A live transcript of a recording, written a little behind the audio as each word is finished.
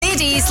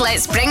Ladies,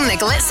 let's bring the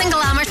glitz and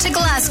glamour to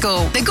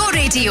Glasgow. The Go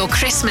Radio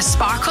Christmas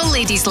Sparkle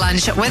Ladies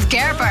Lunch with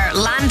Gerber,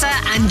 Landa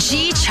and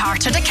G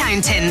Chartered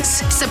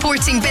Accountants.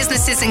 Supporting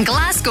businesses in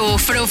Glasgow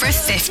for over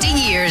 50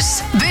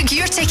 years. Book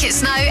your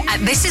tickets now at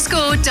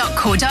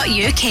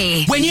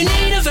thisisgo.co.uk. When you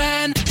need a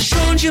van,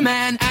 Sean's your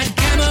man at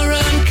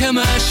Cameron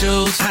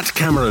Commercials. At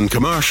Cameron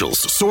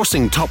Commercials,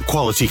 sourcing top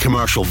quality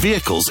commercial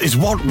vehicles is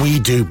what we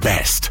do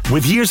best.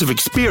 With years of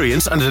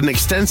experience and an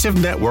extensive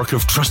network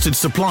of trusted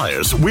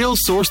suppliers, we'll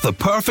source the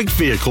perfect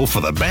vehicle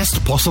for the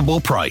best possible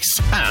price.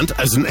 And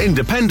as an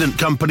independent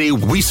company,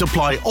 we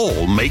supply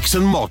all makes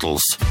and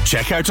models.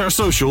 Check out our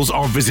socials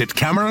or visit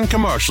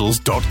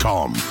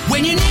CameronCommercials.com.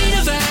 When you need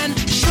a van,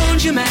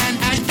 Sean's your man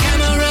at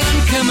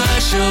Cameron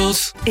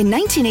Commercials. In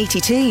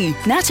 1982,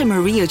 Nata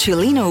Maria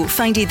Cellino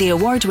founded the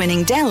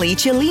award-winning deli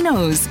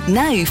Cellino's.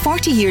 Now,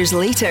 40 years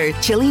later,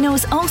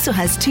 Cellino's also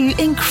has two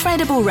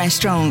incredible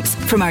restaurants.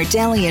 From our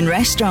deli and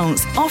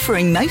restaurants,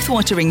 offering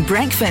mouth-watering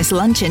breakfast,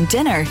 lunch and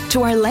dinner,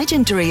 to our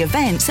legendary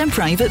events and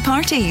private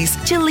parties.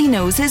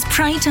 Cellino's is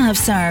proud to have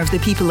served the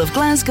people of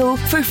Glasgow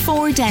for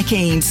 4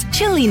 decades.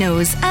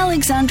 Cellino's,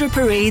 Alexandra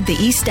Parade, the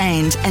East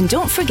End. And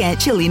don't forget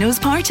Cellino's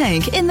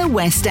Partick in the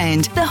West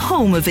End, the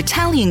home of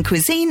Italian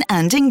cuisine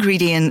and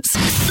ingredients.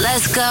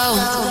 Let's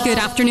go. Good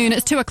afternoon,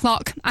 it's 2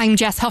 o'clock. I'm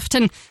Jess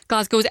Houghton.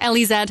 Glasgow's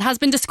LEZ has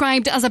been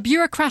described as a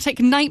bureaucratic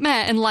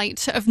nightmare in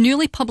light of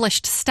newly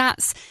published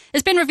stats.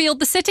 It's been revealed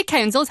the City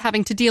Council is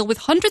having to deal with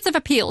hundreds of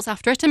appeals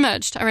after it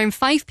emerged around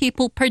 5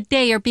 people per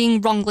day are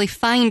being wrongly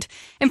fined.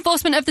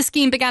 Enforcement of the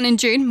scheme began in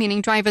June,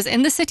 meaning drivers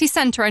in the city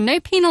centre are now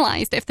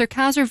penalised if their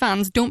cars or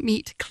vans don't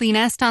meet clean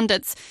air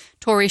standards.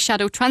 Tory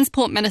Shadow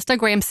Transport Minister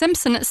Graham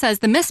Simpson says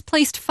the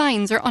misplaced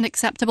fines are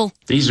unacceptable.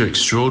 These are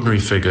extraordinary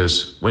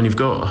figures. When you've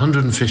got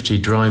 150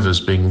 drivers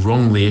being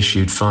wrongly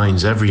issued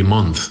fines every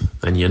month,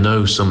 then you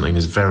know something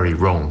is very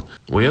wrong.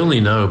 We only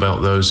know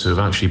about those who have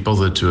actually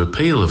bothered to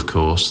appeal, of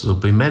course. There'll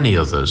be many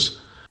others.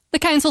 The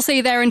council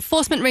say their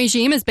enforcement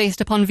regime is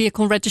based upon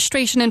vehicle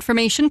registration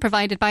information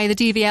provided by the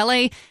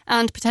DVLA,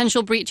 and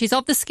potential breaches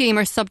of the scheme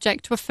are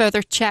subject to a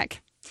further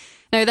check.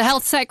 Now, the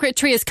Health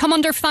Secretary has come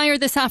under fire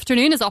this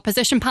afternoon as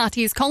opposition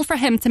parties call for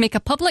him to make a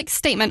public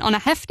statement on a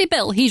hefty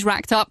bill he's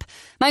racked up.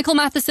 Michael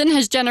Matheson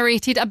has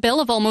generated a bill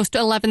of almost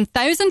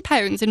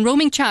 £11,000 in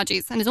roaming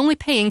charges and is only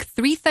paying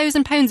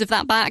 £3,000 of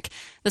that back.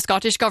 The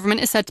Scottish Government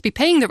is said to be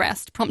paying the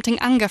rest, prompting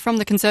anger from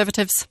the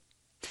Conservatives.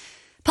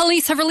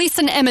 Police have released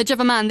an image of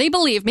a man they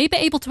believe may be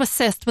able to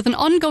assist with an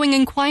ongoing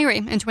inquiry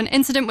into an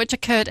incident which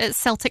occurred at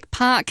Celtic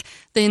Park.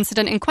 The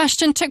incident in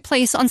question took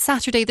place on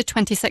Saturday the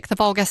 26th of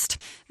August.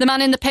 The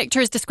man in the picture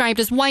is described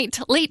as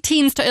white, late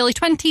teens to early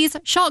 20s,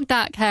 short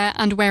dark hair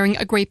and wearing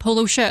a grey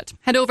polo shirt.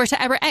 Head over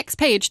to our X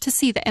page to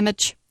see the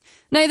image.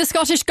 Now, the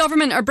Scottish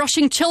Government are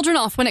brushing children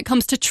off when it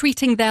comes to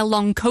treating their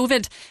long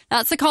COVID.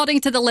 That's according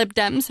to the Lib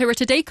Dems, who are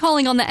today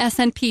calling on the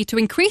SNP to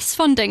increase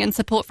funding and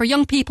support for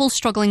young people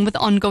struggling with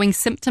ongoing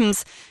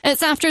symptoms.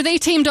 It's after they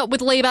teamed up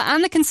with Labour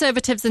and the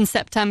Conservatives in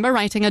September,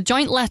 writing a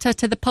joint letter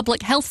to the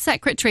Public Health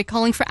Secretary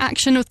calling for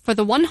action for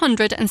the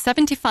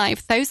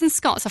 175,000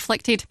 Scots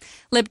afflicted.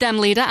 Lib Dem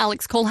leader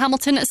Alex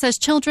Cole-Hamilton says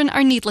children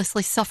are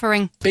needlessly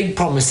suffering. Big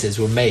promises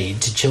were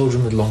made to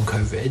children with long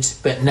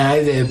COVID, but now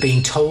they are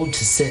being told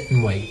to sit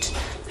and wait.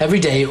 Every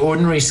day,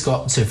 ordinary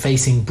Scots are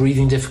facing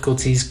breathing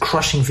difficulties,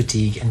 crushing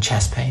fatigue and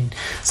chest pain.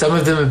 Some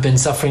of them have been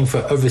suffering for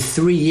over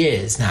 3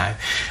 years now,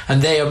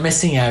 and they are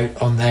missing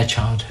out on their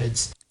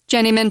childhoods.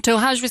 Jenny Minto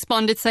has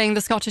responded saying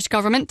the Scottish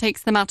Government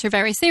takes the matter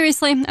very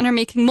seriously and are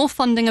making more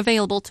funding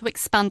available to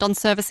expand on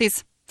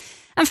services.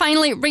 And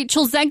finally,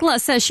 Rachel Zegler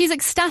says she's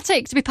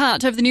ecstatic to be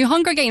part of the new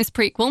Hunger Games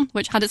prequel,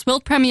 which had its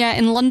world premiere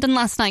in London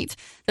last night.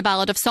 The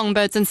Ballad of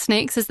Songbirds and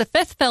Snakes is the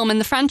 5th film in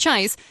the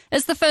franchise.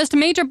 It's the first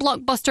major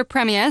blockbuster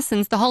premiere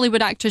since the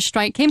Hollywood actors'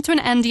 strike came to an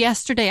end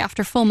yesterday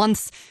after 4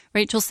 months.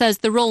 Rachel says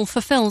the role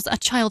fulfills a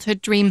childhood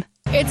dream.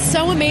 It's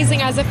so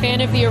amazing as a fan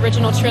of the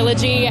original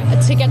trilogy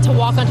to get to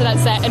walk onto that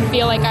set and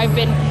feel like I've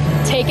been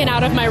taken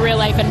out of my real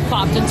life and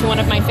plopped into one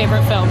of my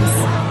favourite films.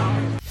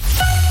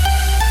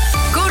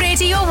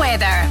 Radio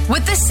weather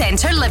with the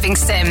Centre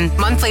Livingston.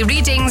 Monthly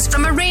readings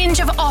from a range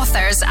of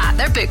authors at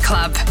their book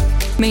club.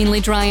 Mainly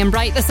dry and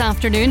bright this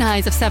afternoon.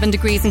 Highs of 7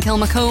 degrees in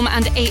Kilmacombe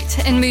and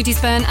 8 in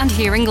Moodiesburn and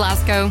here in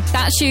Glasgow.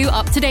 That's you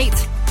up to date.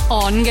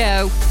 On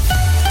Go.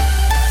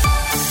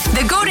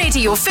 The Go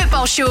Radio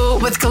Football Show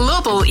with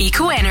Global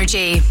Eco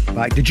Energy.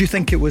 Right, did you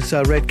think it was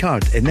a red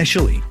card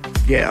initially?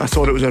 Yeah, I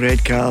thought it was a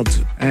red card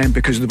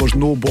because there was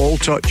no ball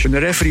touch and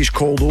the referee's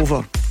called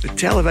over. The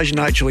television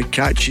actually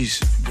catches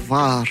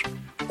VAR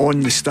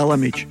on the still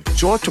image,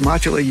 so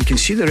automatically you can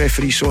see the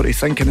referee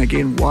thinking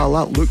again, wow,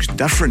 that looks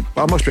different.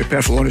 But I must be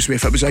perfectly honest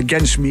with you, if it was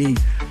against me,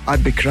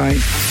 I'd be crying.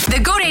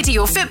 The Go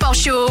Radio Football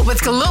Show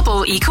with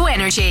Global Eco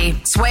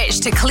Energy. Switch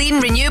to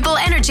clean renewable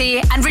energy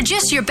and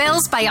reduce your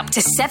bills by up to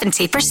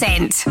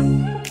 70%.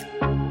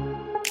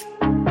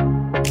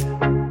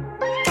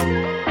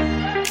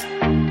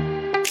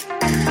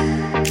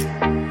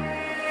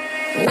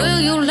 Will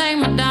you lay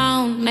me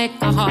down, make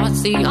my heart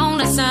the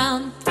only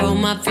sound, throw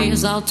my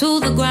fears all to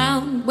the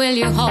ground, will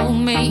you hold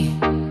me?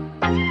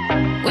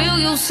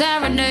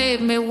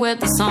 Serenade me with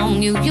the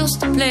song you used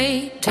to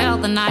play till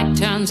the night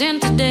turns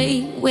into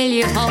day. Will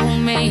you hold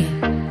me?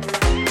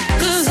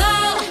 'Cause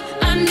all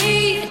I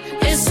need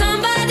is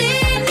somebody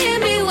near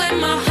me when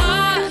my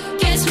heart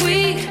gets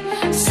weak.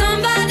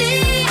 Somebody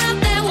out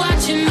there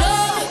watching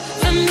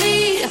over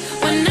me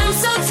when I'm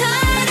so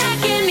tired I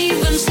can't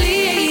even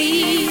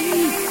sleep.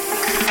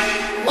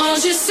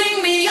 Won't you sing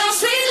me your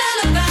sweet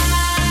lullaby?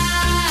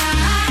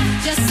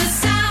 Just the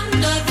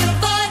sound of your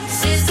voice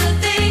is the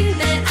thing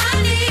that I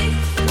need.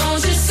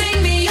 Won't you sing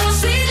me your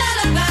sweet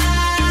lullaby?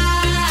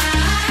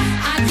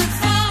 I could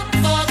fall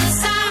for the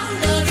sound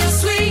of your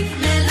sweet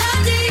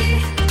melody.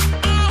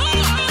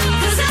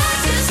 'Cause I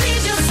just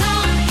need your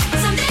song,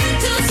 something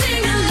to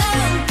sing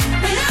along.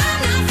 When I'm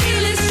not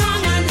feeling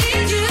strong, I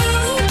need you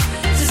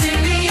to sing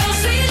me your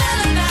sweet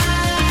lullaby.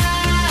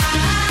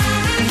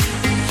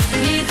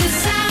 Need the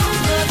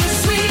sound of your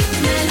sweet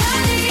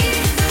melody,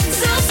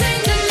 so sing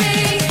to me.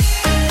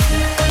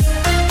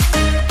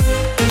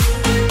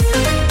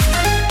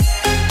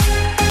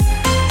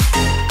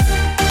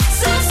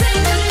 So sing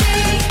to me.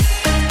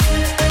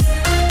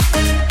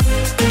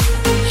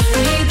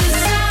 Need the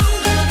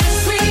sound of your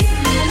sweet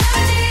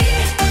melody,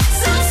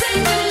 so sing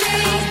to me.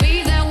 I'll be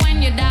there when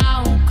you're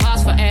down,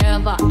 'cause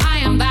forever I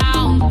am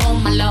bound. Oh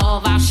my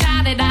love, I'll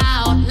shout it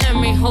out, let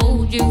me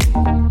hold you.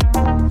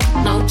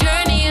 No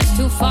journey is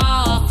too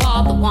far for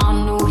the one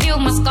who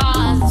healed my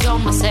scars.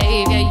 You're my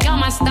savior, you're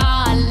my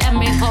star, let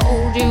me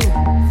hold you.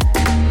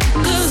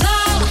 'Cause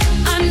all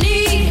I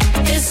need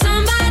is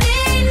somebody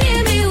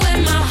near me when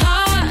my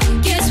heart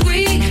gets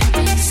weak.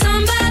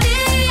 Somebody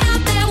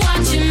out there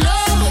watching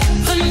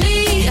over me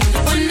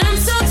when I'm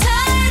so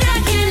tired I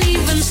can't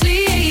even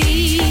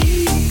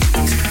sleep.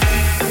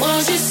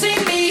 Won't you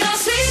sing me your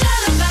sweet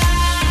lullaby?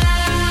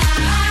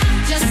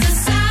 Just the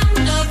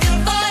sound of your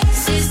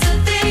voice is the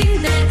thing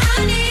that I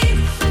need.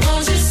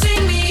 Won't you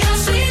sing me your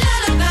sweet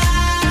lullaby?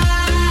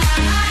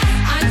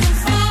 I can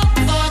fall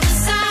for the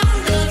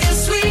sound of your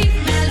sweet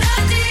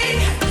melody,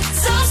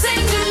 so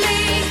sing to me.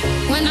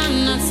 When I'm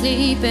not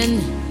sleeping,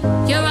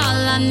 you're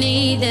all I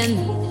need, and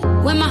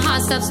when my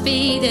heart stops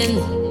beating,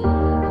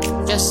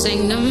 just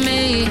sing to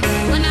me.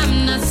 When I'm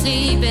not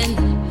sleeping,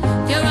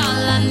 you're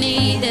all I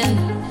need, and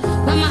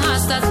when my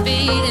heart stops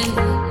beating,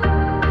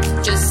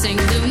 just sing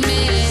to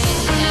me.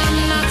 I'm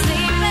not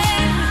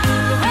sleeping,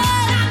 you're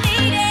all I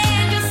need,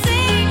 and just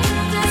sing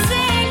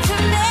to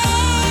me.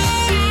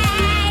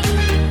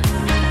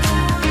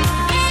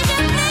 And you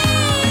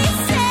please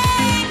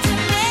sing to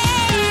me.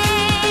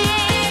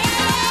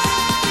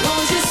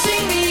 Won't you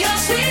sing me your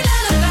sweet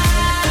lullaby?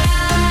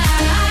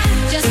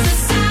 Just the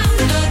sound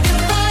of your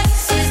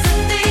voice is the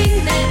thing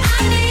that I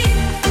need.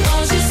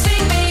 Won't you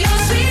sing me your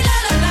sweet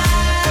lullaby?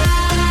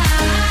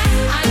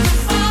 I can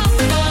fall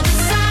for the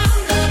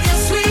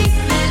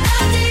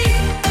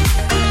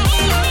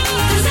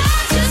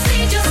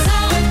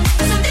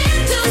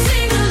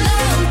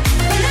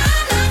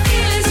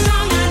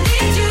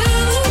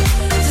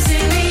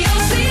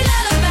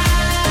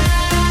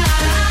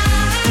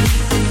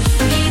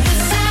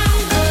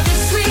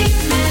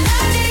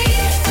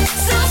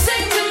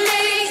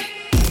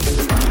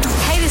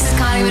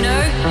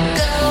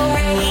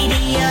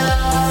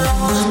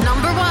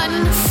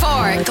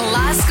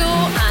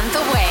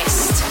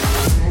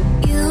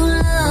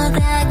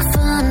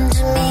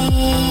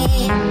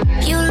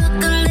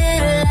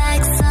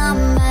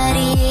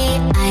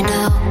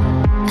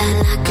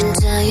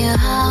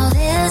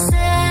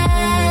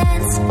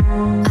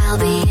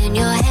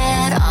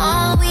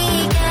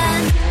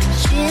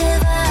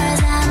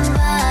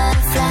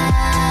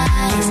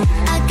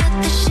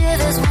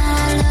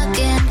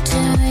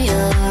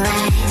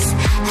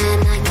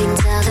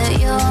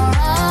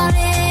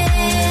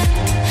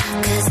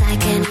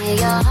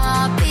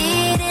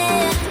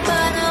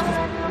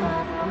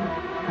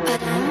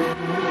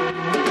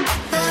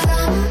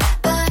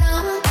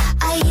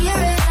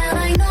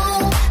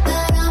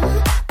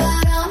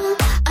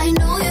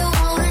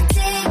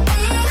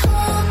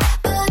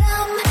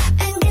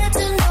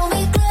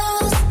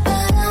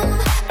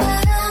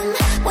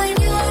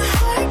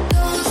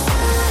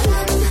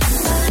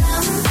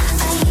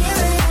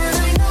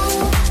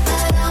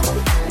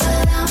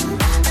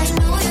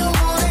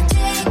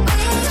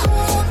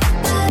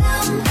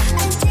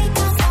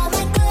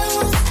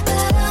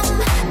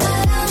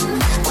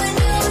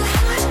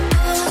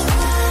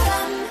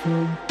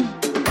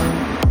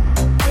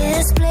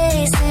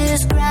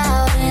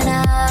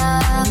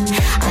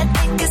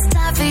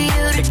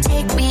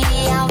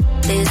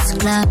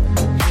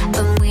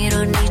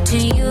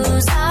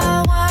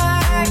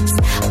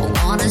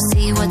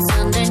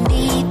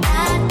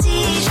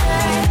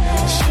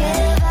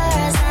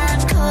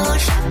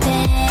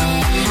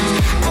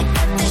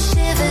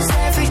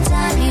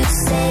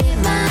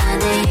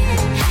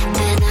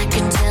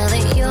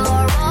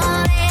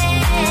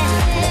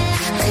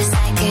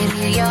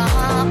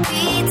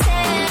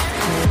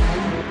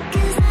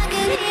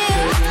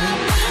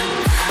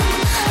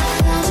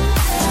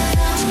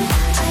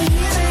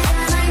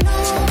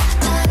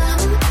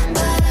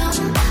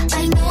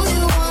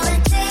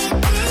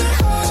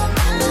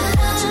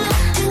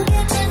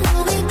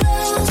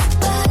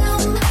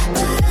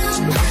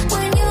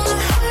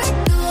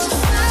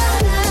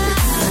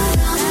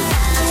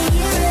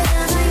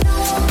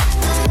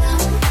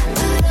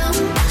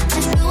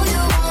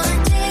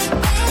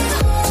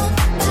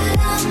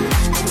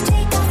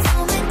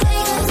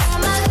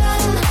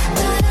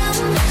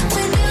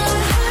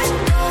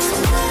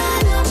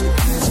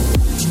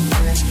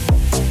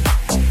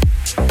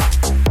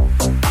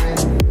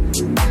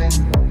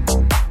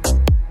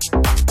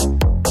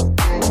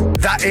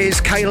That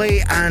is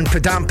Kylie and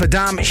Padam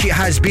Padam. She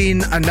has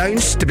been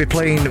announced to be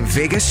playing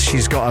Vegas.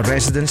 She's got a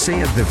residency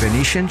at the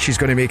Venetian. She's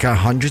going to make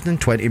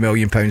 £120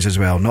 million as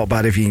well. Not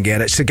bad if you can get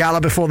it.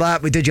 Sagala before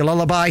that, we did your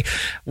lullaby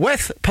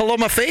with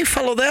Paloma Faith.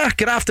 Hello there.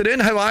 Good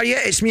afternoon. How are you?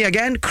 It's me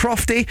again,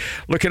 Crofty,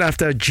 looking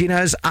after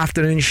Gina's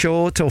afternoon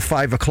show till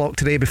 5 o'clock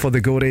today before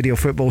the Go Radio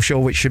football show,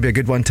 which should be a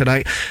good one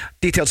tonight.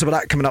 Details about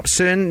that coming up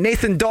soon.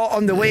 Nathan Dott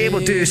on the way.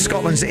 We'll do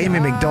Scotland's Amy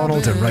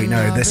McDonald. And right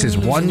now, this is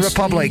One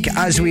Republic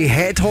as we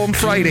head home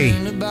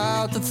Friday.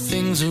 About the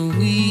things that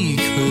we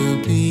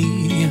could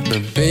be,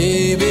 but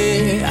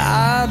baby,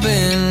 I've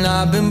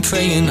been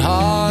praying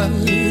hard.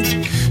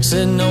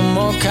 Said no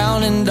more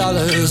counting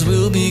dollars,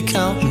 we'll be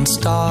counting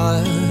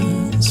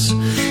stars.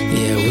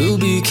 Yeah, we'll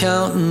be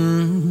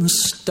counting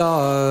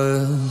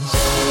stars.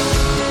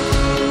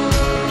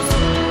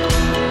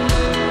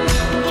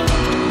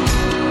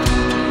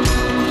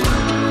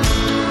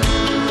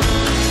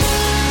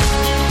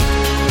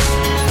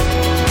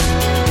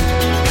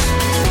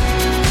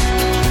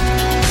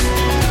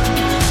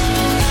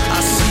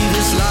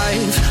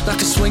 Like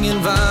a swinging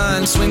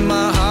vine, swing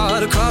my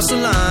heart across the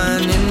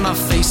line. In my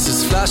face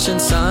is flashing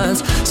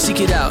signs. Seek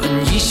it out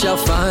and ye shall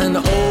find.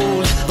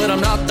 Old, but I'm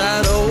not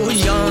that old.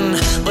 Young,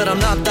 but I'm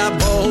not that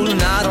bold.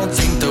 And I don't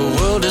think the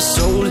world is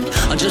sold.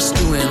 I'm just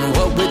doing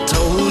what we're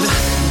told.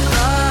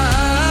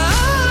 I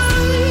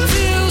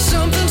feel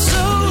something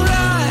so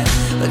right,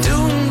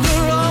 doing the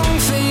wrong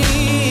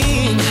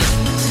thing.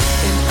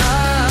 And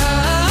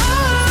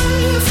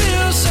I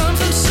feel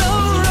something so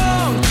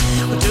wrong,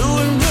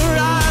 doing the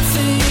right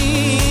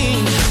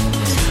thing.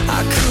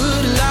 I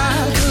could lie.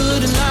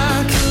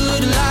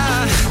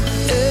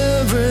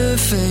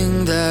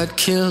 Everything that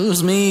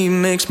kills me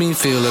makes me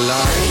feel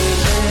alive.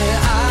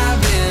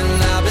 I've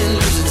been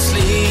losing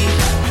sleep,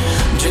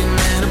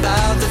 dreaming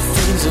about the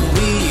things that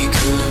we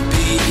could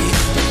be.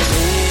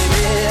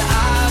 Baby,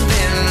 I've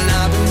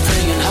been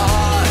praying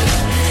hard.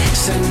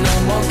 Said no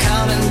more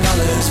counting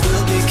dollars,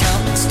 we'll be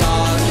counting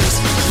stars.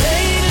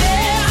 Lately,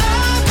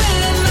 I've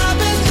been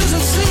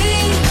losing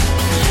sleep,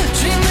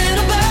 dreaming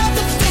about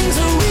the things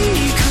that we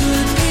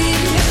could be.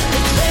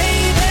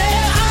 Baby,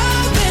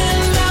 I've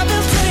been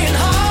praying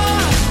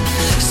hard.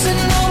 Said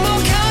no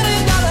more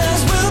counting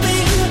dollars, we'll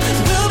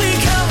be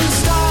counting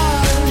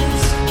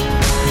stars.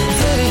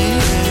 Hey.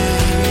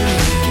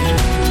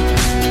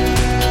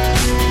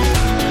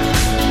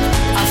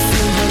 I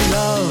feel your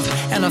love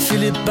and I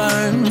feel it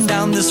burn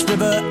down this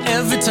river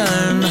every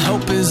turn.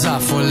 Hope is our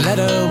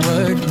four-letter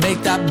word.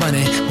 Make that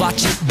money,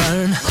 watch it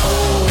burn.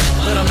 Old,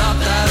 but I'm not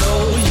that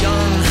old.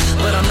 Young,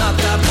 but I'm not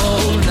that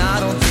bold. And I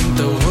don't think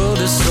the world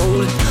is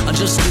sold. I'm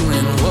just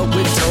doing what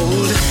we're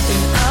told.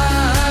 And I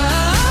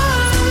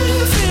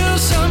feel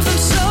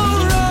something so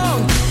wrong.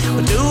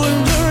 We're doing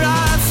the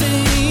right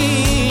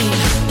thing.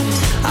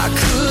 I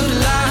could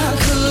lie.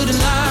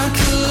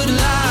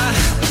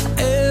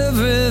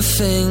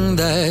 Everything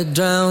that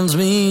drowns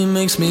me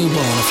makes me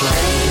wanna fly.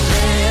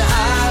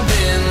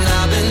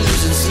 I've been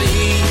losing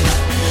sleep,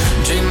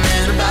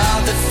 dreaming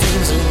about the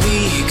things that we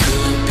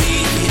could be.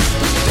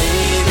 But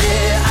baby,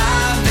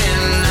 I've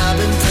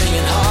been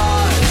praying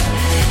hard.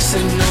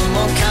 Said no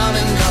more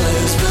counting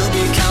dollars, we'll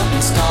be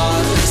counting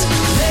stars.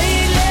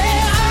 Lately,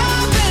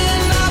 I've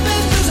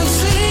been losing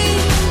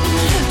sleep,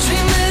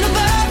 dreaming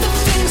about the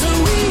things that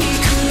we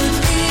could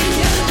be.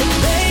 But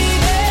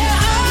baby,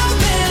 I've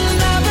been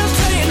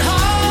praying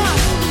hard.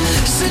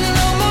 Said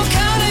no more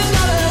counting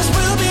dollars,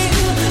 we'll be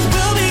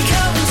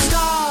counting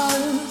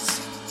stars.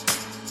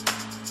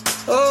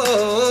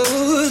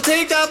 Oh,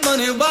 take that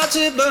money, watch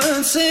it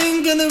burn,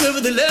 sink in the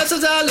river, the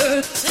lessons I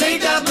learned.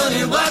 Take that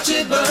money, watch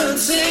it burn,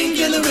 sink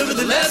in the river,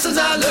 the lessons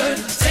I learned.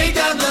 Take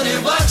that money,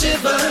 watch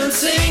it burn,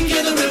 sink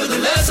in the river, the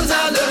lessons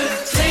I learned.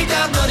 Take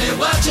that money,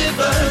 watch it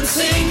burn,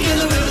 sink in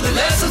the river, the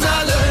lessons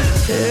I learned.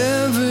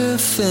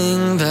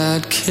 Everything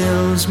that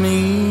kills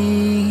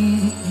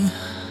me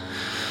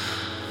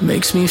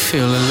makes me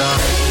feel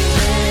alive.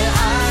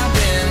 I've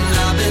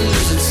been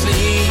losing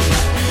sleep,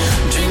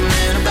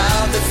 dreaming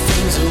about the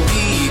things that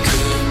we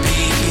could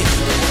be.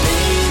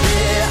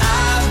 Baby,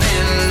 I've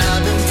been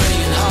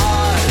praying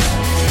hard.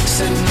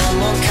 Said no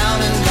more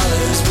counting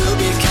dollars, we'll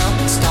be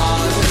counting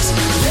stars.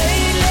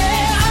 Lately,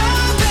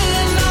 I've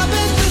been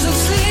losing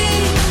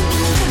sleep,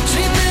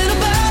 dreaming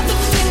about the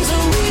things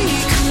that we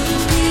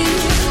could be.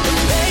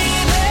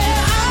 Baby,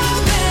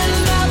 I've been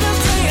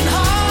praying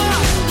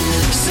hard.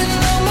 Said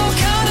no more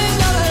counting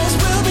dollars,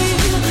 we'll be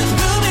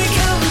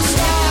counting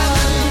stars.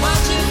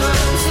 Watch it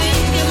burn,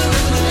 sing in the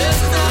river, the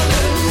lessons I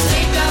learned.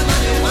 Take that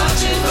money,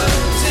 watch it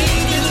burn,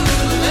 sing in the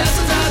river, the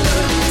lessons I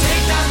learned.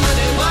 Take that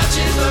money, watch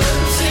it burn,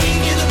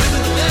 sing in the river,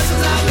 the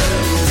lessons I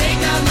learned. Take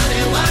that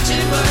money, watch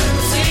it burn,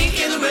 sing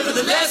in the river,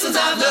 the lessons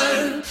I've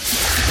learned.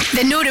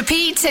 The No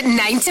Repeat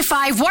 9 to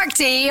 5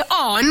 workday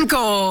on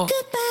Go.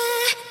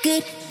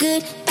 Good,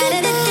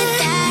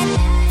 ba-da-da-da-da.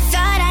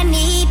 Thought I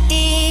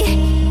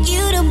needed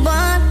you to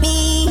want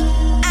me.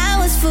 I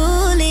was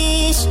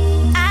foolish,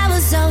 I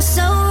was oh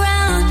so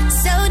wrong,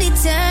 so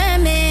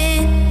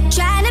determined,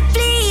 trying to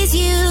please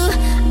you,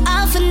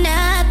 all for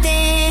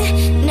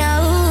nothing.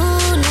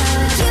 No,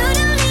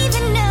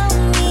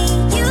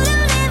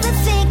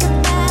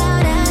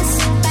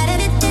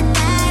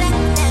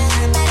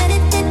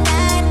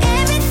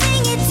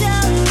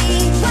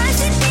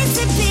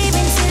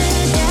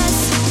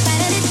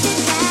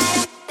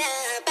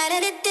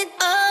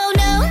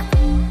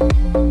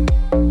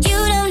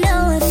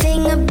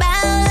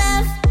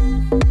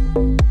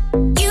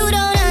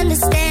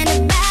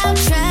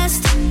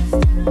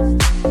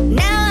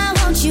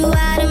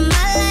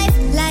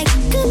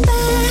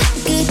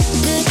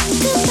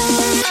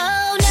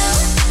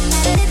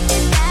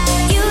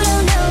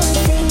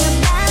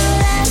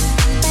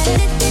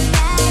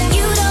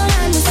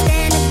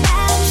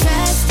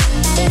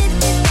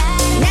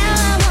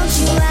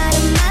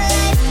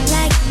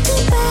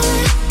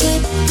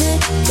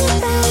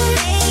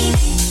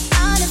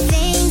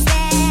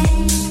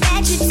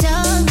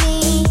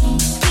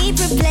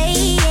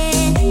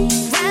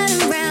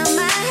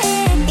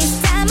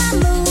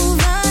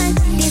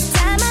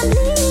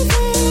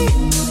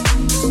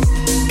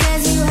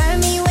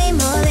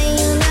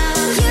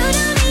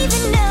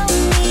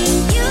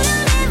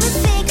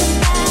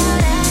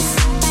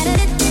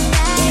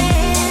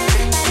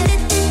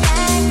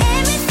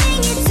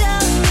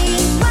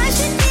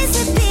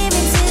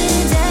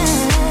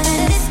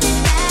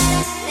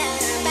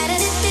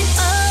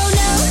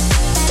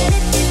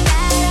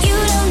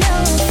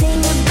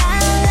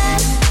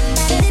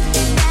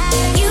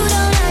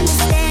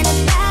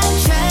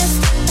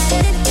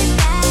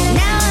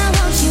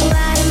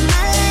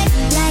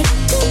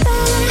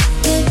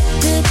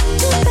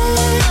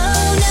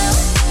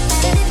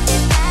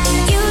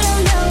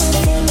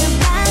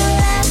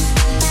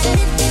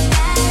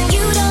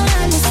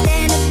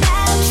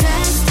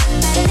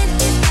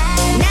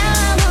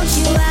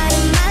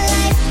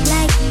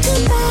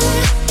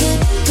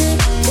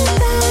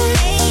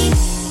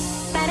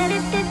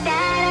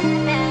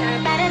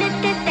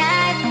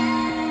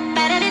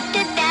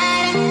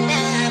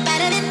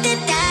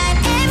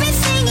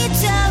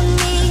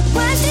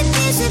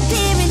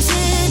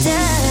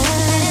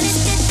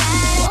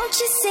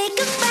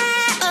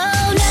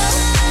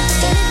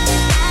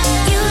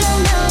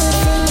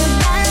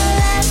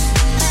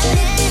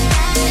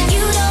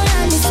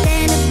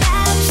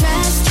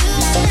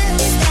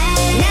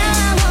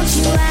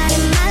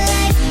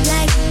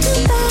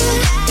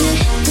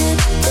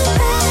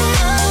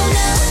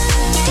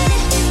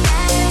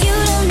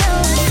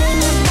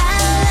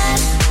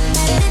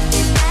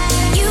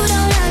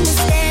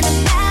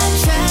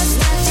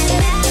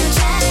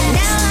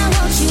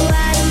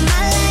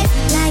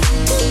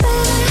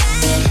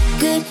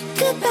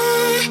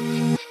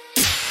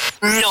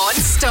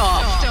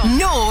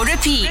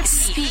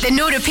 repeats. The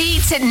no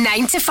repeats at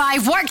 9 to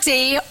 5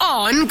 workday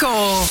on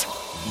Go.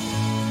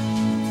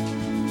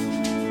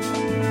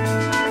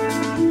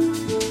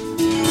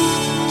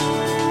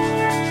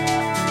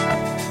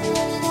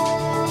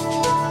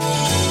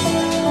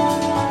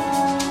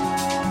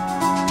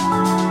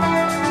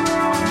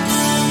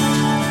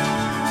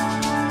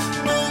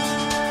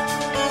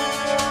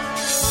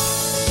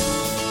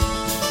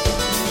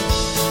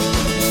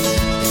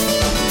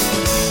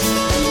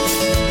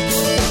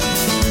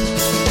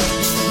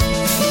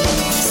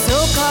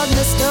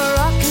 Mr.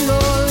 Rock and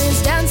Roll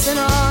is dancing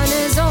on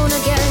his own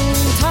again,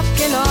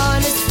 talking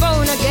on his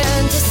phone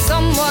again to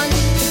someone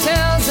who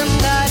tells him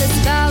that his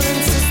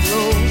balance is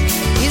low.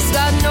 He's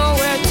got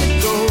nowhere to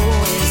go,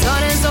 he's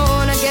on his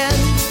own again.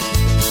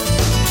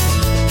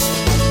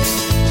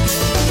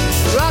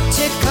 Rock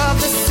chick of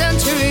the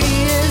century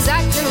is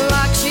acting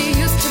like she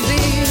used to be,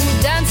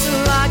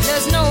 dancing like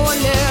there's no one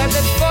there.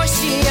 Before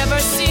she ever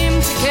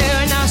seemed to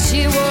care, now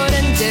she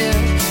wouldn't dare.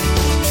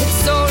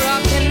 It's so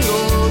rock and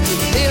roll to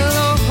be alone.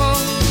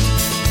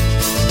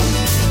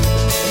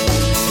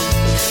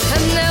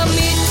 And they'll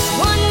meet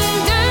one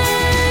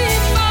day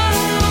far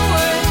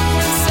away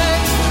and say,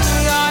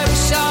 I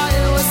wish I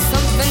was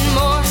something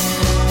more.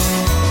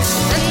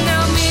 And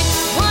they'll meet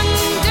one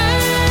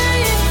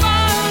day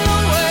far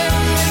away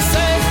and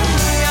say,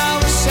 I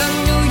wish I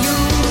knew you,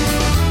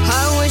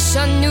 I wish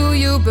I knew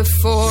you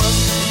before.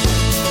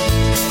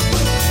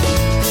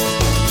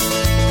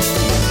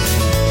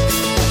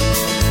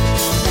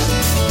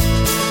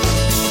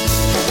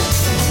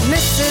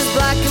 Mrs.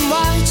 Black and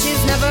White,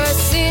 she's never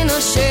seen a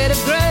shade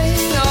of grey,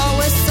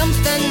 always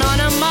something on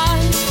her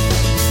mind,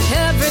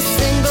 every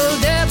single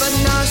day, but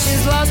now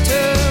she's lost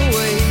her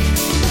way,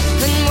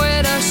 and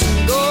where does she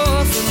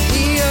go from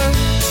here?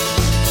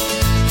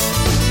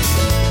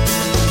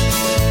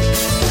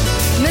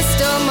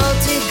 Mr.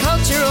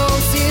 Multicultural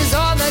sees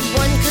all that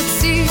one could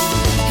see,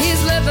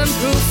 he's living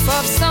proof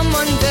of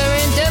someone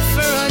very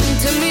different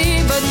to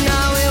me, but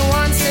now he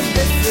wants to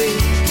be free,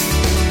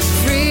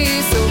 free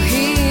so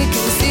he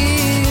can see.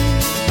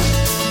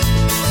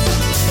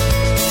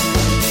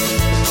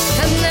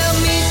 And they'll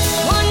meet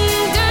one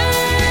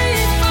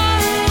day far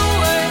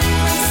away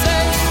and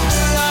say,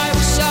 I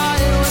wish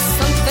I was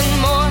something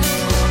more.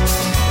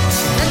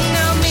 And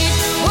they'll meet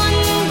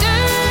one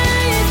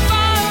day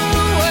far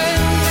away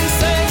and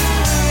say,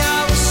 I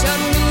wish I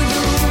knew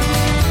you,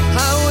 I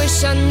wish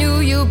I knew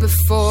you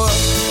before.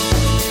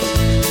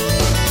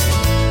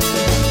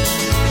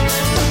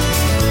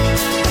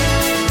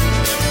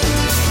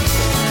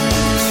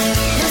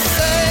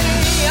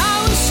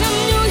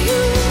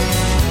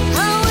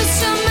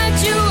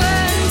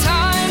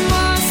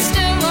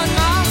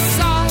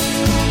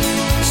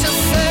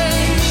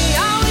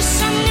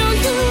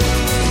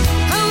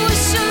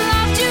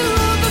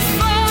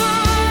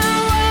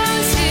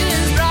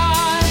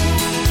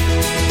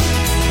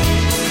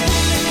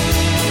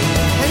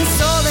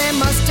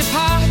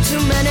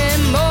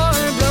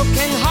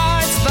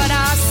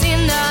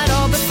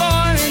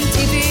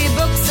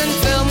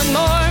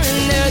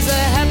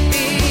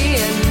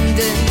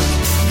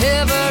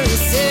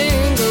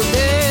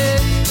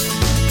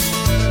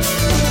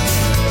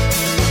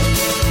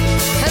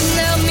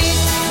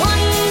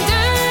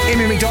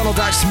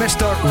 That's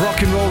Mr.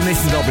 Rock and Roll.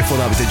 Nathan Dodd before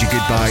that, we did you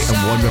goodbye and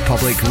One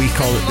Republic. We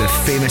call it the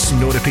famous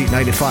no repeat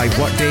 95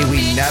 workday.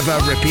 We never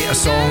repeat a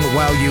song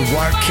while you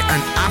work.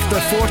 And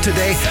after 4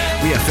 today,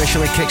 we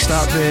officially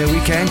kickstart the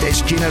weekend.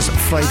 It's Gina's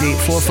Friday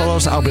Floor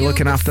Fillers. I'll be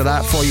looking after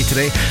that for you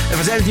today. If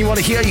there's anything you want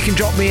to hear, you can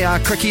drop me a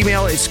quick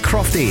email. It's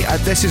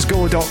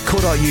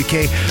crofty@thisisgo.co.uk,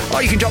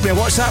 or you can drop me a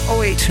WhatsApp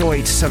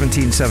 0808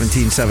 17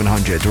 17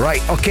 700.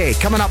 Right, okay,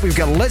 coming up we've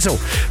got Lizzo,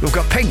 we've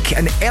got Pink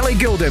and Ellie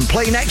Goulding.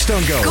 Play next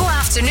on Go. Go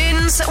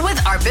afternoons with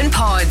Urban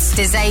Pods.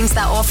 Designs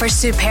that offer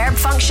superb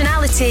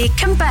functionality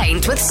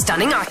combined with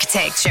stunning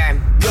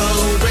architecture.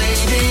 Go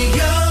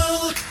Radio.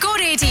 Go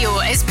Radio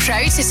is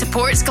proud to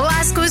support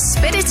Glasgow's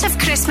Spirit of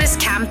Christmas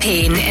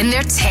campaign in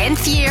their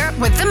 10th year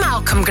with the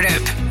Malcolm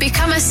Group.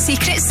 Become a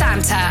secret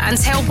Santa and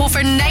help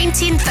over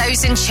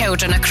 19,000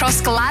 children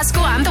across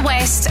Glasgow and the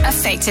West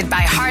affected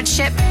by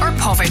hardship or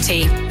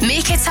poverty.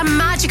 Make it a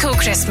magical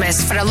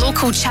Christmas for a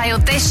local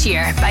child this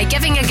year by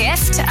giving a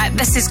gift at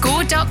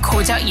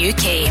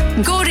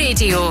thisisgo.co.uk. Go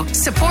Radio,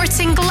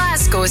 supporting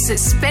Glasgow's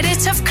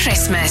Spirit of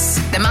Christmas.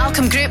 The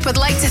Malcolm Group would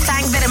like to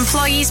thank their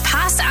employees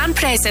past and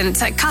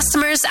present,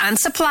 customers and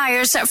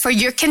suppliers for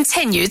your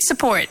continued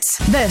support.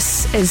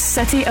 This is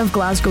City of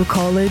Glasgow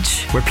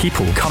College, where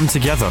people come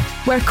together,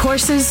 where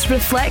courses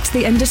reflect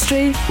the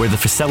industry, where the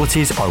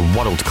facilities are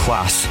world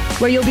class,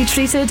 where you'll be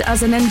treated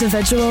as an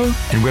individual,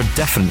 and where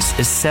difference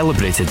is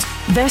celebrated.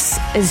 This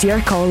is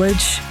your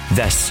college.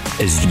 This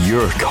is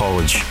your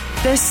college.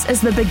 This is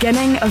the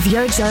beginning of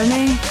your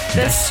journey.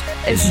 This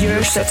is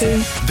your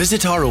city.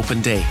 Visit our open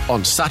day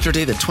on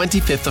Saturday the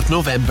 25th of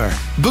November.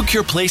 Book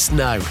your place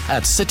now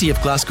at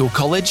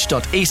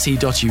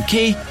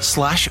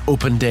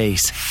cityofglasgowcollege.ac.uk/open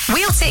days.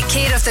 We'll take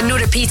care of the no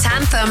repeat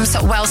anthems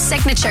while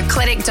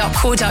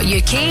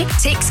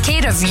signatureclinic.co.uk takes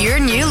care of your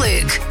new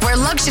look, where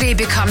luxury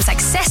becomes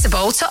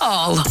accessible to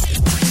all.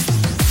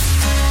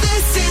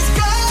 This is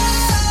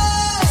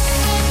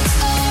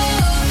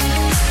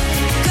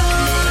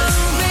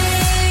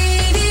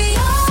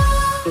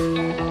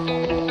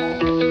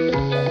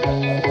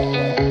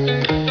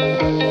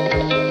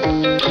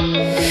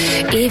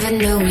Even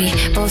though we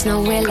both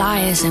know we're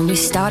liars and we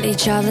start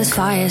each other's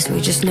fires, we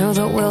just know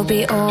that we'll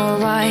be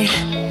alright.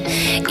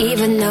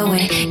 Even though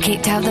we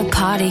kicked out the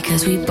party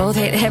cause we both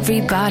hate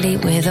everybody,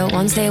 we're the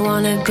ones they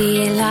wanna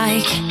be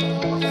like.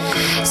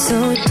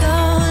 So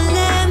don't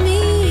let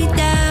me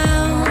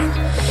down,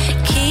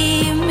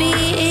 keep me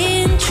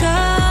in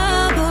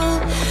trouble,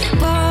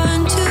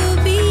 born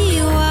to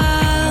be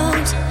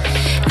wild,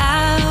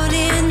 out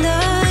in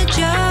the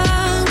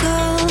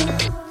jungle.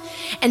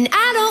 And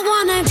I don't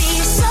wanna be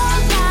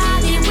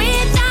somebody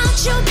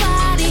without your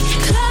body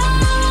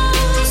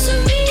close to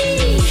me.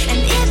 And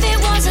if it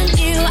wasn't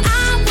you, I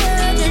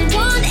wouldn't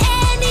want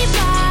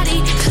anybody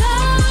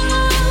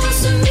close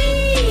to me.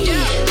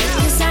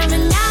 Cause I'm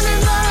an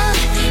animal,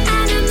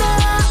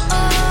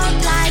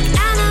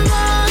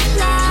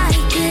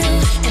 like you.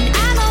 And I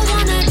don't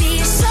wanna be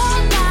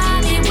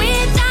somebody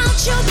without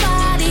your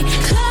body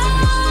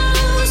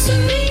close to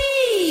me.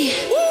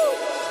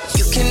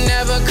 You can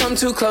never come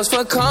too close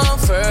for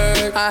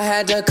comfort. I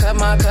had to cut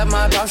my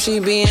off, she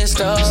being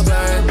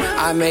stubborn.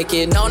 I make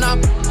it known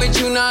I'm with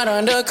you, not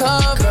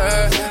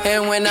undercover.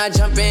 And when I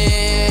jump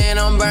in,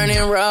 I'm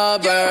burning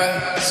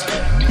rubber.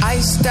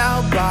 Iced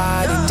out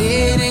body,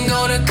 didn't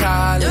go to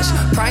college.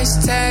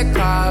 Price tag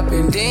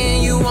popping,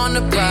 then you on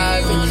the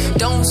private.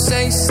 Don't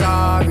say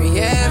sorry,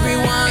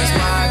 everyone's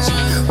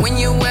watching. When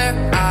you're where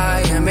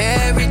I am,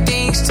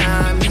 everything's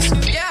timeless.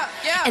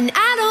 And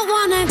I don't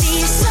wanna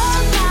be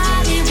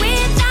somebody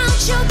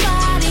without your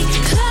body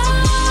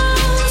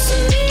close to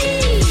me.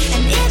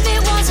 And if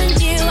it wasn't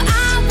you, I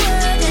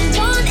wouldn't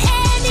want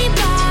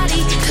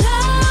anybody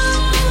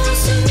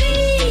close to me.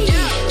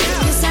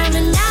 Cause I'm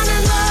an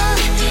animal,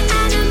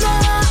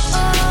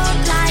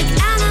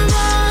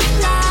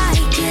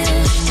 like you.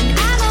 And I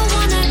don't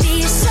wanna be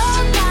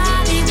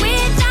somebody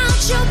without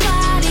your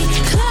body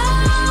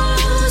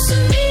close to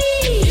me.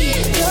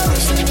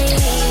 Close to me.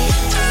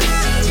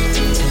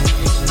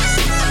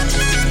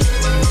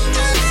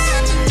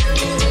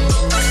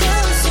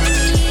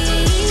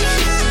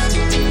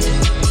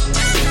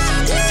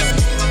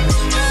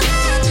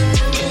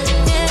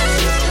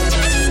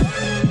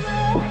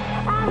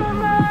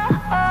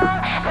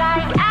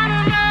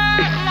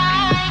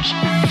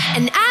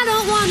 And I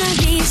don't wanna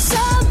be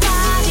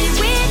somebody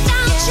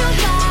without your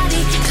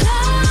body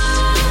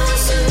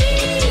close to me.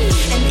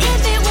 And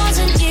if it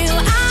wasn't you, I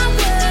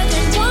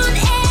wouldn't want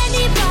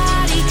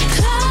anybody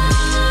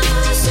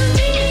close to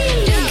me.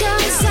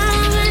 Because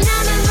I'm an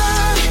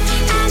animal,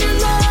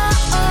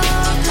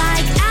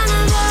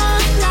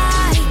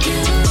 like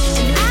you.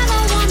 And I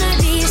don't wanna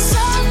be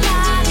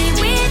somebody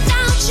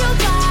without your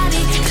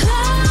body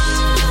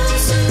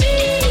close to me.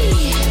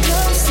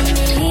 Close to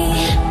me.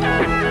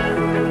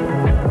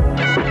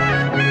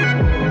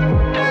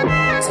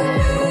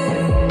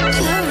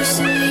 Close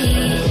to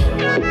me.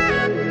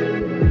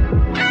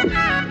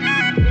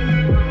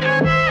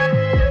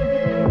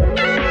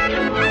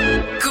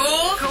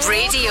 Go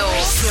Radio.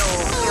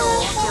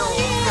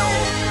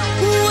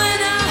 When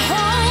I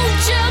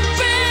hold you,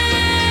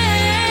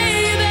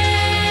 baby,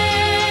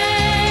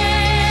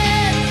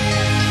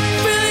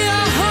 feel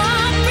your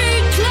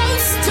heartbeat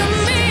close to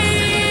me.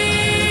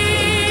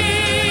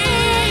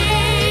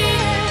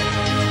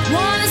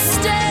 Wanna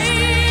stay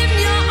in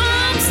your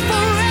arms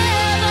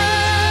forever.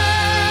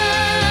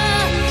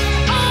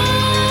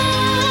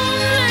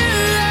 Only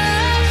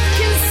love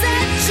can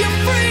set you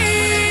free.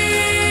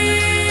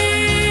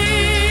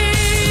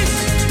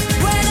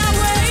 When I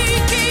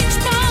wake each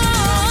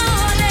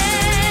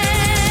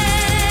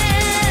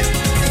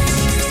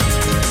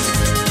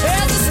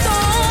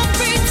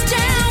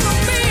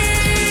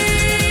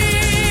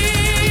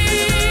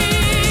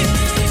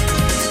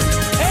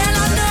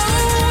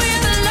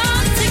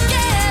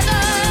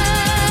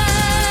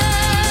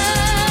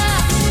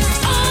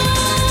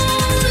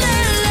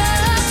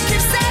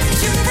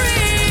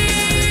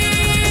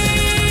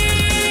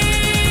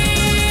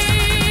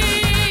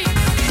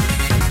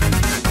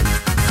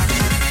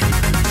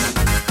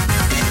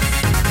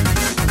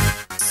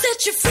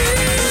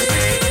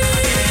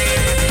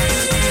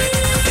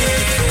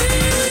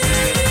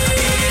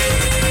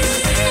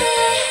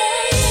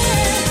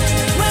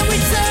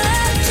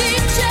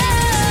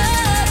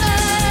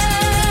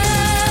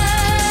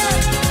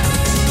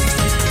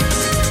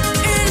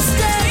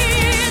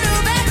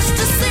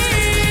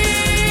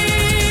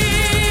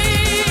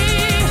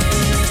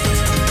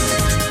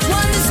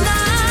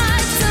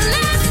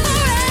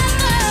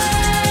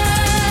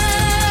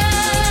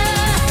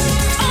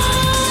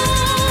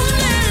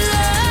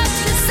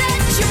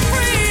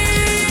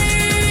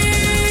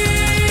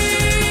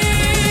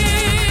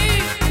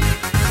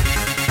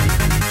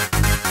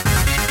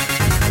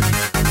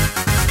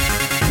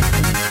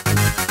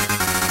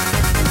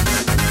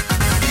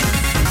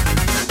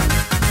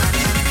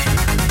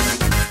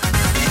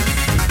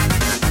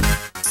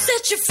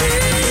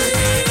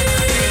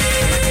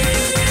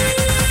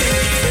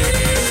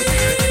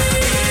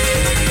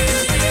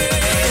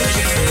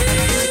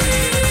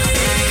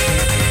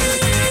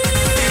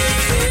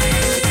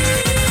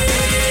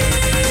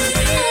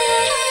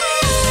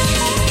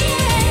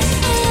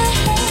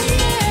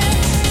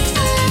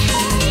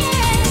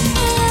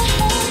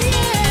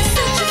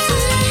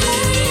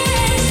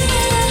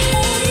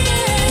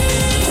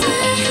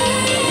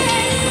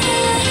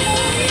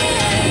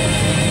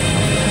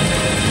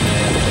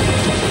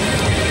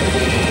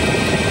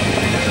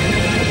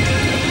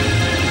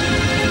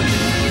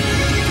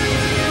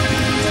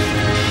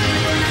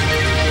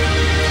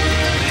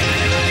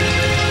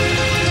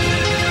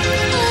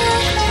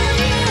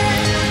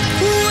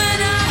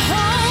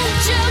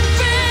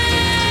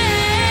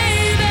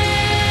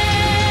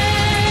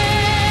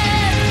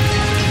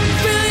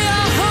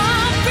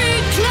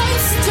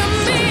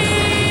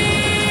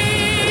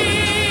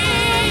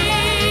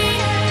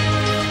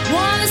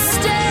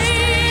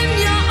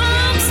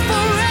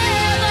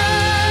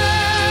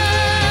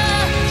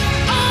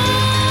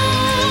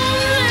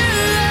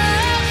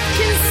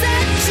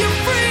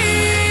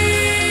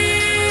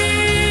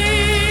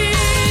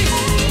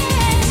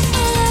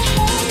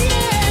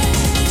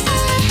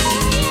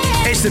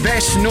It's the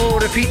best no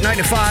repeat 9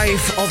 to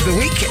 5 of the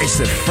week. It's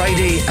the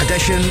Friday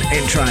edition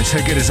in trance.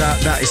 How good is that?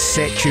 That is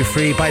Set You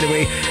Free. By the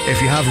way,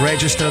 if you have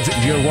registered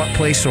your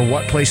workplace or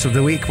workplace of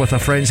the week with our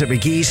friends at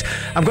McGee's,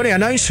 I'm going to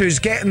announce who's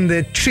getting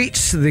the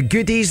treats, the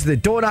goodies, the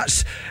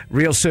donuts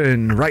real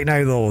soon. Right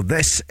now though,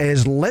 this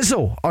is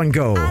Lizzo on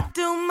Go. I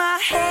do my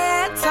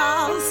hair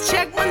toss,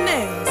 check my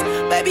nails.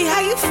 Baby,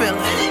 how you feeling?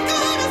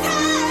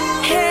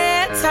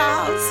 Hair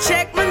toss,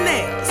 check my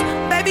nails.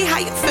 Baby, how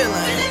you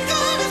feeling?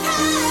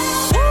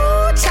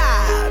 Ooh,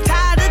 child,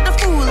 tired of the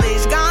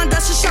foolish. Gone,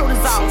 dust your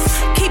shoulders off.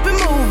 Keep it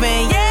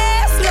moving,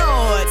 yes,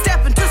 Lord.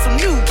 Step into some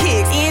new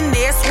kicks. In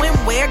there,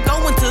 swimwear,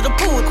 going to the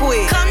pool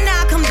quick. Come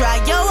now, come dry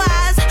your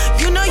eyes.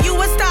 You know you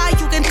a star,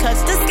 you can touch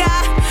the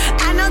sky.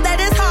 I know that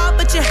it's hard,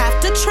 but you have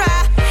to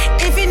try.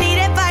 If you need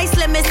advice,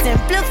 let me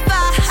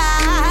simplify.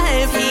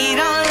 If he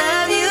don't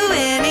love you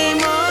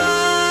anymore,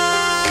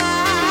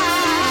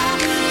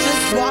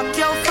 just walk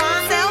your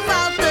fine self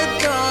out the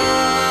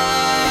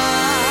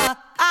door.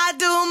 I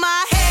do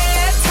my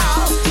hair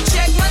talk,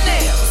 check my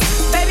nails.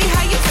 Baby,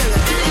 how you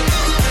feeling?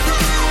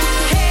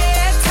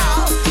 Hair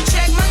talk,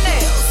 check my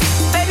nails.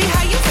 Baby,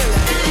 how you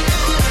feeling?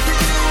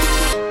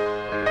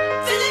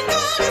 Feeling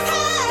good as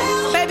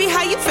hell. Baby,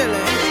 how you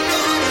feeling?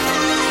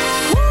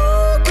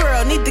 Woo,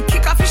 girl, need to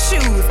kick off your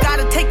shoes.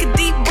 Gotta take a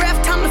deep breath,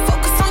 time to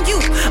focus on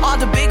you. All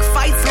the big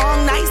fights,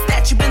 long nights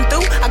that you've been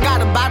through. I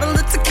got a bottle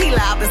of tequila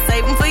I've been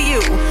saving for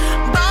you.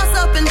 Boss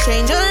up and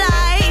change your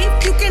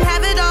life. You can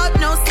have it all,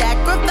 no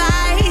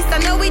sacrifice. I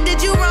know we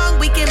did you wrong,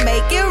 we can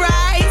make it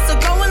right. So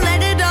go and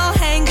let it all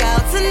hang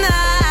out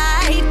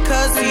tonight.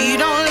 Cause he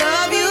don't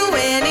love you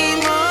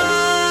anymore.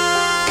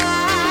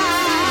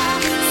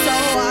 So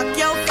walk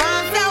your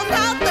fine self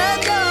out the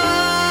door.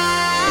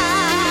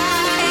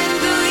 And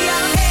do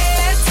your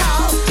hair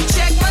talk,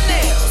 check my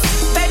nails.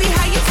 Baby,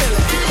 how you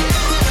feeling?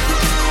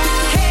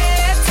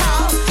 Hair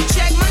talk,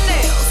 check my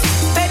nails.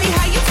 Baby,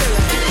 how you feeling?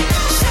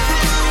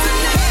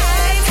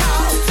 Hair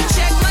talk,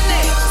 check my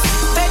nails.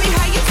 Baby,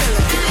 how you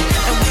feeling?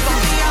 And we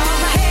gon' be all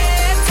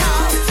hair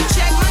talk,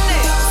 check my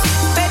nails.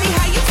 Baby,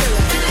 how you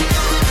feeling?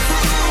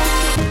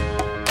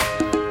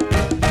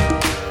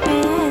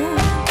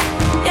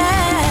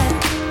 Yeah.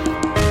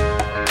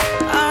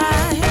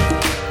 Alright.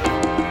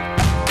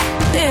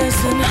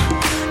 Listen,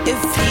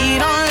 if he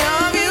don't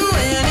love you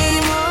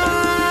anymore,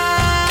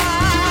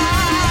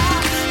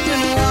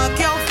 then walk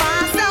your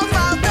fine self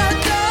out the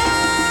door.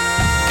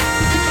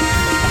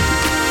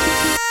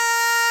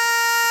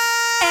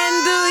 And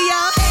do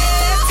your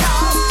hair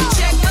talk,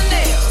 check my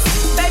nails.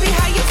 Baby,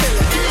 how you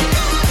feeling?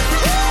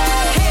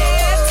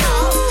 Hair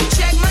talk,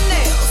 check my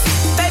nails.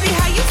 Baby,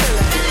 how you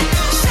feeling?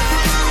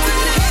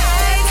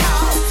 Hair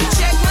talk,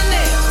 check my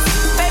nails.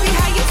 Baby,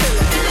 how you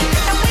feeling?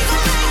 And we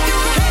gon' make you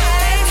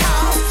hair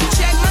talk,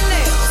 check my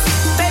nails.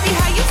 Baby,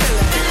 how you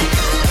feeling?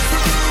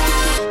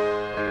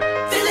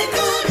 Feeling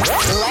good?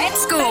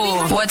 Let's go.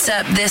 What's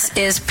up? This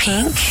is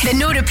Pink. The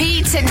no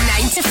repeat 9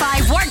 to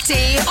 5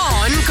 workday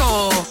on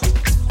Go.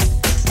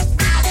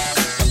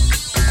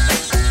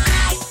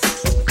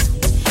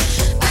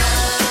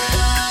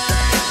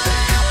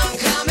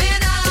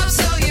 Coming up,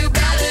 so you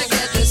better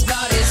get this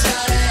party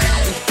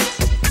started.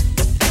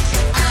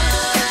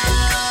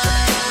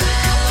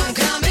 I'm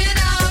coming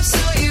up,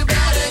 so you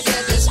better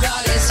get this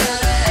party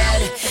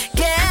started.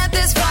 Get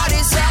this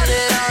party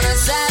started on a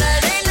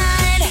Saturday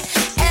night.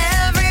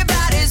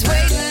 Everybody's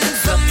waiting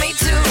for me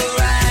to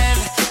arrive.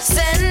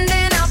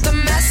 Sending out the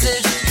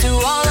message to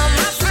all of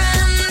my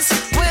friends.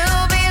 We'll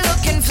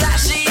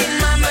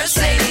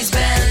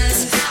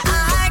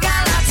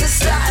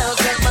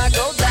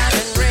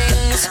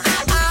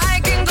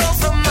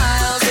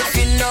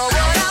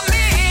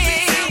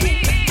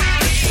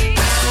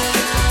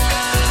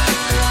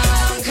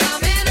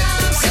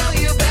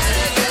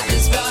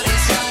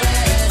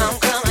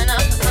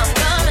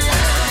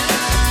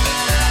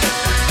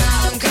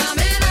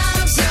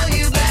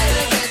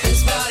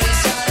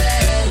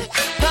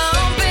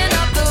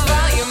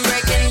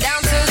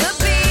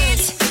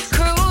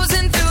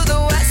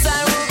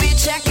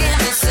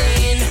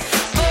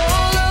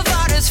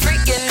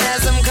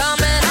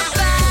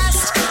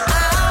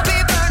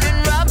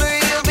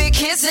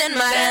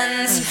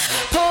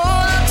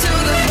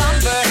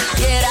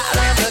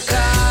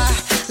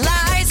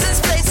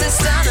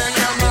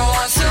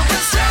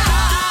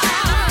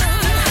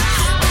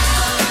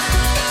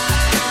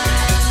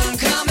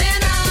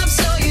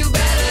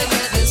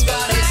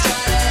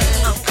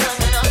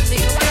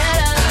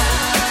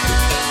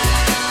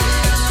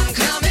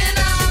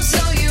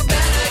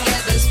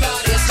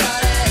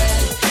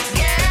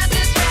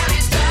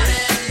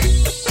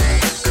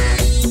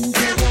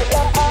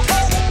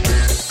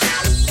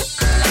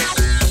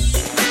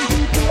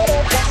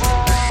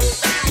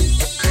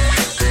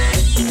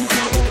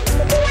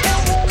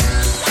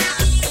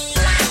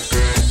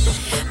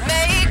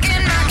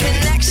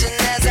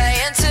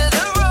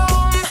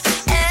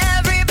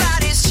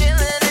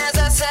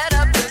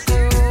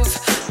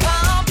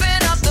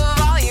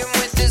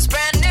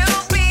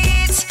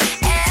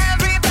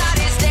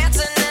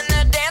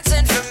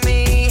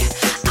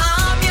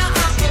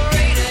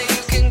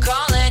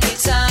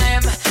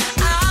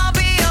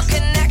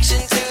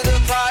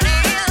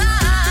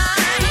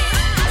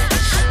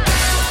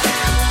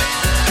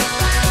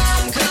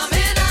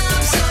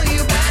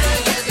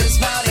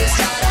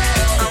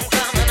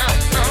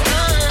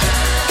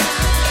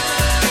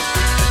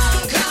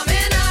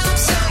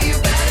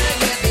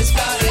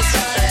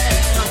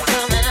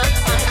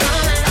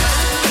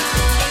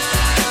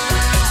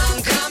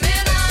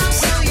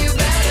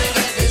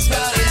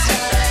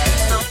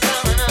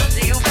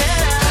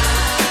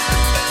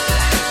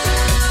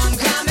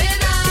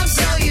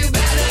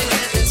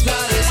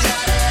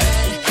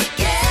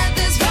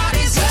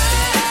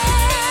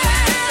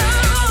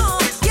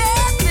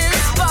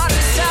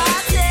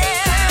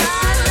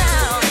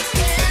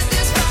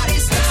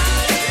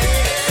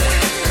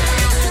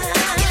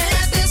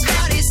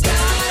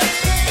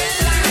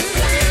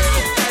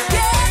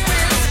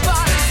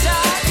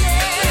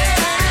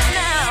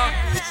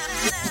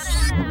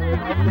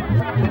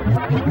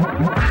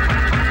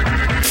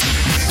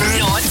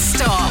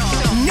Non-stop,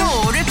 no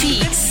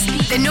repeats.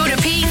 The no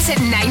repeats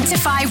at 9 to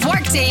 5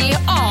 workday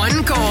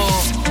on Go.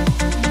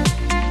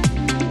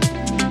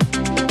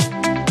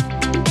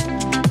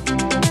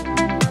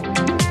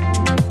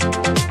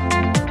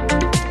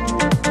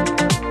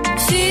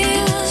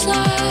 Feels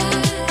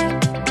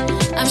like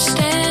I'm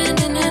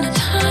standing in a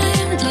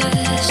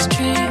timeless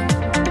dream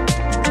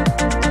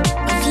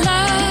of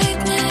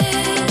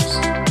lightness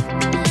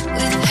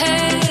with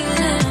hail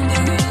and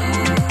barroom.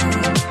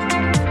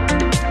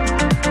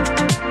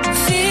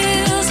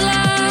 Feels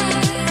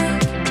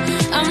like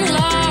I'm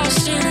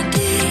lost in a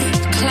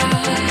deep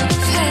cloud of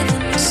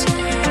heaven's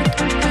sand,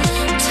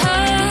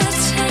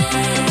 touching,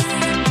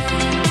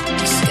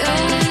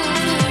 discovering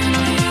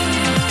you.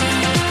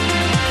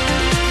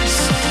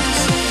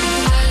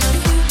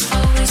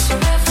 Always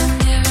forever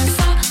near and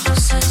far,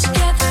 closer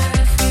together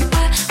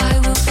everywhere. I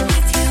will be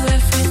with you,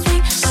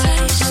 everything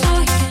says for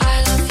you. I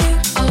love you,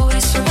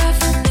 always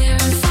forever near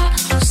and far,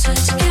 closer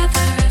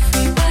together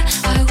everywhere.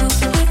 I will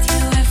be with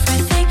you,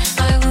 everything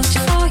I will do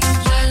for you.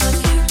 I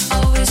love you,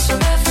 always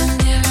forever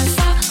near and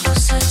far,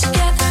 closer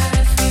together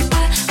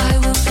everywhere. I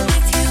will be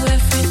with you,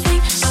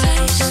 everything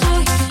says for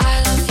you. I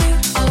love you,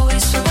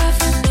 always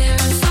forever near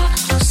and far,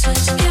 closer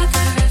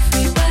together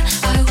everywhere.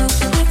 I will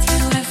be with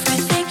you,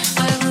 everything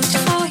I will do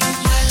for you.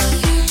 I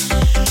love you.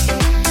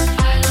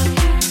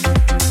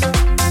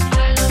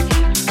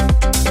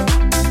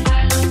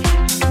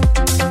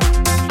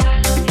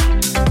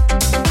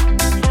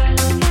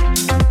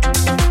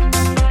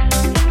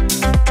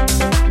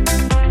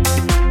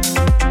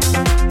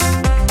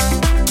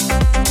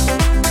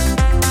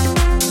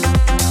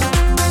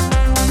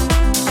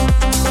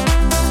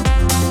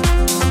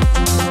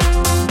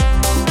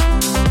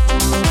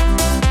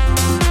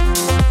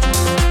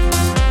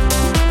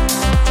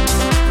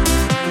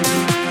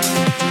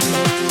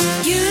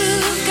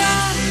 You've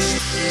got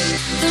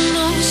the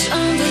most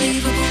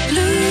unbelievable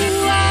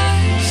blue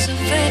eyes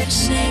I've ever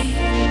seen.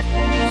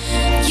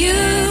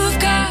 You've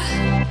got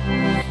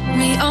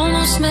me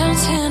almost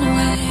melting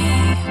away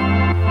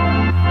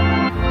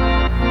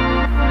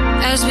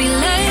as we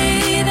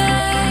lay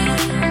there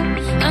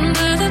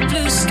under the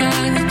blue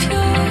sky with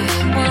pure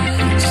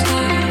white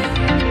star.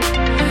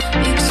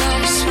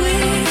 Exotic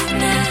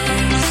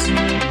sweetness,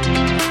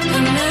 a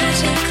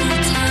magical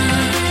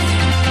time.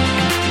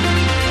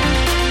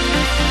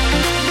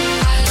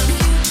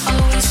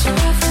 Always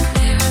forever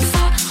near and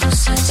far,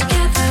 closer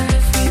together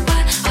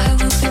everywhere. I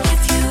will be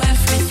with you,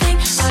 everything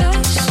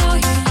says for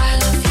you. I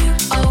love you,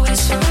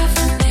 always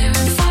forever near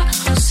and far,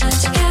 closer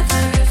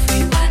together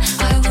everywhere.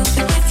 I will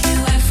be with you,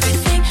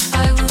 everything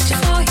I will do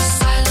for you.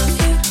 I love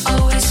you,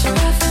 always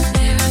forever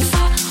near and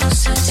far,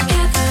 closer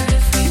together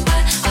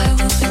everywhere. I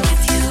will be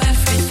with you,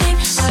 everything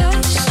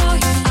says for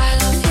you. I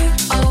love you,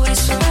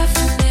 always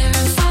forever near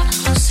and far,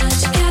 closer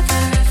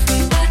together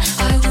everywhere.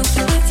 I will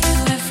be with you,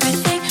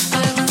 everything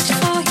I will do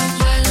for you.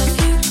 I love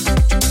you.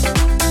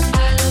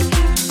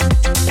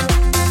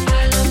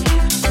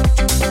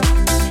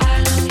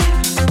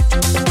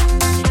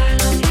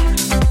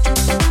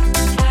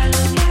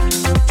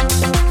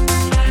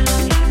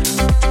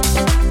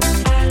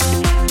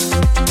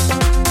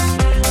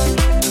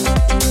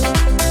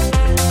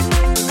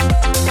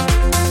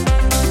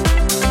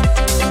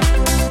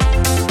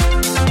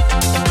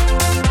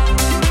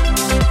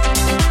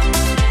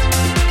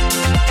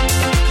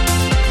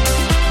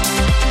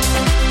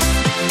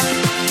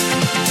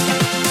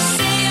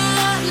 Say you'll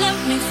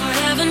love me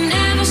forever,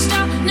 never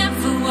stop,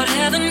 never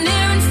whatever,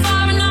 near and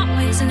far and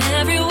always and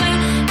everywhere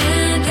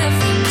and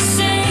ever.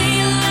 Say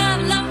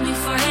you'll love me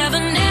forever,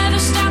 never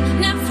stop,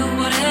 never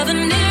whatever,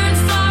 near and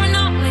far and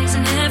always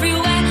and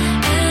everywhere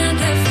and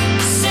ever.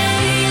 Say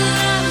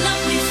you'll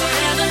love me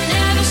forever,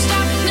 never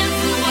stop,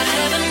 never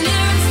whatever,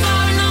 near and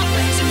far and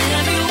always and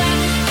everywhere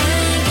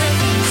and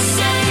ever.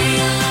 Say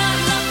you'll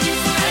love me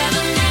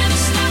forever, never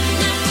stop,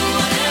 never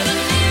whatever,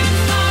 near and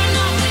far and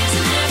always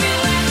and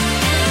everywhere.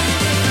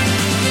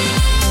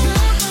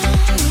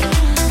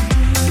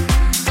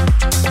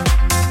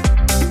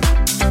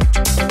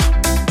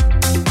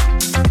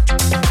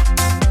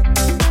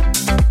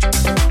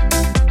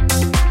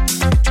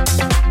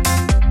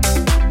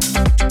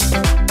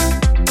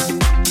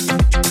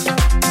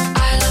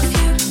 I love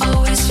you,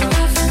 always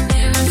forever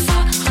near and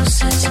far,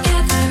 closer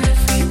together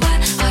everywhere.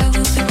 I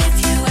will be with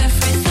you,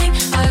 everything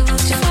I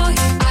will do for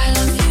you. I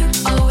love you,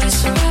 always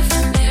forever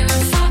near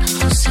and far,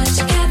 closer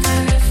together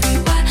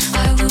everywhere.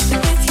 I will be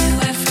with you,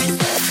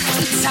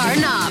 everything.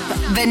 Turn up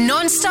the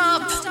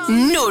non-stop,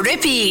 no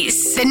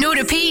repeats. The no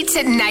repeats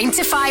at 9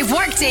 to 5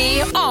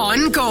 workday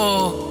on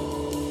Go.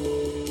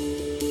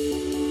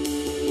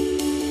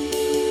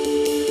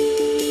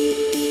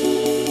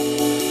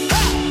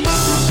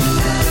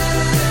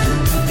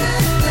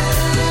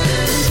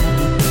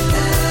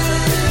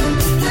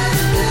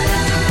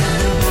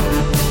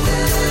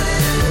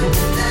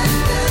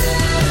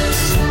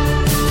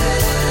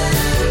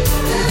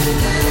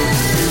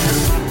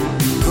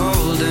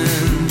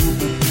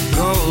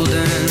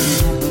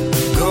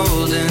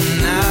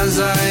 Golden as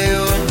I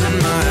open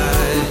my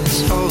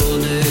eyes.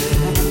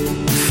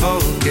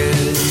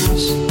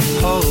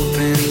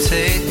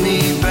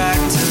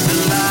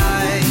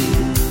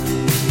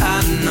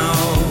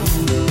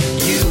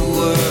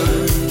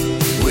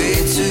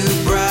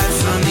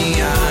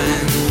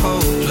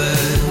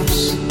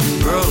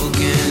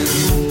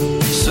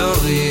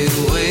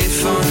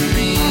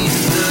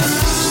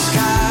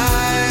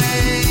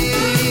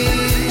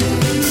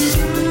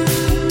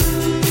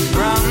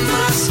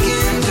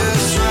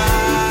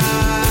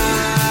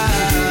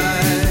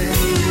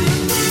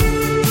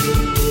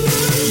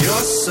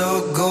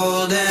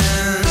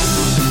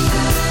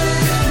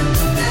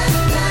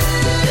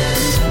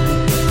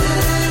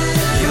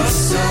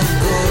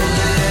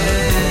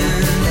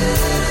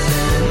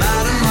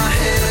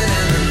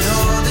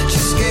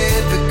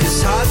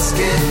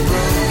 get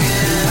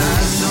broken. I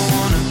don't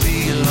wanna be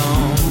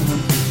alone.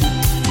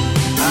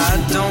 I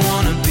don't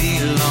wanna be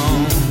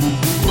alone.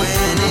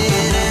 When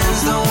it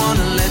ends, don't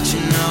wanna let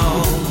you know.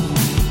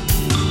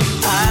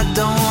 I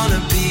don't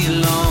wanna be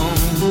alone,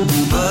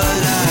 but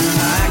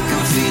I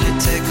can feel it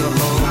take a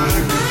hold.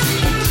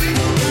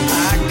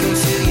 I can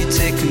feel you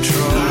take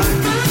control.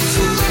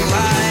 So who I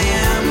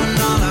am and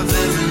all I've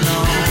ever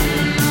known.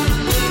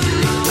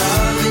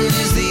 Loving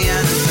is the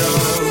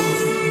antidote.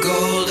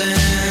 Golden.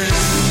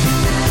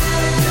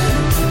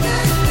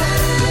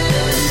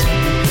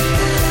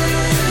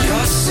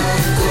 You're so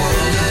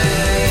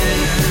golden.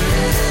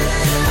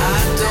 I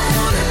don't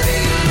wanna be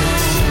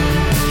alone.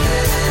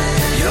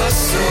 You're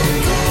so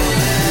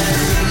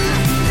golden.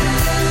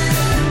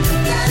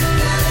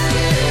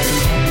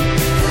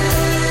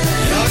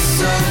 You're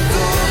so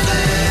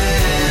golden.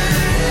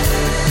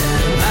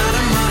 Out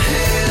of my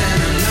head,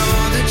 and I know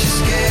that you're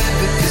scared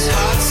because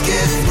hearts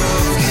get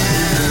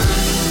broken.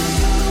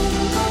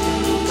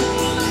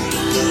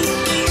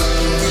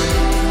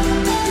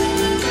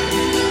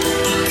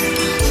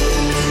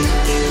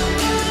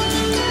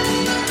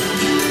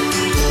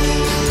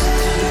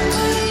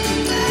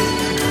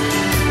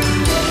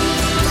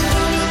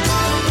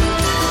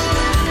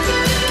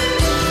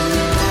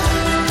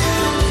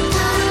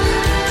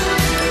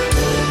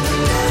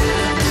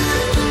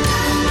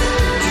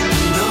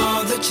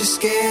 Know that you're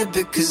scared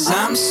because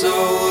I'm so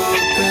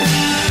open.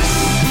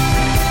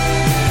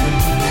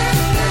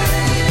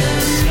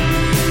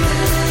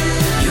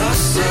 You're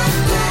so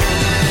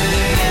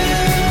golden.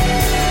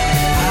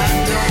 I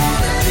don't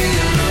wanna be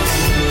alone.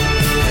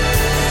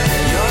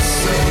 You're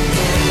so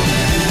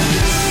golden.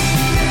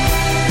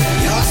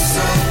 You're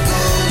so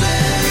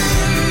golden.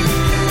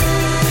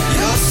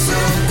 You're so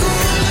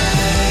golden.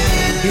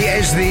 He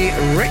is the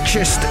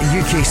richest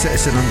UK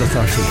citizen under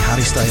 30,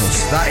 Harry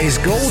Styles. That is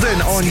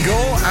Golden on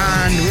Go,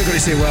 and we're going to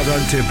say well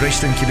done to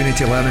Brixton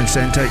Community Learning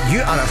Centre.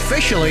 You are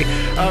officially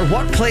our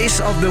workplace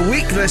of the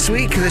week this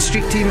week. The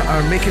street team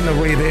are making their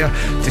way there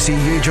to see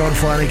you, John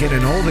Flanagan,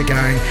 and all the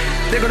gang.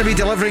 They're going to be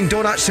delivering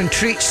donuts and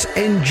treats.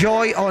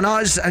 Enjoy on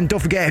us, and don't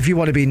forget, if you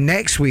want to be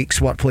next week's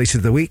workplace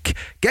of the week,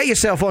 get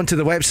yourself onto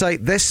the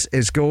website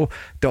thisisgo.co.uk.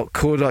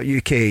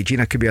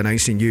 Gina could be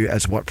announcing you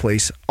as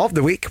workplace of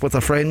the week with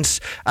her friends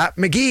at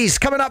McGee's.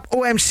 Coming up,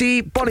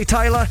 OMC, Bonnie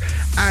Tyler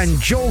and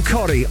Joel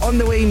Corey on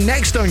the way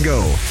next on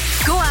Go.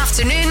 Go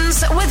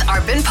afternoons with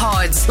Urban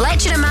Pods.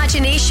 Let your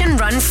imagination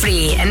run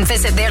free and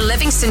visit their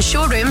Livingston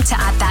showroom to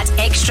add that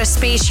extra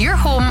space your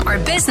home or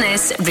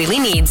business really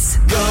needs.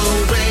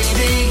 Go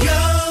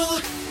radio.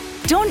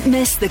 Don't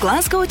miss the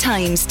Glasgow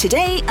Times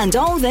today and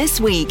all this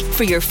week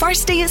for your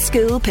first day at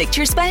school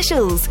picture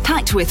specials,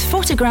 packed with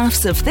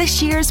photographs of this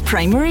year's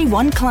Primary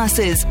 1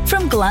 classes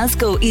from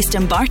Glasgow, East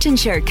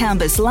Bartonshire,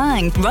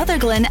 Cambuslang,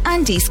 Rutherglen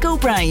and East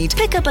Kilbride.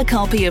 Pick up a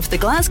copy of the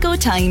Glasgow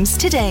Times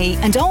today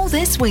and all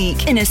this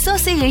week in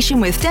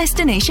association with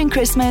Destination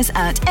Christmas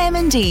at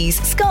M&D's,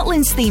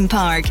 Scotland's theme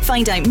park.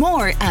 Find out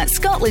more at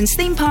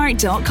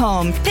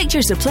scotlandsthemepark.com.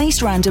 Pictures are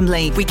placed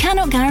randomly. We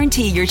cannot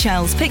guarantee your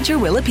child's picture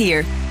will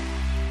appear.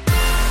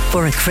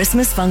 For a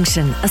Christmas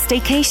function, a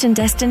staycation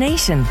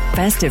destination,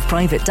 festive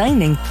private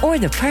dining, or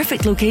the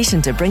perfect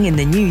location to bring in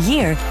the new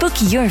year, book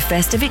your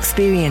festive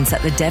experience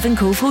at the Devon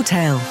Cove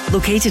Hotel.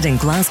 Located in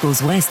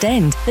Glasgow's West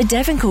End, the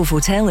Devon Cove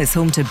Hotel is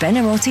home to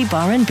Benarotti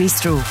Bar and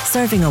Bistro,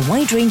 serving a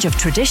wide range of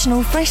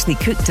traditional, freshly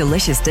cooked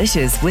delicious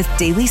dishes with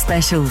daily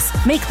specials.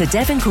 Make the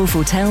Devon Cove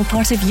Hotel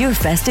part of your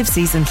festive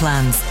season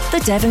plans.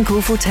 The Devon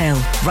Cove Hotel,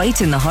 right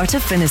in the heart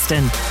of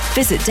Finniston.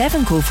 Visit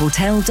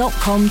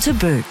devoncovehotel.com to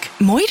book.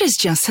 Moira's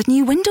just had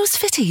new windows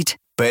fitted.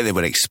 Bet they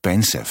were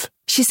expensive.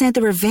 She said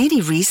they were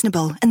very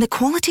reasonable and the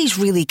quality's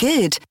really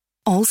good.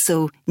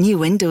 Also, new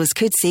windows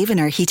could save in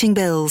our heating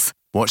bills.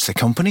 What's the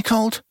company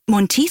called?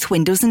 Monteith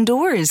Windows and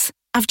Doors.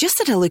 I've just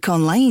had a look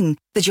online.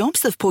 The jobs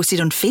they've posted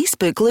on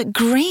Facebook look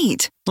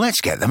great. Let's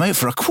get them out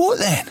for a quote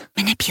then.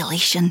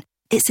 Manipulation.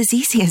 It's as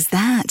easy as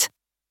that.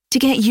 To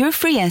get your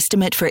free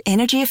estimate for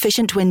energy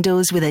efficient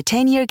windows with a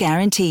 10-year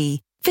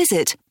guarantee,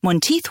 visit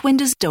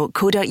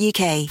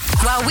monteithwindows.co.uk.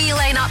 While we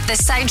line up the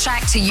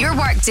soundtrack to your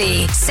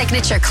workday,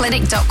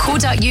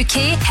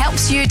 signatureclinic.co.uk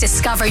helps you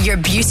discover your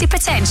beauty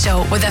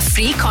potential with a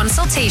free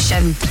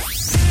consultation.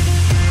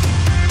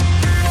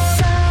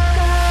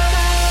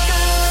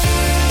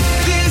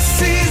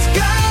 This is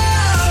Go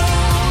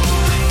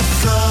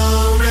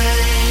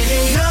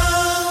Radio.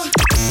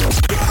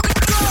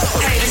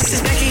 Hey, this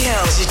is Becky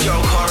Hill. This is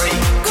Joel Corey.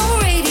 Go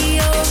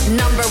Radio.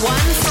 Number 1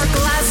 for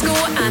Glasgow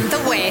and the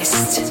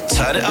West.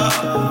 Turn it up.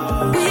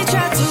 We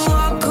tried to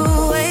walk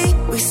away.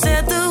 We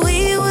said that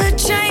we would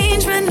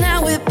change, but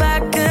now we're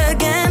back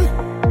again.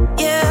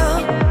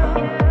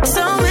 Yeah.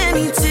 So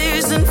many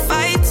tears and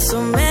fights,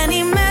 so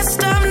many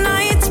messed up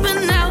nights, but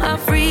now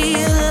I've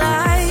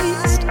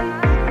realized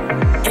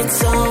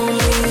it's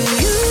only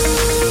you.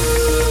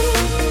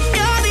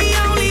 You're the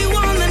only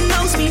one that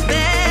knows me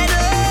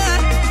better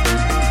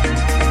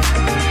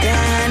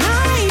than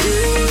I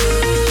do.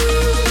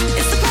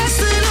 It's the past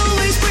that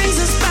always brings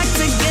us back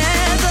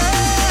together.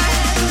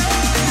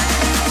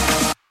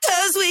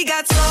 'Cause we got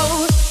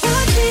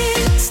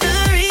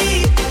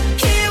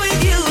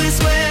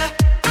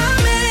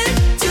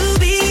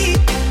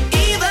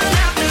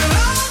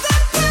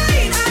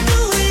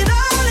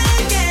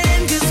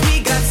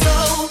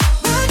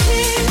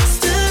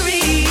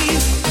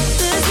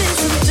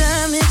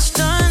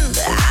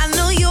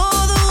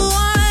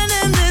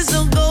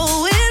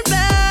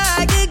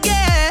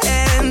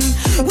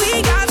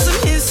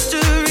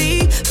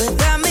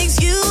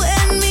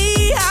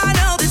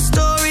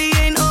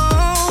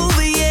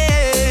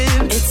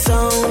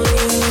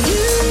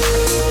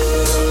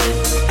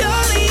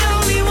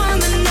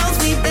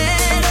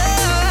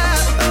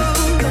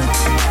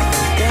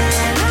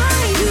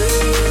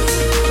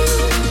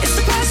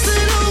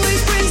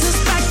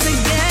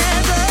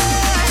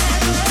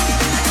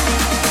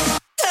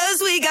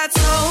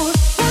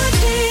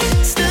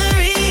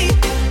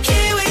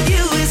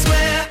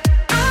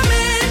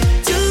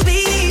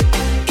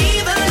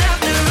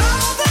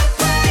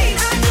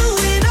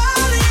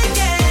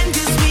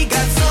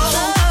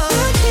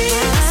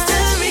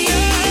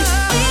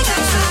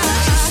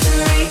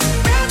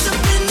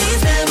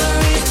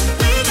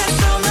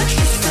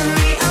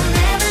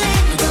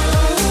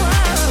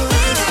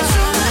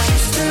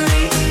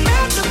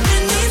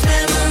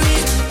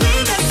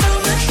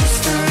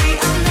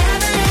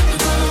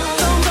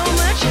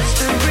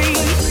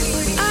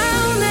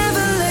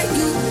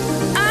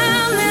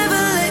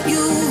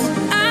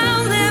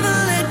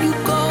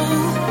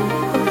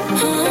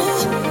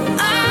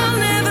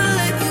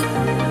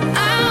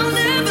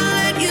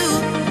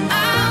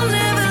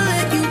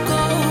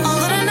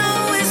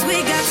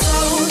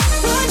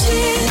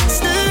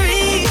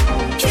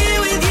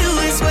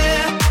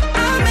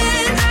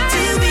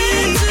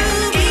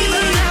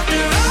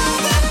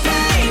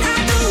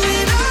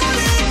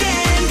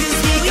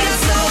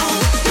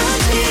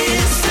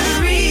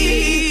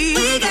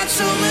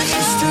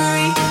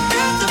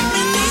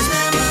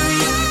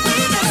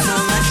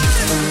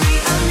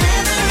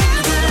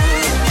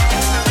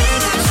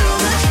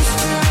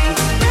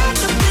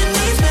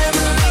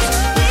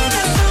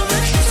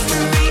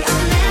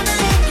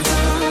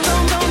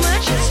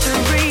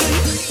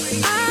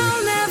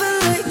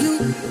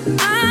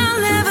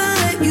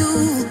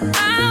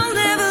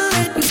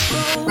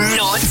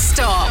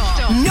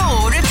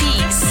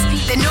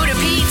The No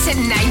Repeat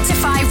 9 to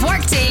 5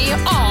 workday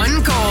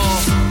on Go.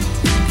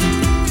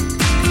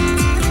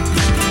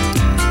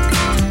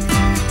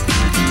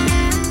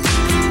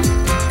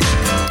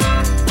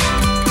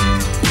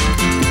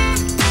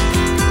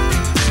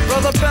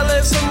 Brother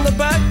Bellas in the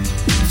back,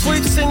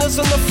 sweet singers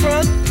in the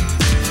front,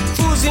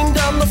 cruising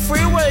down the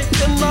freeway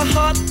in the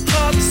hot,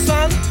 hot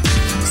sun.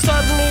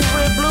 Suddenly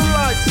red blue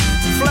lights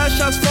flash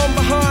us from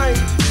behind.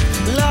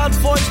 Loud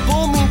voice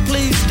booming,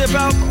 please step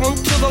out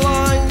onto the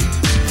line.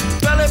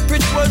 Ballet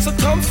bridge words of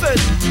comfort,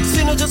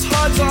 Cena just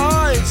hides her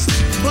eyes.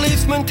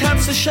 Policeman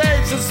taps the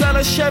shades, is that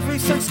a Chevy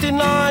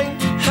 69?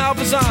 How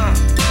bizarre.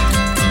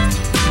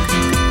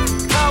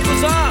 How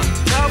bizarre,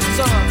 how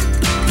bizarre.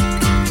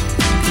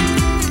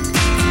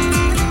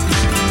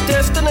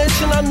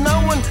 Destination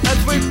unknown as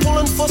we're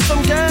pulling for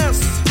some gas.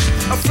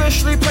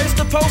 Officially placed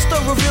a poster,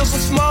 reveals a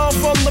smile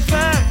from the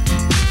pack.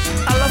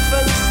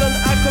 Elephants and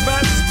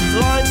acrobats,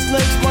 lion,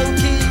 snakes,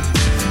 monkey.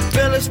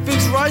 Bella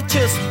speaks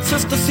righteous,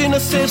 Sister Cena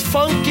says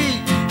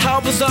funky. How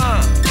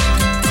bizarre.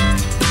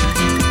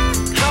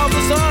 How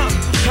bizarre,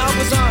 how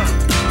bizarre.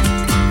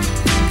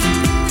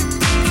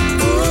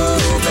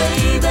 Ooh,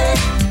 baby,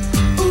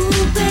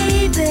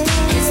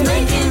 it's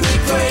making me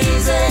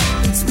crazy.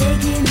 It's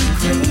making me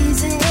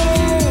crazy.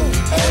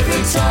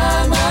 Every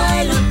time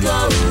I look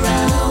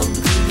around.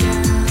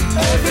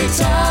 Every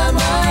time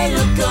I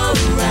look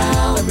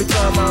around. Every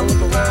time I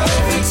look around.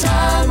 Every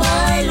time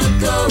I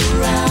look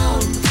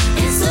around.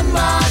 It's in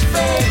my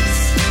face.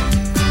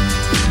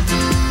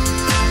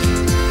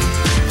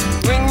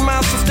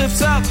 Ringmaster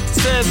stiffs up,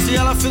 says the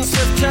elephant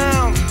stiff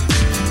town.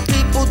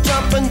 People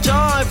jump and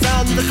jive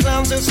and the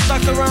clowns are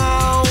stuck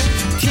around.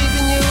 TV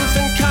news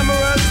and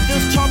cameras,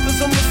 there's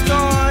choppers in the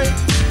sky.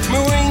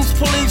 Marines,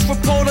 police,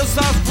 reporters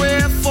ask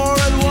where, for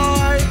and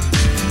why.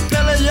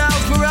 Bella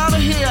yells, we're out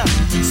of here.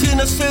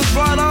 Cena says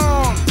right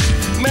on.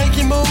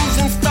 Making moves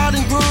and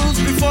starting grooves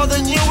before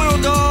they knew we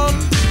were gone.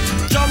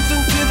 Jumped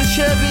into the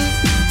Chevy,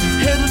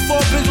 headed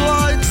for big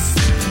lights.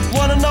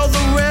 Wanna know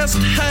the rest?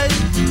 Hey,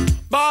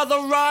 by the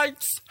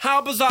rights.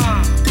 How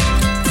bizarre.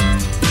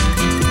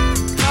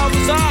 How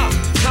bizarre,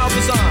 how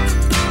bizarre.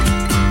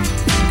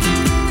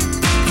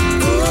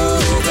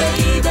 Ooh,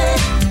 baby,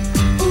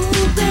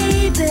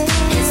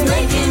 it's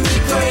making me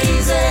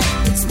crazy.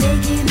 It's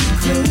making me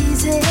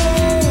crazy.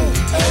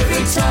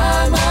 Every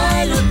time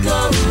I look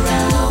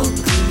around.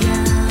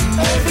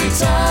 Every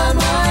time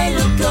I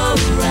look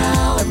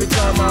around. Every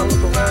time I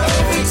look around.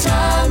 Every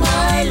time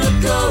I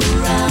look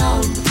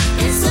around.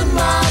 It's in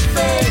my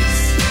face.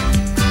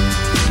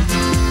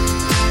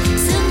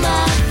 It's in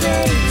my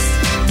face.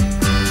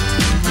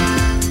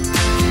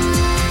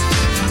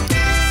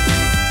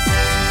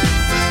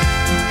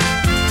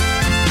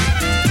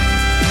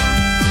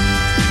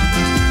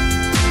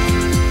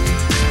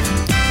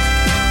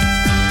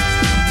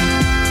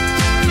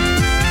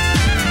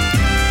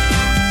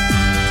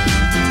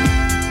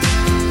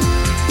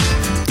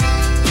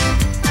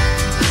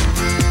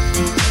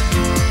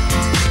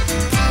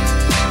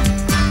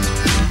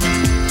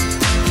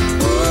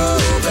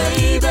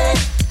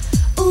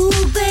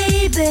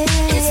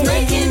 It's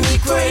making me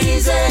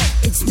crazy.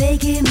 It's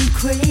making me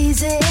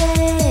crazy.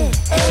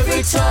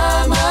 Every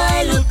time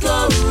I look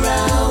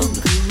around.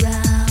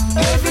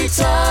 Every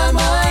time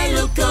I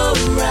look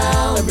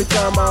around. Every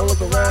time I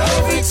look around.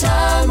 Every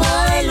time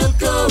I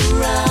look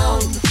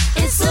around.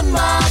 It's in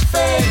my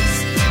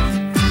face.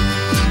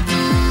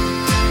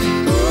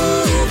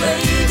 Ooh,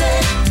 baby.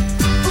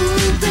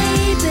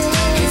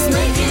 It's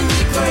making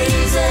me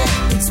crazy.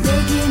 It's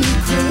making me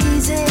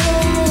crazy.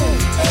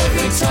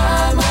 Every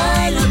time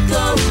I look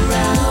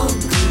around.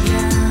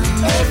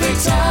 Every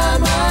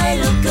time I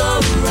look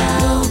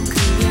around.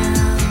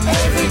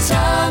 Every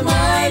time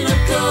I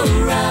look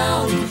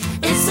around.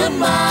 It's in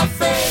my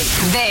face.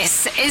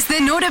 This is the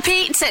No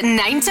Repeat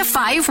 9 to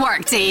 5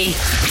 workday.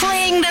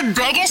 Playing the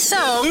biggest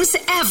songs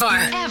ever.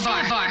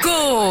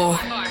 Go.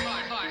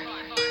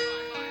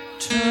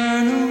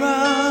 Turn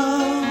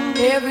around.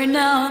 Every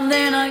now and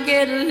then I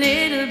get a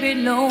little bit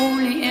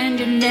lonely and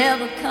you're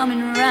never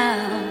coming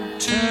around.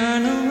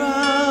 Turn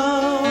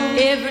around.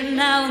 Every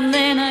now and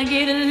then I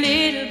get a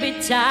little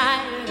bit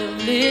tired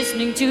of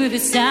listening to the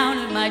sound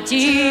of my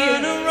tears.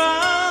 Turn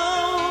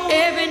around.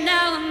 Every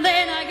now and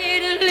then I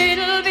get a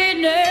little bit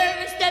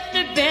nervous that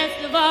the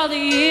best of all the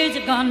years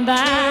have gone by.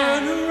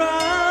 Turn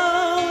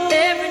around.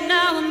 Every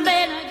now and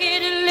then I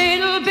get a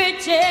little bit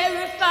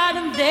terrified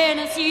and then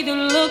I see the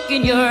look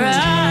in your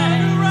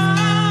eyes.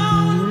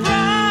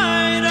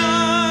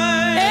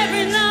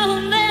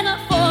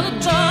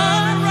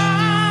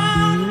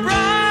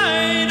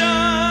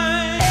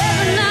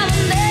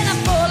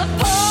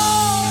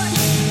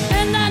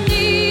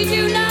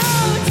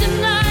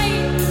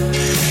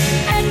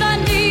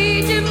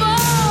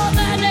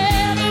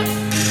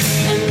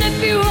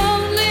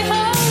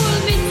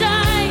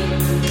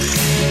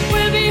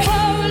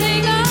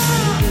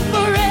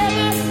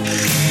 Forever,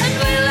 and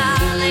we'll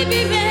only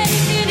be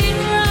making it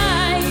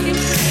right.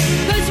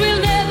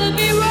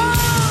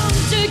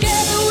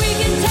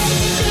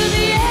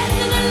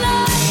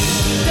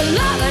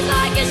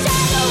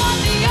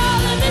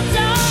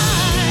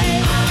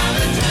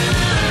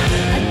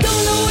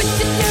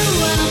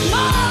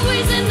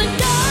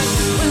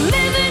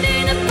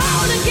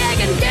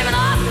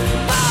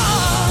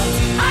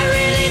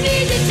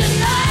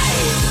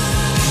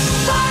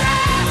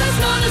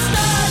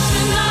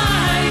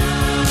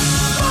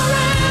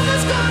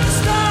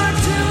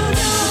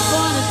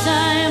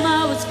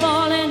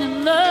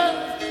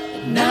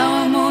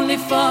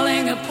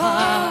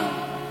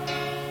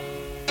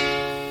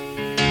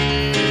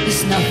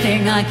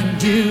 I can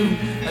do,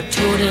 a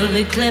total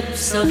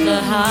eclipse of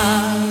the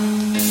heart.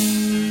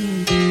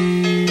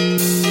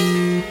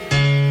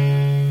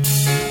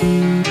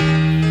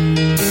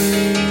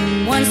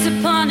 Once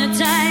upon a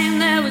time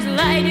there was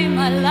light in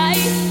my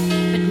life,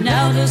 but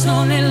now there's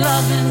only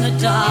love in the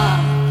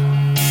dark.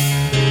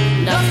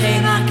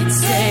 Nothing I can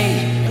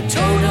say, a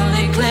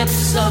total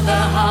eclipse of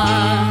the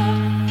heart.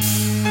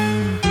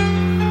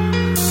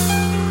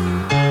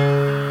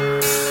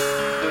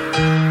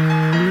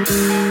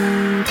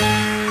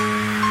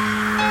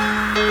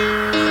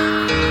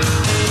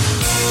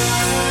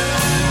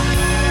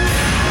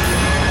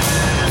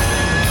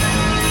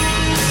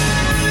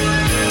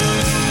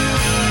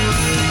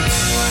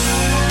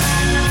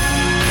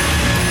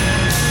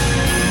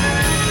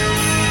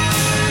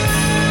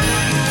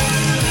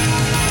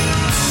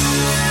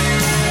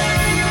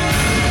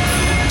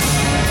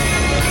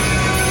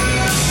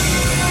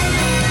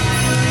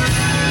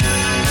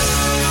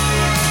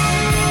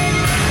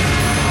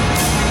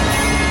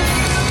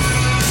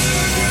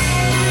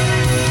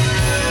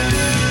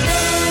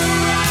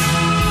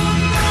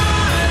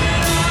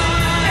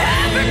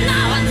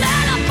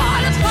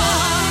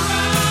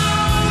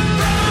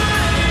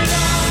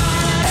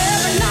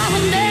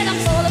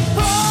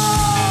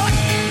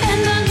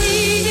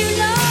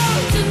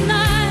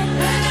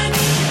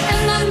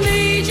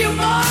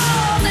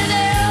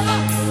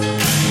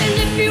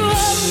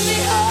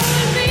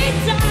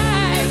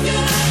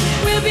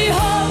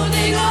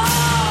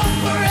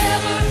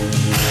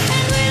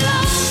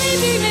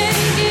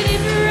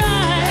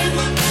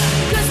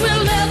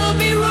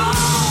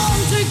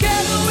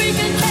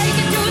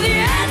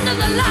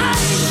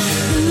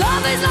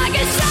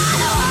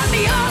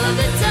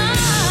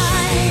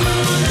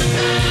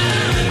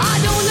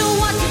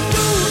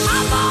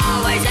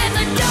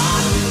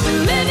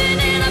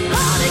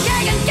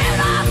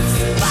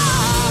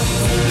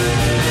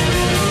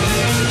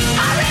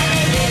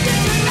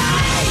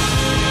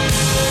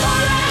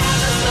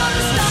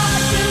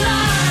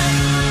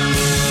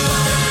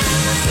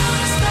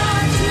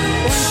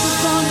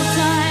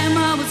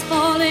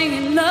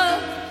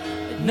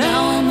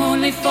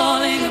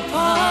 Falling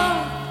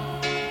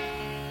apart.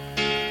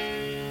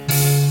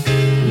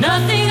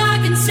 Nothing I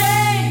can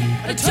say,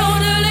 a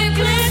total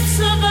eclipse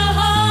of the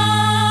heart.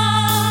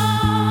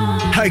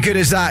 How good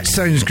is that?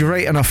 Sounds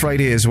great on a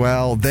Friday as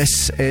well.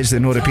 This is the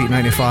No Repeat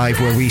 95,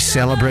 where we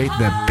celebrate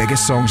the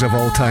biggest songs of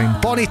all time.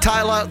 Bonnie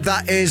Tyler,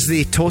 that is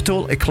the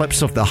total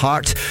eclipse of the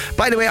heart.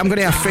 By the way, I'm going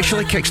to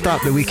officially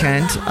kickstart the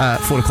weekend at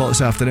 4 o'clock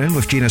this afternoon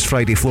with Gina's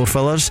Friday Floor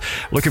Fillers.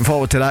 Looking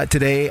forward to that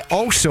today.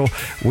 Also,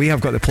 we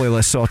have got the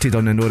playlist sorted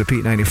on the No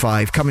Repeat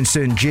 95. Coming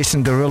soon,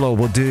 Jason Derulo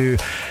will do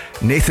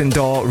Nathan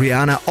Daw,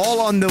 Rihanna,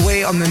 all on the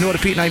way on the No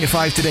Repeat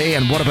 95 today.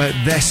 And what about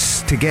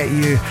this to get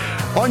you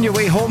on your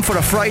way home for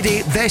a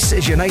Friday? This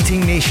is Uniting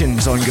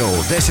Nations on Go.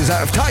 This is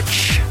Out of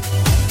Touch. Touch.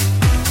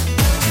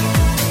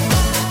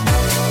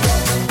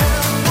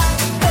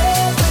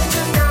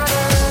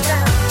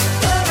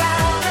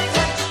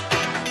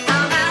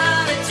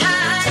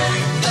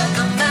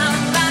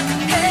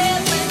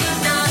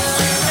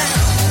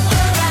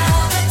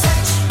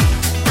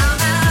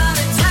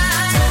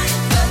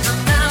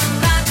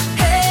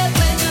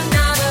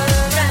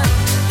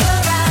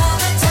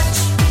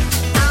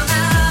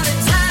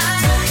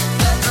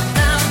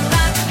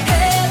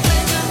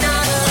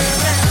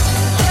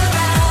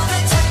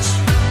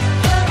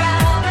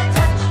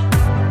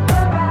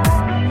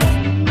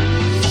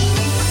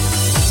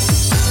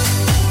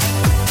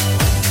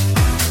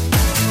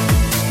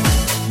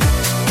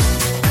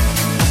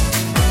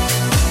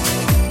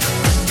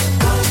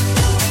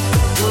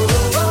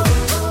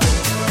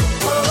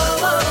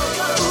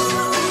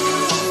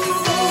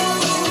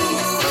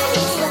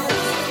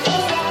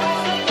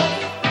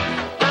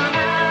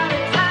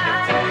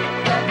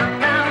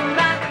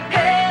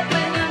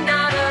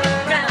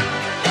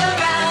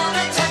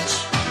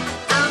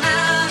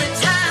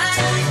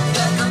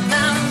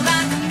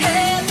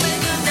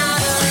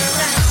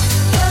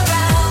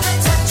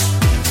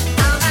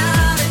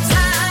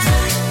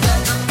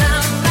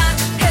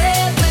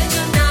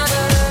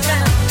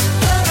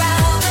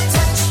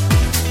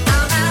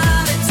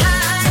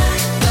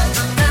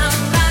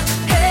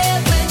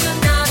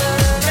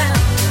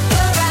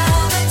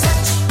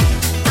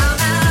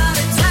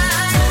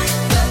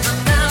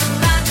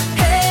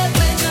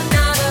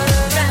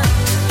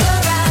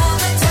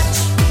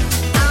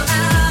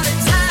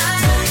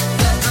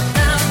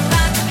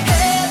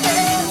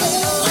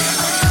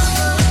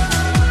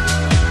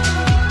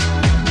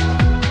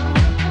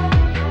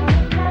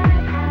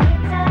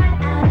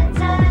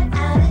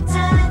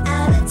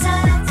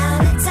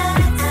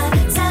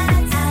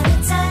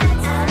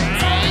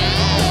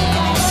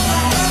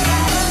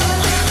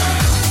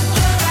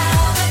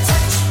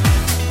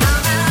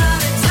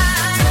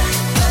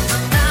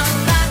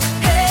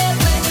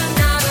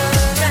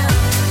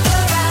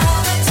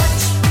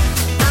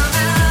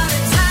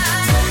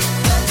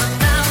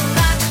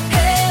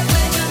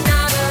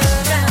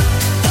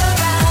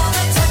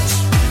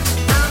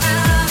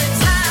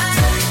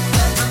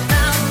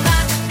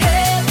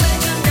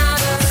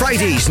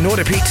 no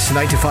repeats.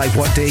 9 to 5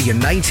 workday,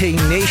 Uniting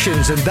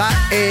Nations, and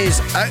that is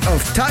out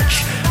of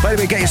touch. By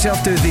the way, get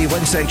yourself to the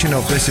win section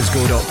of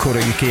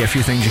thisisgo.co.uk. A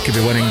few things you could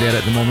be winning there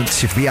at the moment.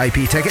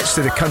 VIP tickets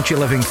to the Country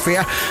Living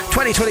Fair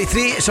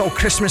 2023. It's all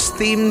Christmas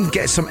themed.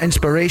 Get some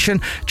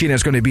inspiration.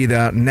 Gina's going to be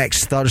there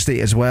next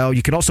Thursday as well.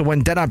 You can also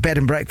win dinner, bed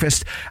and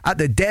breakfast at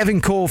the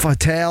Devon Cove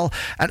Hotel,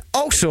 and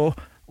also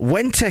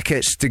win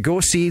tickets to go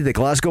see the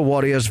Glasgow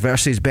Warriors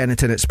versus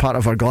Benetton. It's part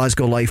of our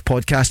Glasgow Live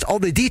podcast. All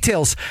the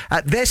details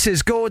at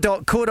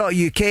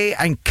thisisgo.co.uk.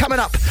 And coming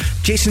up,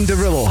 Jason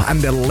Derulo and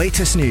the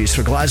latest news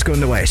for Glasgow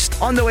and the West.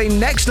 On the way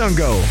next on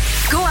Go.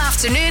 Go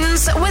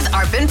afternoons with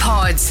Urban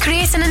Pods.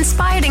 Create an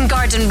inspiring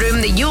garden room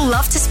that you'll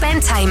love to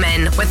spend time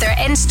in with their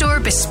in-store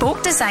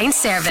bespoke design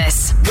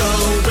service.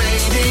 Go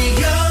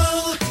Radio.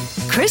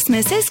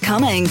 Christmas is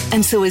coming,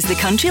 and so is the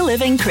Country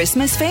Living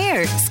Christmas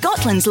Fair.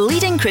 Scotland's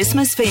leading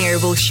Christmas fair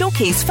will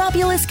showcase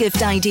fabulous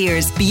gift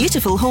ideas,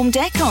 beautiful home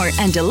decor,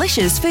 and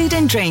delicious food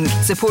and drink,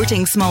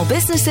 supporting small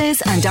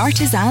businesses and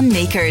artisan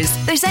makers.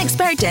 There's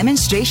expert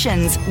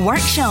demonstrations,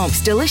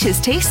 workshops, delicious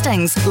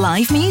tastings,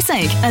 live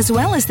music, as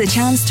well as the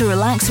chance to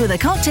relax with a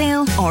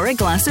cocktail or a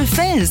glass of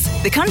fizz.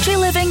 The Country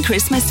Living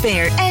Christmas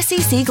Fair,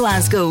 SEC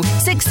Glasgow,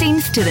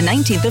 16th to the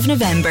 19th of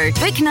November.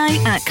 Book now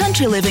at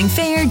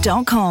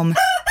countrylivingfair.com.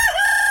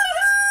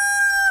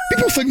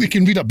 People think they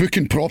can read a book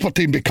in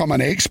property and become an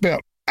expert.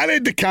 I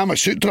read the Kama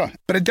Sutra,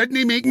 but it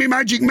didn't make me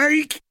Magic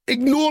Mike.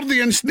 Ignore the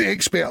instant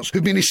experts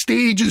who've been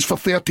estate agents for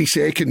 30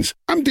 seconds.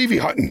 I'm Davey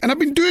Hutton, and I've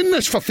been doing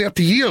this for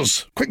 30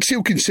 years. Quick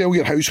Sale can sell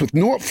your house with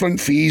no upfront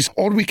fees,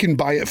 or we can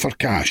buy it for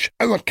cash.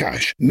 Our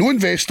cash. No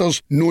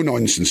investors, no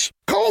nonsense.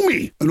 Call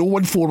me on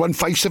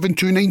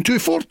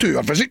 01415729242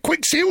 or visit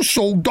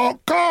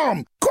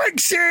quicksalesold.com. Quick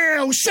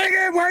Sale! Sing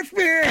it with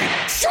me!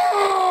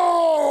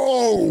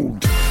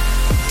 Sold!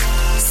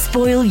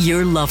 Spoil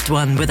your loved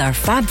one with our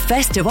Fab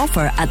Festive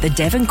offer at the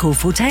Devon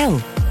Cove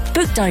Hotel.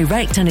 Book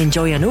direct and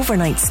enjoy an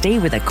overnight stay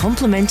with a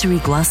complimentary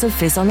glass of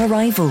fizz on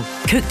arrival,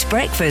 cooked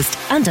breakfast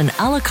and an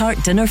a la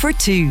carte dinner for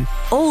two.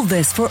 All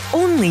this for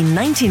only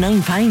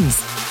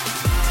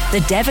 £99.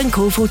 The Devon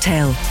Cove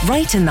Hotel,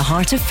 right in the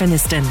heart of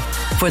Finnieston.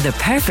 For the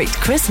perfect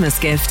Christmas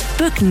gift,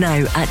 book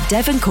now at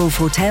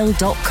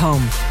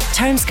devoncovehotel.com.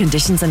 Terms,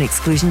 conditions and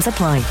exclusions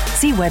apply.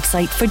 See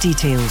website for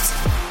details.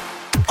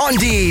 On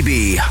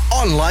DAB,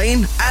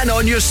 online and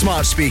on your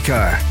smart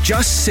speaker.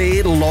 Just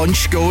say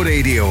launch Go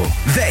Radio.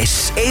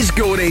 This is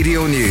Go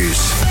Radio News.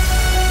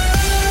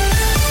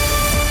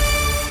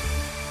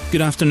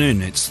 Good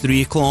afternoon, it's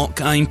 3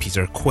 o'clock. I'm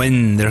Peter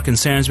Quinn. There are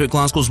concerns about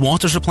Glasgow's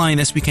water supply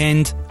this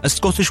weekend as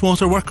Scottish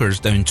Water workers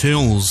down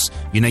tools.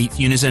 Unite,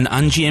 Unison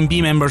and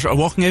GMB members are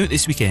walking out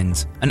this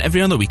weekend and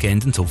every other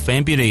weekend until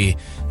February.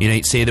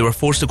 Unite say they were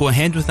forced to go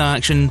ahead with the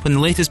action when the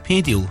latest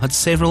pay deal had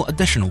several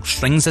additional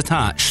strings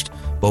attached.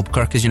 Bob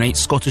Kirk is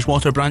Unite's Scottish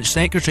Water Branch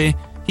Secretary.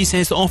 He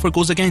says the offer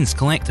goes against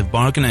collective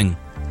bargaining.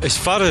 As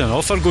far as an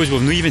offer goes,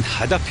 we've not even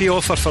had a pay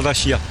offer for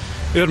this year.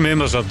 Our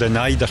members are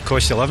denied their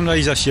cost of living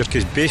rise this year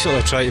because basically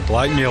they're trying to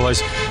blackmail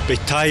us by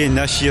tying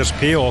this year's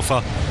pay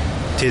offer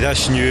to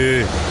this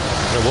new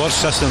reward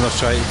system they're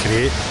trying to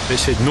create.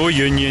 It's had no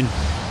union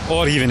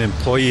or even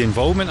employee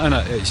involvement in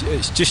it.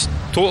 It's just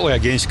totally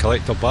against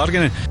collective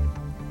bargaining.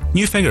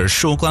 New figures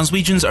show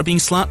Glaswegians are being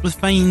slapped with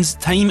fines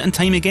time and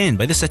time again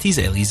by the city's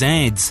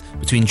LEZs.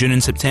 Between June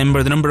and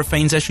September, the number of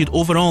fines issued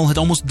overall had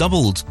almost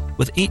doubled,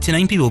 with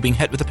 89 people being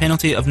hit with a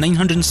penalty of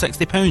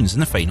 £960 in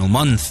the final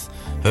month.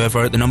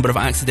 However, the number of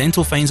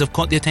accidental fines have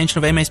caught the attention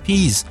of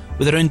MSPs,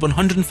 with around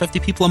 150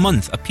 people a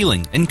month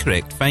appealing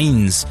incorrect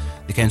fines.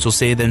 The council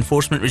say the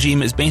enforcement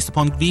regime is based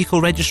upon vehicle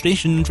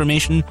registration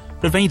information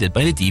provided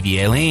by the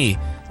DVLA,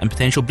 and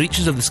potential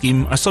breaches of the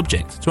scheme are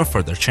subject to a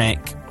further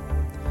check.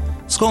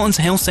 Scotland's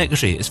Health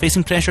Secretary is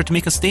facing pressure to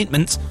make a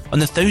statement on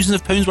the thousands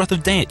of pounds worth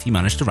of debt he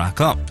managed to rack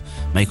up.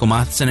 Michael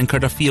Matheson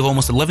incurred a fee of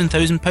almost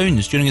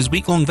 £11,000 during his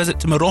week-long visit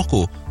to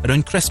Morocco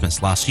around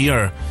Christmas last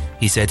year.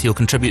 He said he'll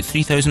contribute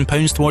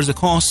 £3,000 towards the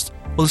cost,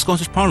 while the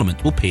Scottish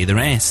Parliament will pay the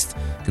rest.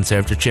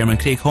 Conservative Chairman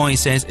Craig Hoy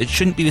says it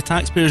shouldn't be the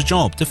taxpayer's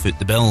job to foot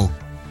the bill.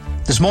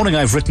 This morning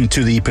I've written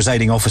to the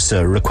presiding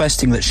officer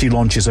requesting that she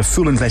launches a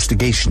full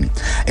investigation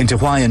into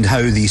why and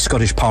how the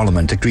Scottish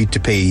Parliament agreed to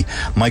pay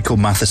Michael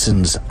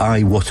Matheson's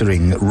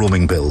eye-watering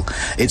roaming bill.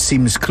 It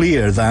seems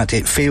clear that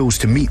it fails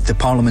to meet the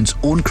Parliament's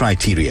own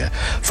criteria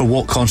for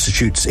what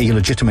constitutes a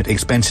legitimate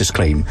expenses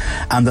claim,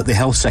 and that the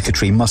Health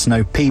Secretary must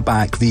now pay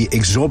back the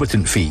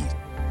exorbitant fee.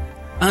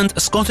 And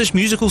a Scottish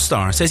musical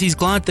star says he's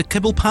glad the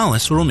Kibble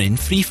Palace will remain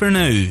free for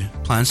now.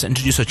 Plans to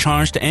introduce a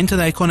charge to enter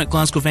the iconic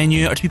Glasgow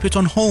venue are to be put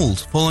on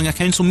hold following a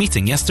council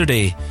meeting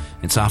yesterday.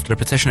 It's after a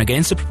petition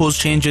against the proposed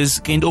changes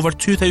gained over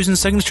 2,000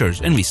 signatures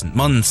in recent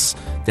months.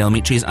 Del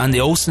Mitri's Andy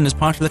Alston is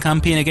part of the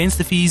campaign against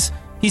the fees.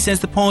 He says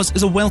the pause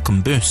is a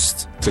welcome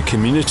boost. The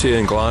community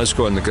in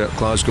Glasgow and the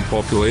Glasgow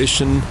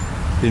population,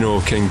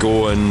 can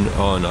go in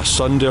on a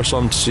Sunday or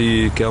something to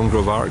see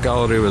Kelmgrove Art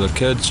Gallery with their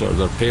kids or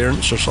their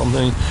parents or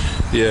something.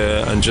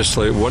 Yeah, and just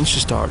like once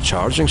you start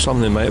charging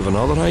something, they might have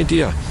another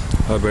idea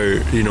about,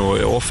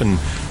 it often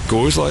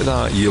goes like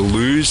that. You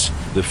lose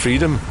the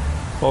freedom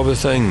of the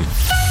thing.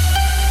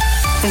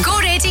 Go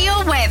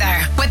Radio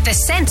weather with the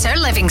Centre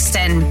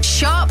Livingston.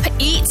 Shop,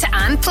 eat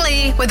and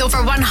play with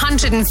over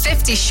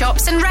 150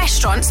 shops and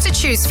restaurants to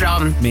choose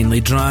from.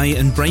 Mainly dry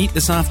and bright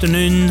this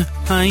afternoon.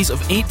 Highs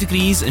of 8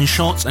 degrees in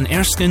Shotts and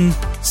Erskine,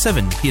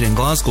 7 here in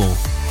Glasgow.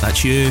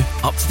 That's you,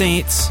 up to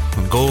date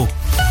on Go.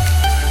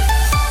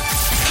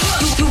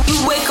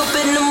 You wake up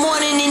in the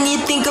morning and you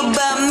think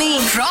about me.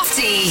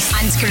 Crofty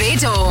and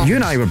Grado. You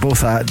and I were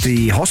both at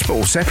the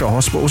hospital, separate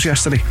hospitals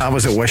yesterday. I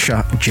was at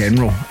Wishaw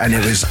General and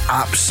it was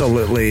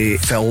absolutely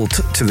filled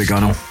to the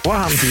gunnel. What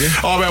happened to you?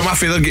 Oh, well, my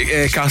father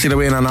got carted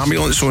away in an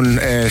ambulance on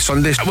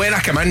Sunday. When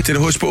I came into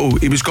the hospital,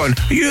 he was going,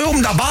 "You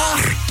opened a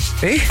bar?"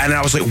 Eh? And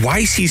I was like, why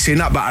is he saying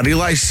that? But I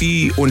realised,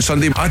 see, on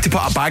Sunday, I had to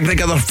put a bag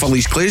together for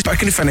these clays, but I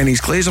couldn't find any of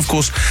these clays. Of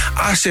course,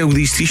 I sell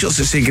these t-shirts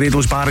that say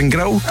Grado's Bar and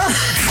Grill.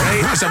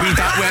 Right? It's a wee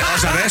that wet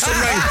as a restaurant,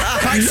 right?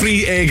 Pack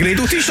free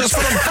Grado t-shirts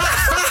for him.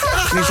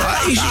 And he's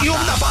like, you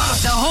opened a bar.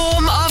 The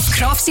home of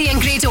Crofty and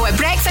Grado at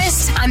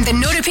breakfast and the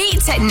no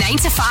repeat at 9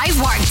 to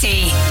 5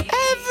 workday.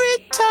 Every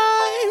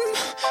time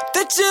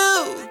that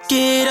you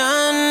get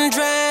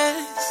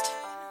undressed,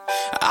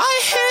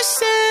 I hear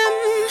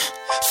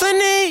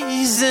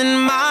symphonies in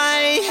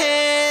my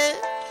head.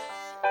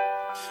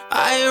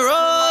 I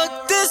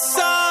wrote this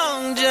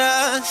song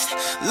just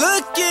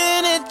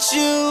looking at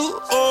you.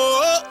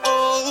 Oh,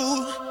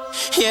 oh.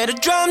 Yeah, the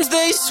drums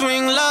they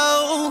swing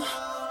low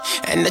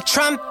and the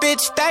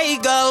trumpets they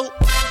go.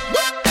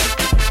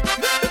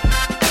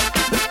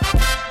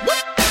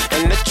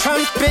 And the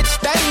trumpets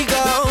they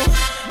go.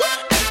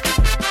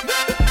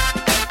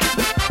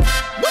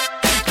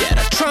 Yeah,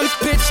 the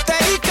trumpets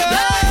they go.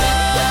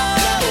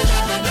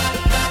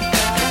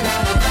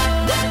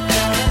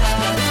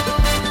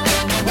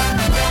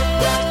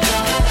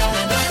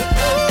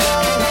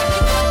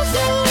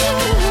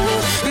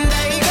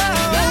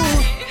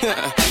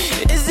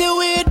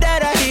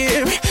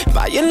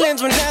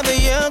 Violins whenever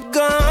you're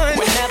gone.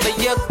 Whenever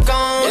you're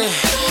gone.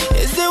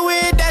 Yeah. Is it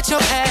weird that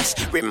your ass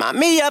remind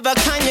me of a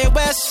Kanye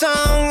West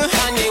song?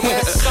 Kanye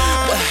West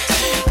song.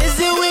 Is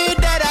it weird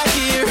that I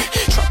hear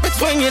trumpets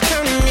when you're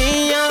turning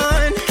me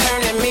on?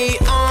 Turning me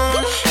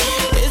on.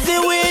 Is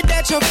it weird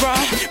that your bra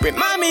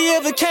remind me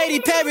of a Katy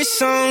Perry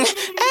song?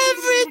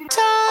 Every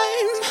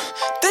time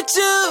that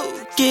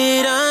you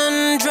get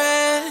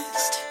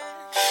undressed,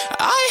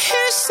 I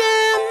hear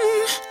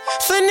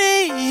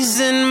symphonies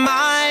in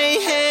my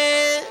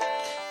head.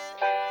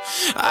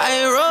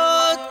 I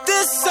wrote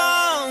this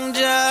song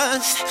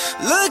just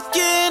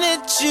looking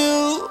at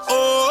you.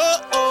 Oh,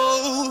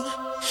 oh.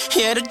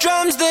 Yeah, the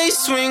drums they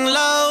swing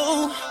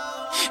low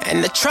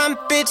and the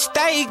trumpets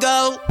they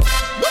go.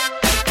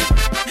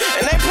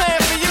 And they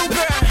playing for you,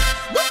 girl.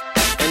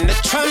 And the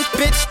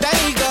trumpets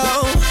they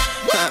go.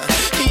 Yeah.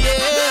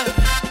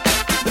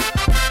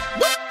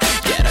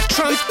 Yeah, the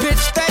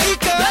trumpets they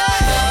go.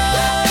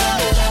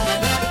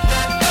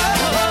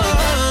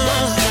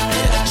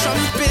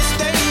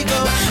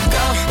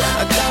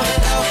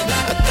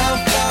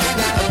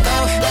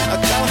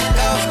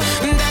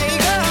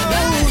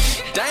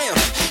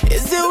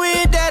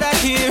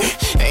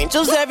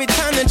 Every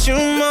time that you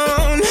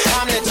moan,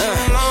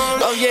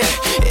 oh yeah.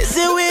 Is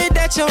it weird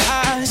that your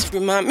eyes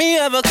remind me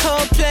of a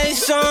Coldplay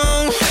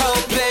song?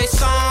 Coldplay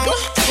song.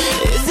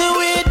 Is it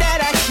weird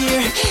that I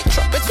hear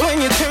trumpets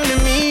when you're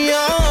turning me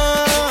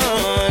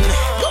on?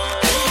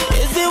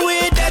 Is it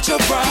weird that your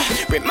bra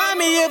remind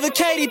me of a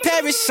Katy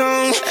Perry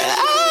song?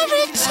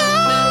 Every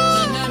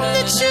time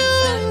that you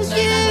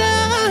get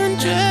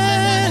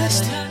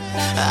undressed,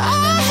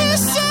 I hear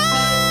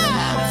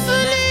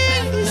symphonies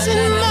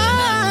in my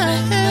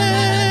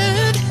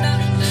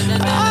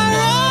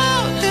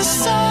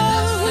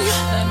song,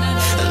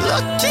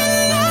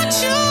 looking at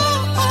you.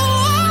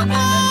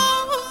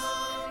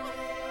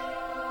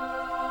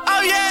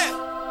 Oh yeah.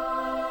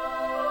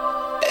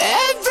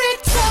 Every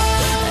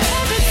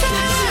time you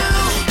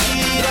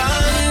get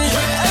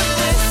undressed,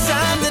 every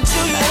time that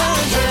you get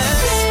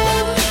undressed,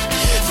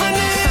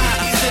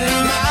 symphonies in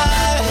my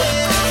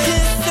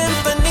head,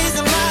 symphonies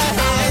in my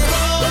head.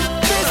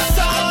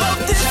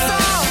 This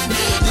song,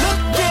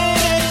 looking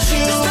at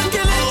you,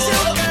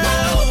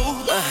 girl.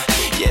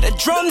 Yeah, the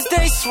drums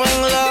they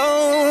swing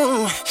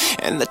low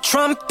and the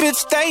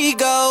trumpets they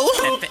go.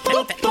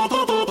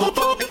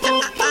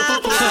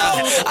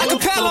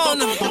 Acapella on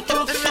them.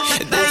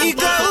 There you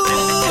go.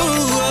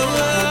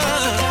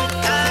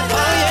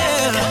 Oh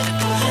yeah.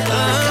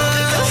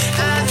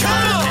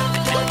 Come on.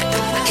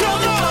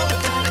 Come on.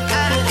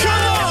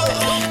 Come on.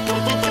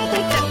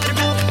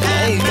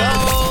 There you go.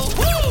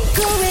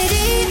 Go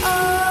Radio.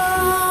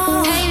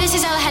 Hey, this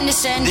is Ella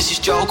Henderson. This is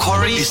Joel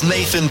Corey. It's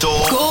Nathan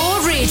Dawe. Go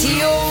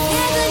Radio.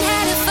 Heaven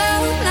had a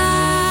phone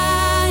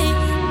line.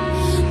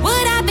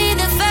 Would I be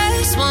the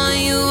first one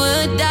you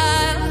would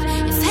dial?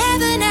 If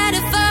heaven had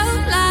a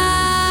phone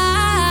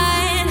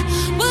line,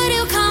 would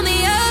you call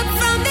me up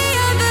from the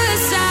other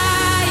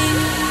side?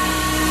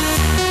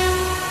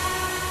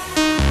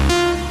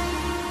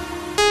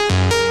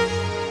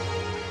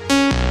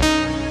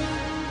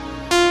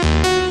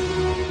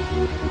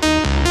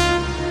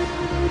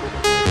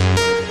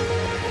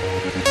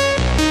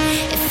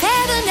 If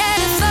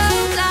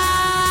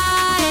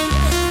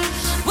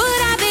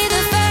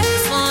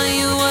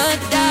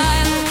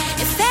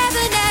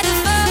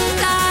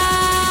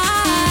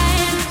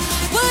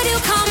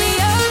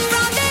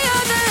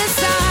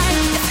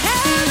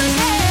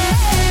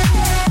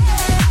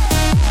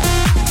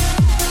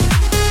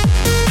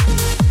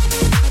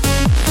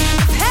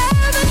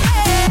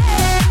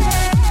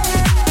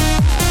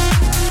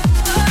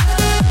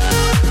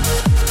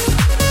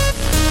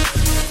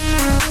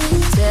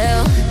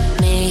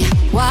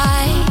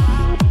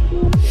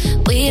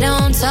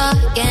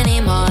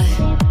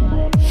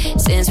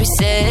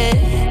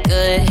said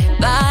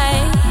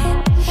goodbye.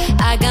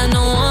 I got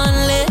no one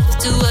left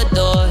to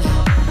adore.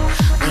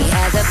 We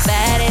had the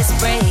baddest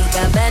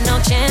breakup, had no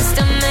chance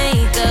to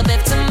make up.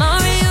 If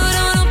tomorrow you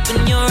don't open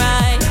your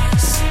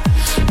eyes,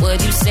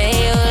 would you say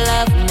you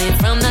love me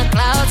from the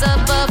clouds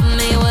above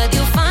me? Would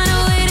you find a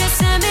way to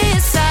send me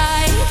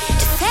aside?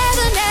 If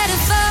heaven had a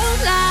phone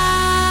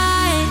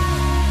line,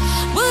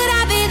 would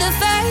I be the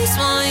first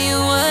one you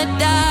would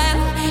dial?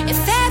 If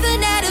heaven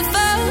had a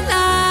phone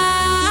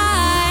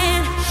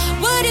line,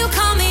 would you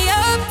call me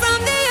up from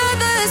the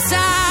other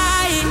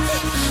side?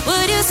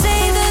 Would you say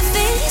the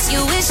things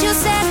you wish you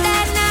said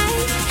that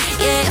night?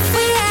 Yeah, if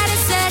we had a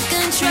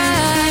second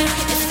try.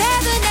 If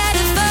heaven had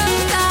a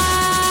phone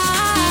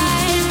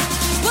line,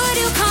 would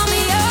you call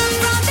me up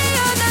from the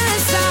other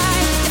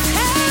side? If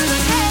heaven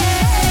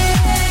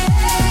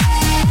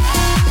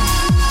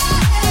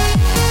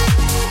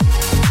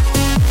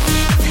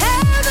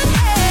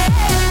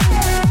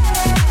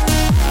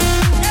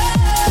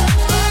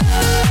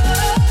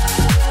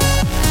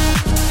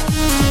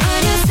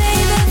would you say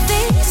the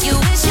things you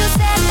wish you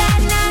said that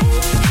night?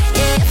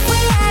 Yeah, if we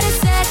had a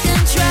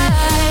second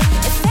try.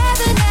 If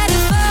heaven had a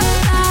phone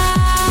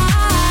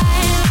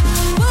line,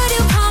 would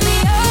you call me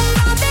up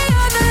from the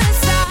other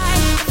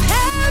side? If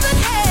heaven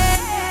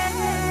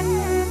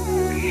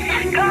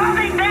call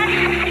me back,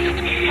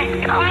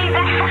 call me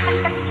back.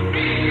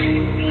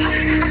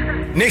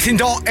 Nathan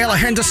Dot, Ella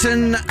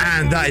Henderson,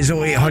 and that is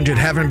 0800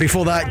 Heaven.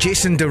 Before that,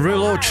 Jason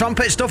Derulo,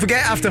 trumpets. Don't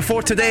forget, after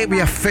 4 today,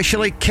 we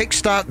officially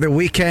kickstart the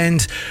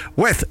weekend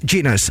with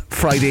Gina's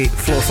Friday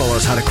Floor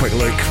Fillers. Had a quick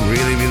look.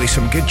 Really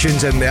some good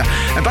tunes in there.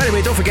 And by the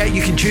way, don't forget,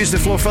 you can choose the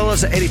Floor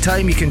Fillers at any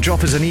time. You can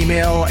drop us an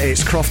email.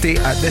 It's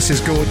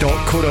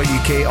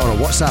crofty@thisisgo.co.uk or a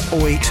WhatsApp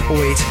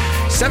 0808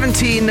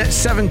 17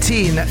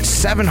 17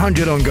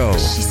 700 on go.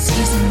 She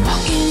sees him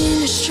walking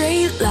in a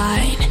straight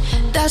line.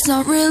 That's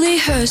not really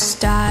her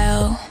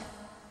style.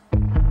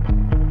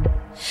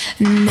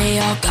 And they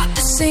all got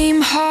the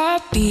same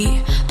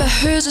heartbeat, but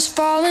hers is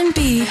falling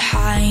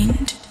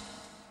behind.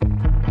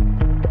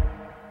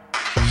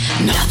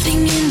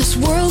 Nothing in this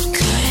world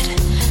could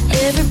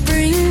ever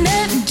bring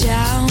them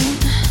down.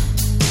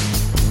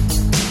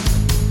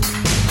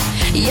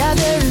 Yeah,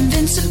 they're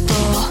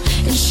invincible,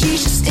 and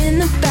she's just in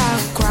the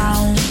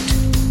background.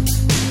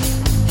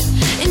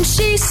 And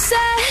she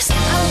says,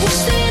 I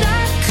wish that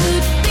I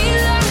could be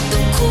like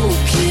the cool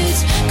kids,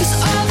 'cause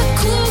all the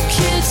cool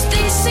kids,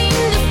 they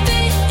seem to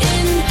fit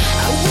in.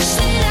 I wish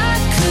that I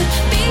could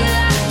be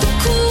like the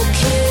cool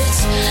kids,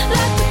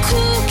 like the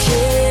cool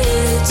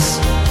kids.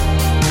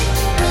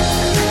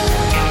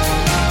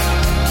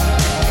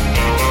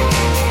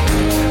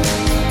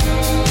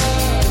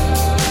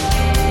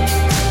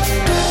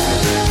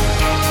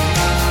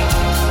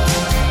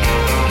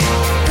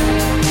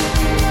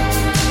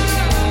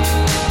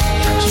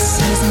 He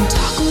sees them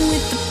talking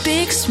with a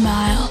big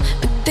smile,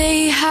 but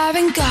they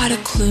haven't got a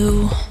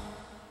clue.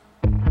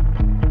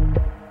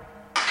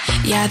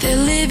 Yeah, they're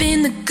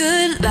living the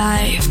good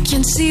life,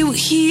 can't see what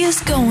he is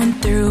going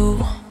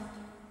through.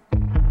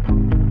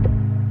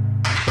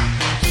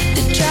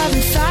 They're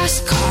driving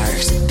fast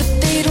cars, but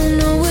they don't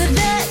know where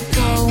they're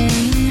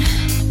going.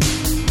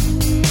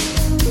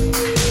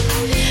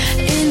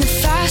 In the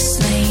fast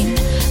lane,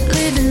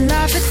 living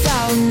life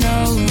without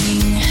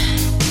knowing.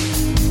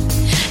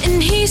 And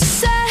he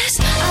says,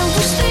 I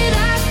wish that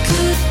I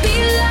could be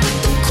like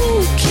the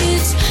cool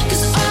kids,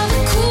 'cause all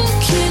the cool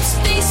kids,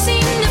 they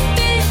seem to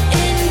fit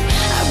in.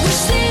 I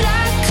wish that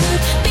I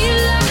could be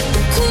like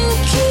the cool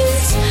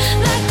kids,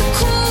 like the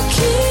cool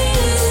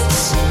kids.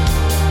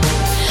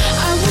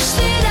 I wish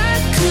that I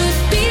could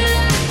be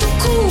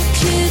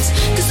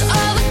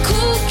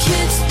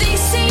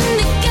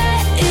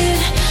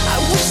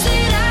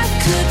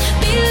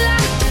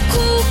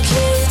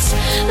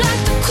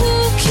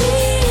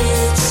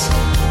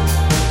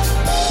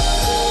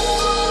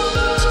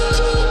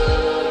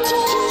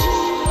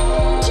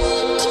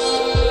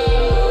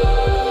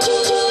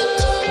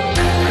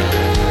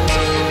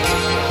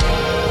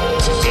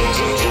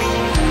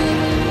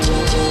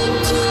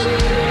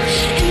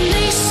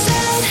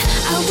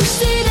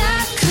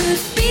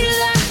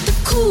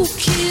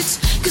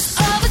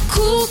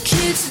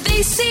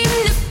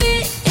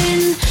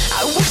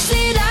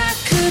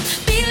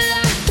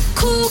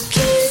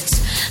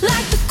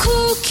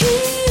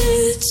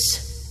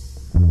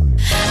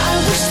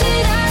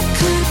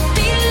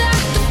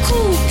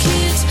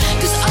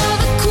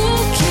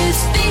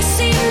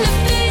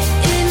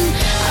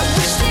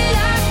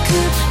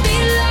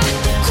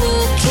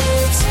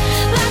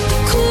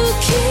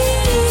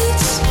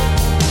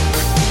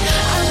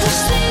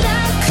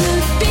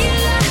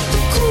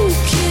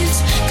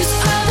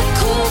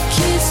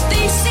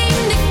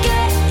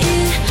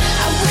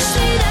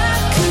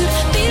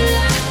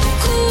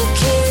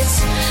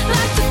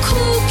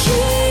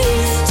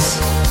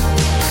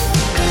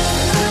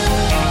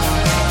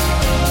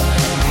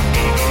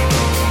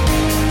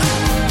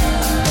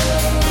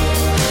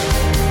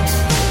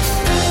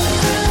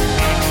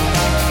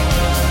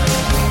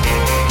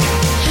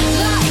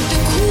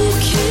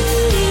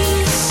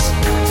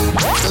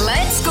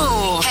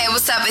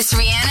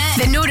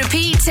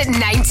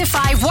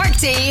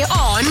Workday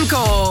on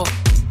Go.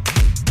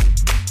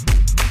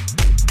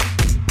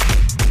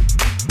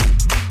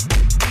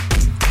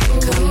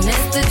 Come,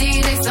 Mr.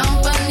 DJ,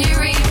 some funny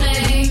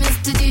replay.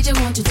 Mr. DJ,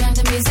 won't you turn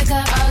the music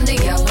up? All the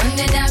girls on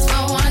the dance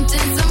floor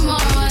wanting some more.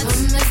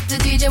 Come, Mr.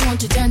 DJ,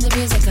 won't you turn the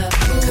music up?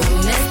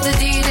 Come, Mr.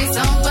 DJ,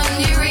 some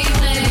funny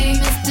replay.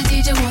 Mr.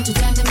 DJ, won't you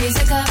turn the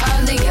music up?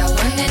 All the girls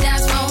on the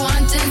dance floor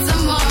wanting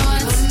some more.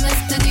 Come,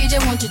 Mr. DJ,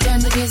 won't you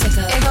turn the music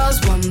up? It goes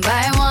one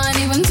by one,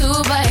 even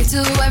two by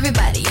two.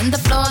 Everybody in the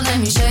floor, let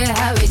me show you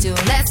how we do.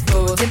 Let's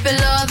go. Dip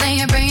it low, then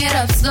you bring it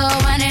up slow.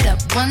 Wind it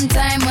up one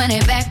time, wind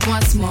it back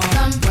once more.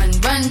 Come, run,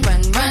 run,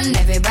 run, run.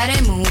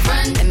 Everybody move,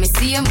 run. Let me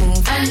see you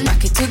move, and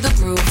rock it to the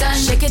groove. Done.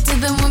 Shake it till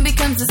the moon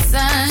becomes the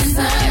sun.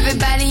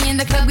 Everybody in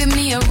the club, give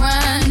me a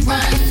run,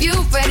 run. If you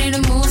ready to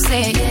move,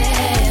 say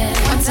yeah.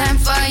 One time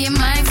for your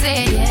mind,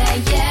 say yeah,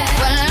 yeah.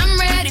 Well, I'm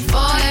ready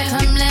for it.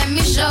 Come, let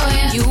me show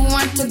you. You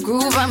want to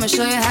groove, I'ma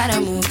show you how to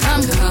move.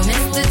 Come, come,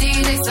 Mr.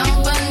 DJ,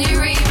 some funny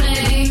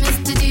replay.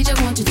 Mr. DJ,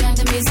 won't you turn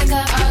the music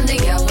up? All the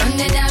girls on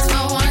the dance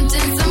floor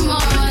wanting some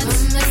more.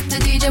 Mr.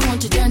 DJ,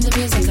 won't you turn the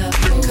music up?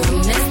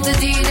 Come, Mr.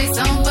 DJ,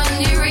 some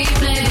funny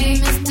replay.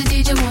 Mr.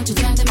 DJ, won't you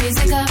turn the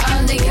music up?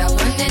 All the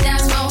girls on the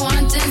dance floor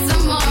wanting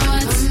some more.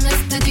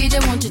 Mr. DJ,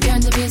 won't you turn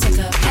the music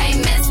up? Hey,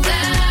 Mr.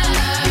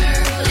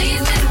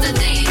 Please, Mr.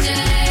 DJ,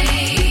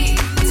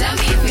 tell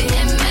me if you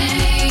hear me.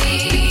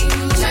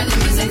 Turn the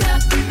music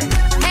up.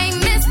 Hey,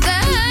 Mr.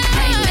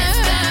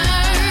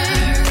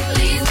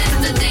 Please,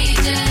 Mr.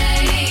 DJ,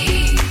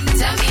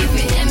 tell me if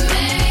you hear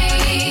me.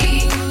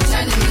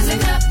 Turn the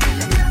music up.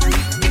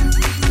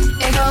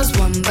 It goes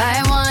one by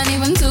one,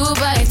 even two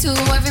by two.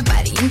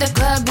 Everybody in the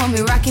club when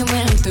we rockin'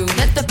 when I'm through.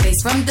 Let the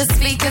bass from the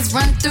speakers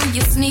run through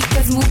your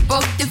sneakers. Move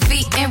both your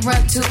feet and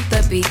run to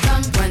the beat.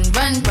 Come, run,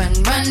 run, run,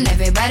 run.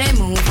 Everybody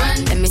move,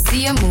 run. Let me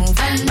see you move,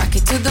 and rock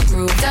it to the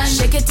groove. Done.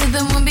 Shake it till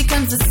the moon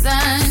becomes the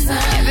sun.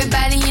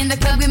 Everybody in the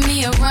club, give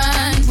me a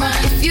run, run.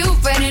 If you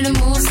ready to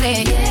move,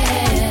 say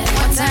yeah.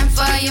 One time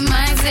for your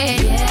mind,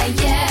 say yeah,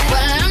 yeah.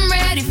 Well, I'm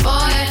ready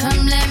for it.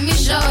 Come, let me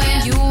show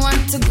you. You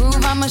want to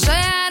groove, I'ma show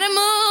you how to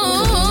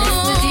move.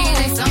 Mr. DJ,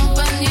 some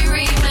funny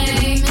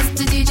replay.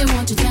 Mr. DJ,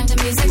 won't you turn the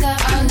music up?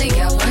 All the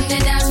girls on the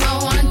dance floor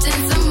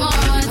wanting some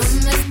more.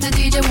 Mr.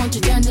 DJ, won't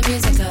you turn the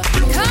music up?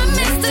 Come,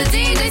 Mr.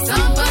 DJ,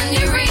 some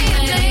funny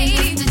replay.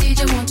 Mr. DJ,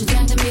 won't you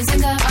turn the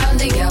music up? All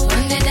the girls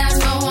on the dance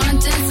floor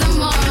wanting some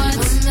more.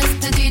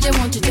 Mr. DJ,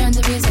 won't you turn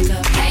the music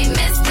up? Hey,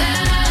 Mr.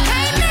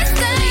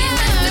 Please,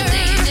 Mr.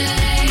 DJ,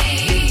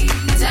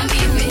 tell me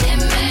if you hear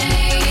me.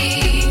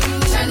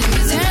 Turn the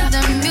music up. Turn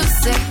the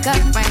music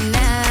up right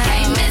now.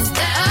 Hey,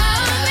 Mr.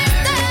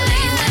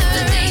 Please,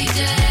 Mr.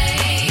 DJ,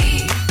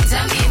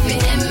 tell me if you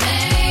hear me.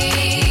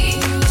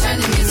 Turn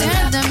the music up.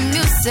 Turn the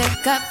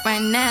music up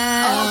right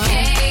now.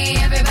 Okay,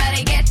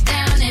 everybody get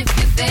down if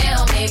you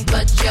feel me.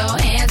 Put your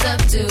hands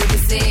up to the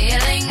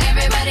ceiling.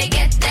 Everybody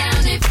get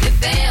down if you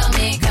feel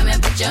me. Come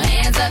and put your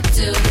hands up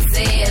to the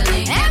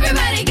ceiling.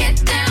 Everybody get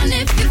down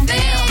if you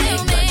feel me.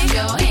 Put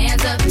your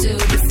hands up to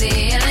the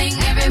ceiling.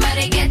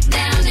 Everybody get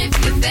down if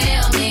you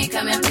feel me.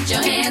 Come and put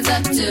your hands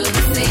up to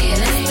the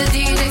ceiling. Mr.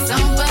 DJ,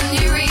 some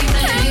funny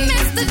replay.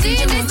 Mr.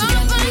 DJ,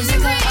 some funny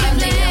replay. On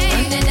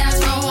the dance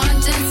floor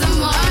wanting some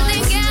more. All the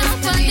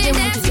girls on the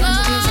dance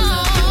floor.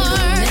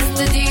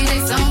 Mr. DJ,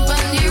 some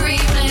funny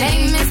replay. Hey,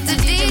 Mr.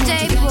 DJ,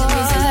 boy.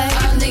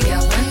 All the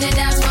girls on the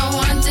dance floor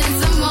wanting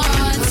some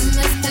more.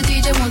 Mr.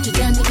 DJ, won't you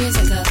turn the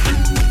music up?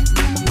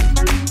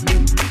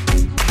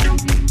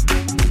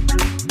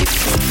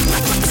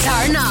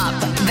 Turn up.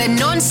 The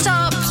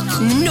non-stop,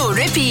 no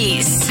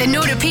repeats. The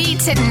no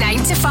repeats at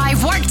 9 to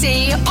 5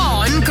 Workday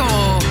on Go.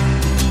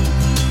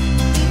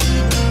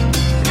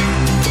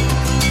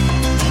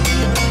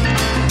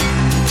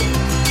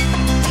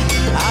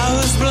 I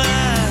was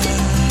blind,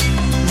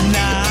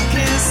 now I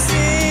can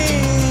see.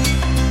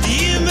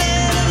 You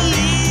made a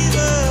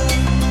believer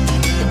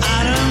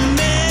out of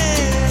me.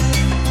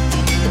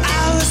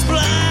 I was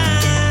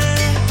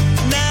blind,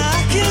 now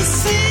I can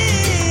see.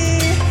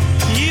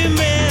 You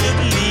made a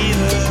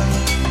believer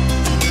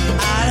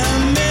out of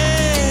me.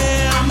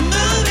 I'm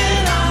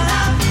moving on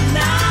up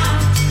now.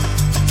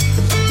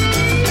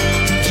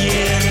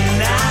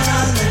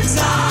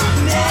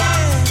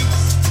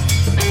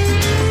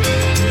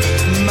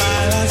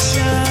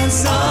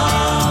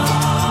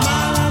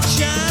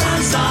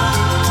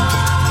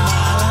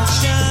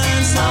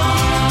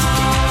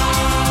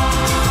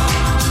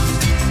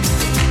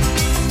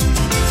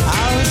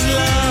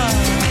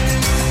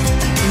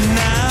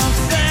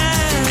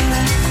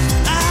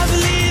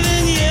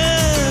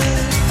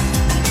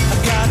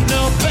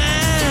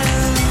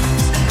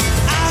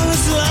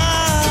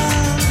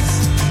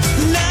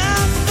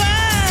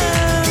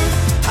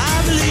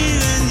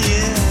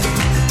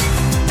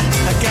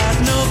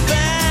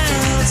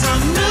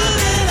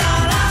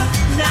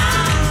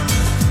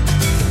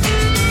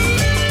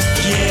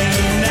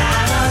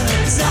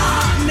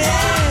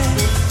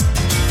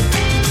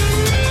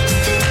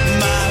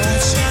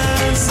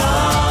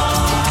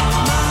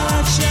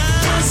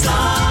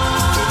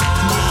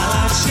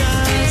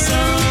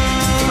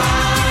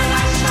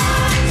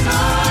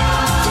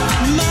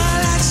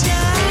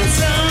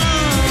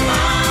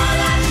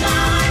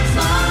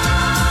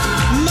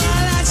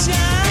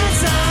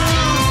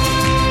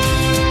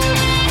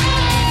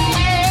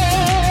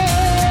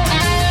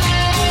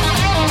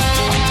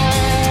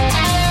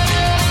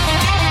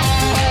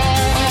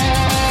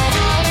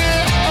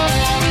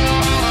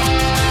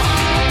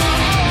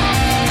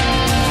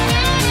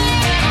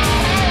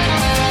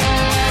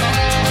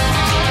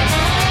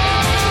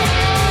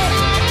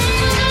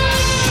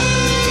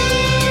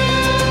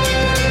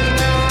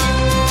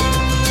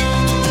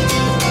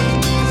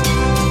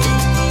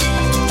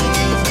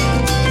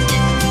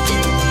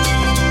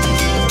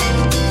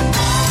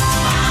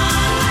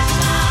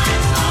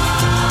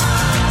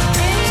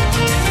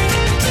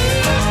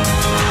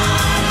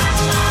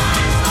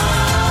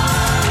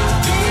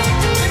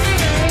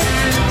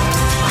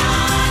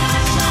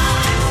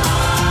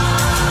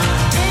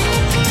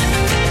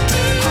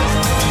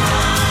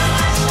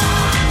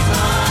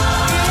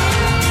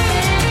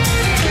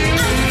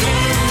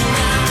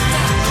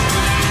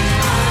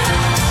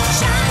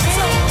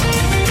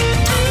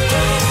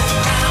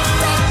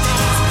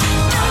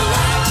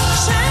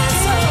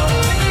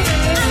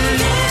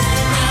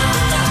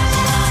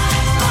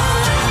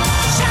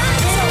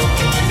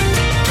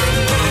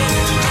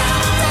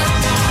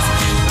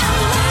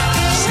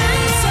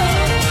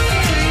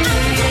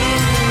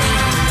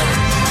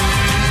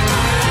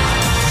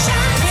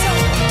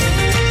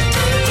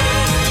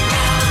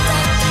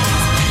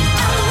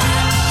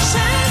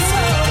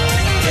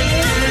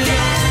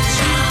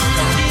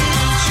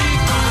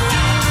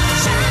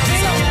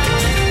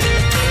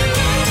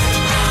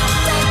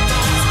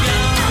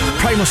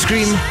 Primal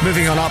Scream.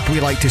 Moving on up,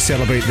 we like to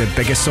celebrate the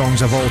biggest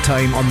songs of all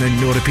time on the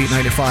No Repeat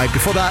 95.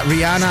 Before that,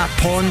 Rihanna,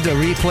 Pond, a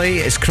replay.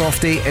 It's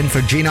Crofty in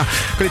for Gina.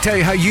 I'm going to tell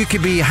you how you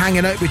could be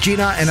hanging out with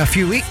Gina in a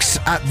few weeks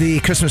at the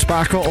Christmas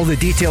Sparkle. All the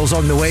details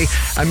on the way.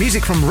 And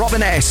music from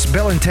Robin S.,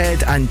 Bill and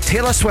Ted and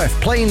Taylor Swift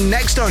playing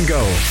next on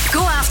Go.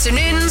 Go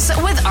afternoons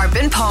with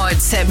Urban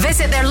Pods.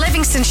 Visit their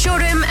Livingston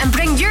showroom and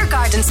bring your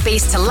garden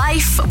space to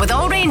life with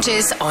all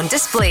ranges on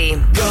display.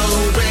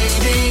 Go,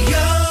 baby,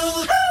 go.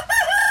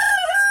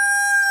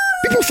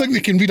 People think they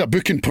can read a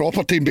book in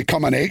property and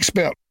become an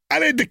expert. I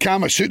read the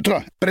Kama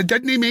Sutra, but it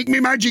didn't make me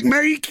Magic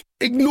Mike.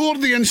 Ignore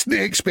the instant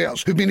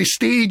experts who've been in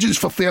stages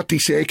for 30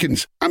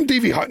 seconds. I'm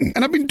Davey Hutton,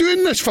 and I've been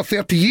doing this for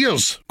 30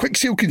 years. Quick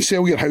Sale can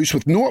sell your house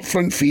with no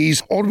upfront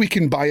fees, or we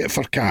can buy it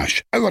for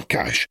cash. Our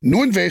cash.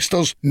 No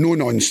investors, no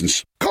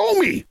nonsense. Call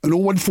me on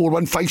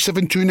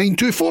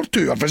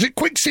 01415729242 or visit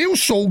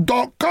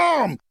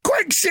quicksalesold.com.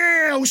 Quick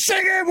Sale,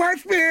 sing it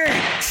with me.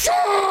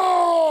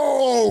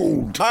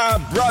 Sold!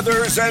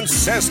 Brothers and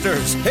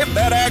sisters, if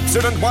that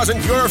accident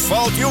wasn't your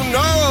fault, you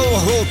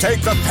know who'll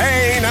take the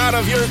pain out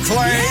of your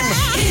claim.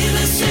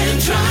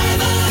 Innocent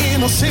driver.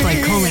 By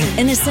calling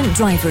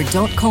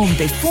innocentdriver.com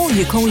before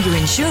you call your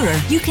insurer,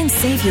 you can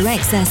save your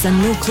excess and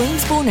no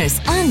claims bonus,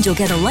 and you'll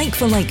get a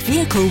like-for-like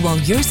vehicle while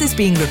yours is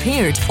being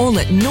repaired, all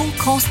at no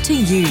cost to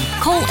you.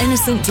 Call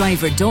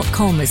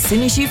innocentdriver.com as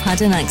soon as you've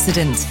had an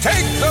accident.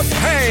 Take the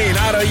pain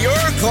out of your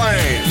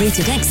claim.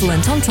 Rated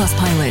excellent on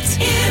Trustpilot.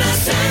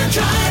 Innocent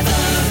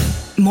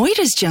driver.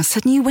 Moira's just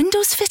had new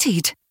windows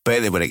fitted.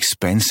 Bet they were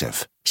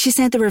expensive. She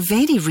said they were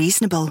very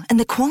reasonable and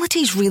the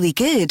quality's really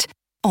good.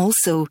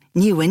 Also,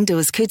 new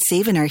windows could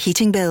save in our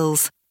heating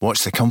bills.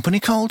 What's the company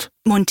called?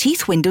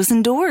 Monteith Windows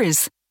and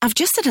Doors. I've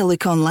just had a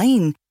look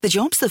online. The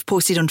jobs they've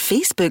posted on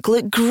Facebook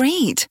look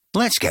great.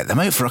 Let's get them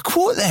out for a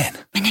quote then.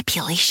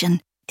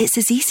 Manipulation. It's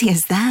as easy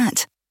as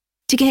that.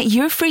 To get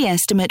your free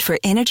estimate for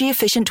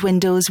energy-efficient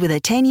windows with a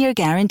 10-year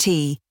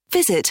guarantee,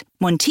 visit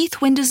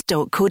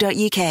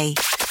monteithwindows.co.uk.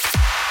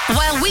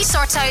 While we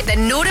sort out the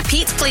No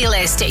Repeats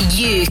playlist,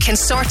 you can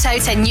sort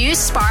out a new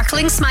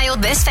sparkling smile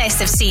this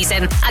festive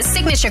season at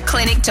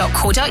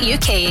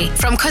signatureclinic.co.uk.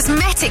 From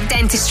cosmetic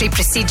dentistry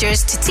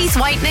procedures to teeth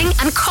whitening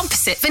and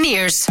composite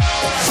veneers.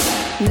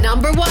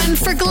 Number 1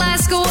 for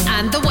Glasgow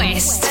and the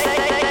West.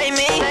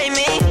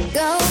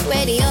 Go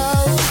radio.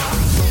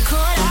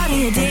 Caught out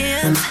in your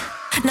DMs.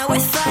 Now we're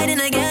fighting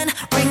again.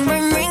 Ring,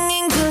 ring,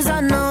 ringing, cause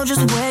I know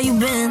just where you've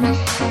been.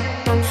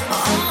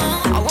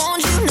 I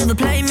want you never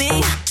play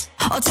me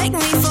or take me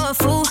for a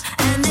fool.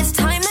 And this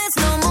time there's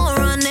no more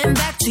running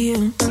back to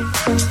you.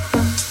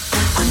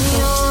 When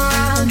you're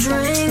out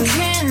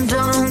drinking,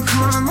 don't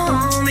come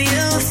home.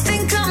 You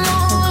think I'm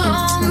all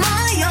on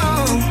my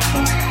own.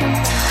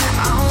 I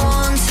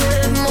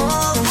wanted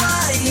more,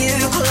 but you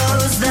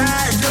closed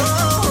that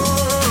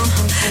door.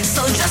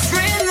 So just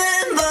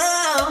remember,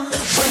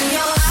 when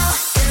you're out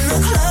in the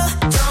club,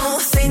 don't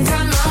think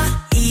I'm not.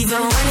 Even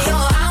when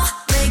you're out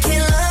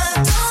making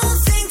love, don't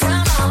think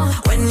I'm on.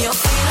 When you're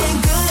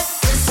feeling good,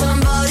 there's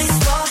somebody's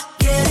spot,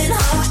 getting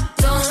hot,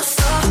 don't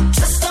stop,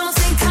 just don't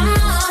think I'm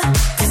on,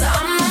 cause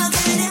I'm not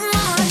getting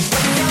mine.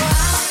 When you're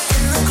out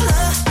in the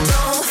club,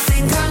 don't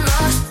think I'm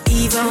not.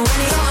 Even when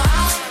you're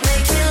out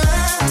making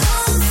love,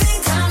 don't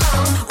think I'm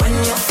on. When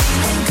you're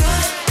feeling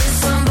good, there's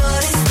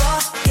somebody's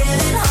spot,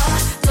 getting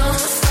hot,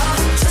 don't stop,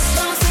 just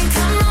don't think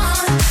I'm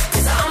on,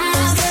 cause I'm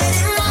not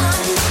getting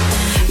mine.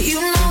 You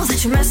know that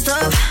you messed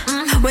up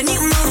when you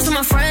moved to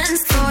my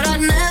friends. Thought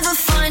I'd never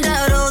find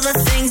out all the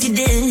things you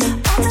did.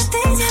 All the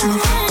things you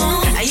did.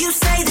 And you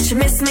say that you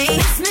miss me,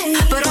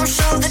 but don't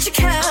show that you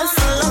care.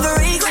 Full of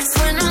regrets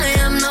when I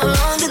am no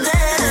longer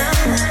there.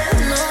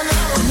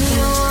 When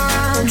you're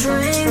out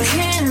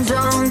drinking,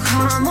 don't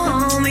come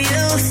home.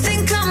 You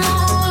think I'm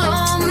all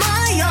on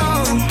my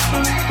own.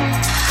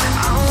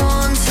 I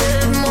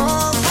wanted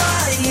more,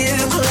 but you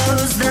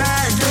closed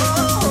that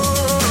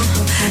door.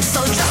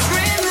 So just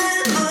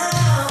remember,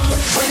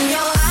 when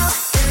you're out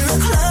in the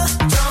club,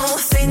 don't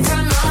think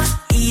I'm not.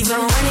 Even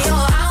when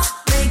you're out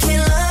making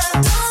love,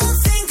 don't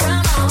think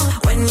I'm on.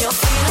 When you're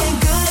feeling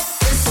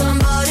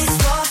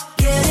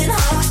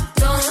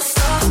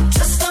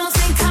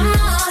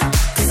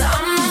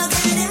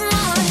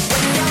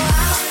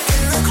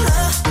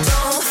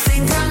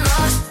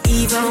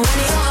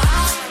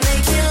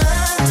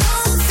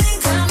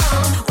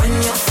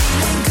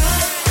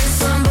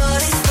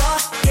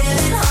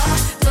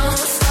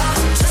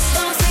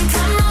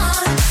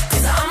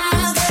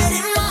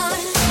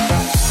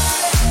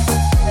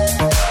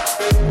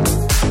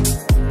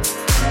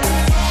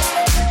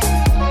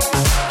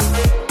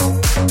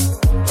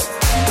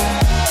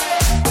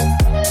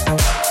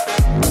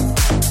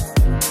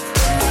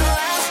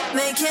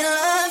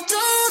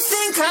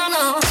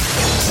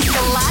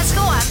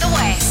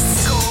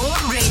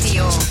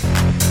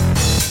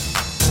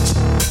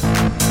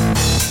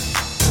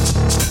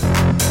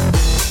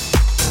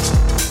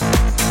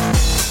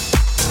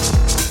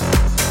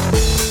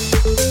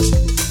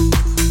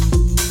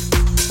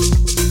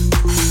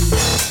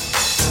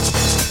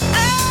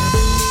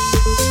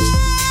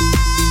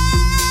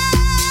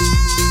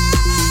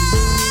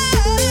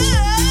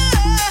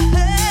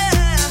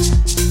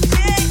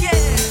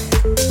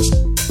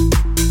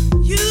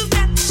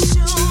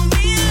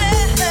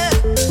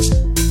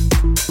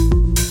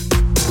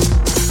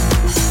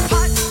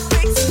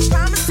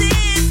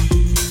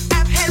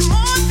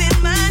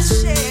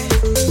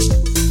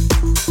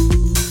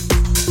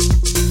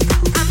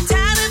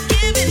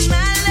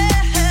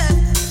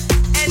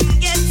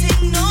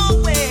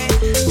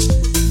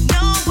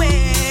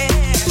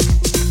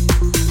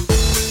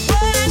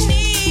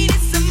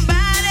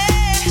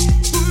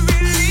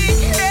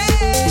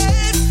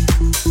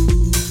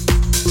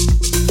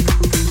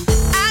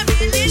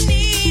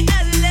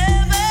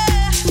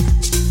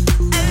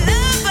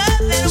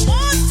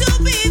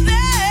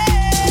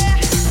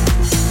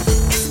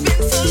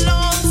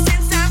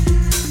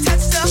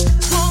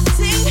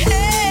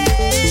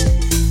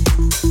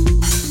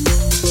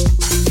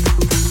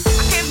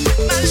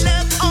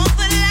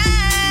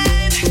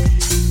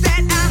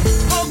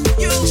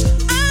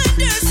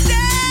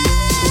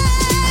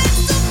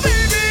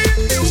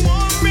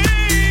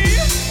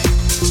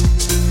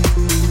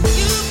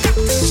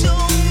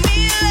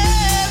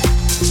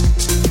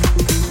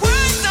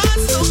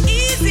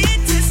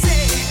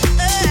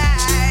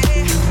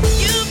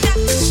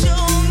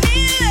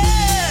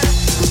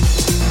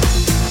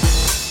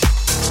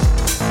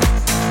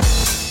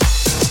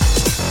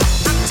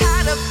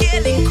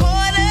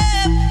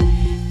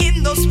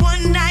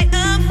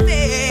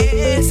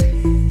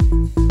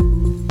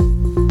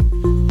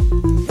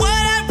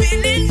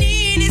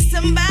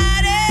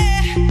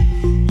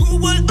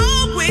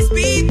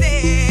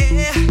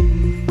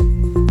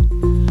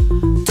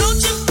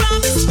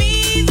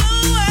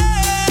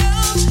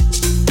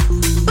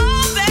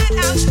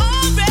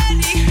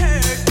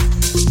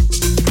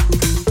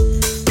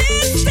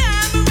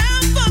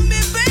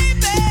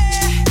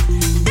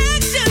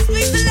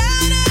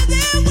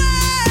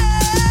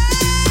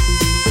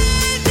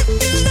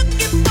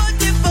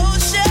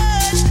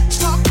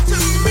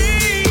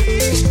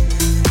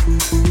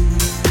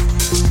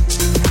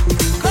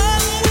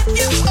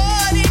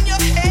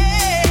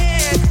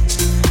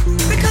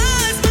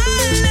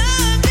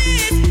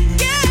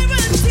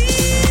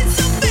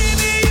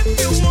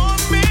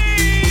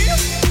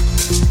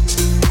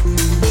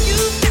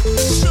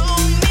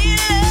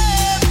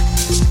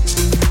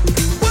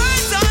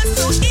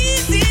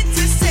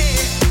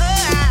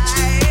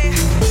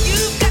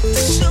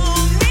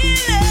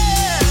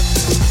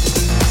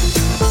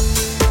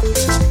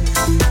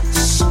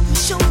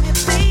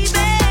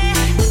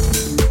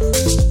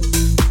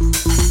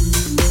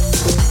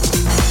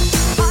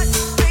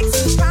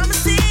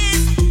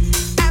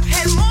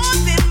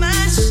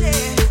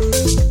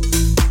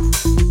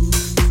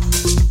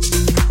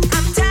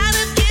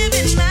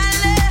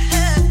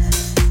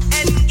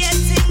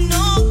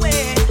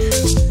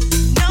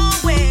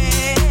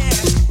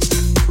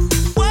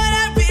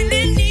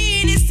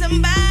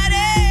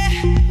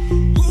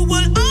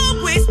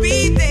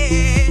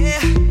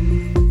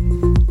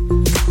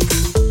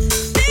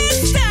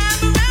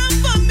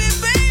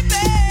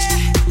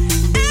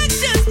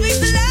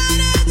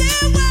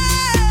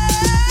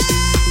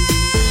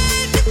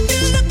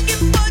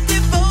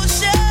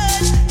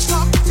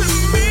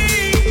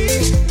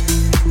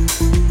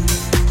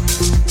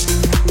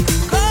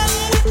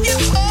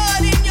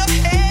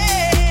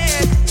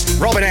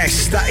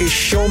is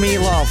Show Me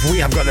Love. We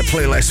have got the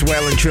playlist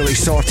well and truly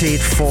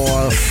sorted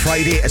for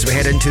Friday as we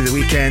head into the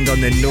weekend on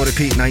the No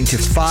Repeat 9 to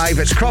 5.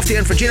 It's Crofty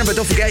in for Gina, but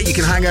don't forget you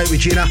can hang out with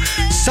Gina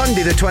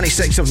Sunday the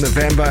 26th of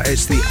November.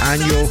 It's the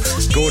annual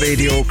Go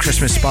Radio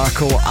Christmas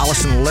Sparkle.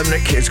 Alison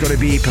Limerick is going to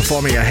be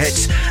performing her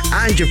hits,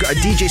 and you've got a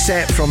DJ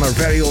set from our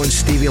very own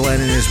Stevie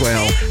Lennon as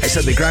well. It's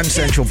at the Grand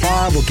Central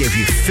Bar. We'll give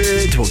you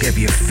food, we'll give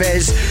you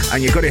fizz,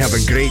 and you're going to have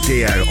a great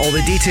day out. All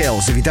the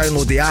details if you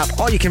download the app,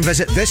 or you can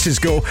visit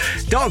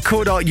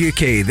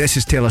thisisgo.co.uk. This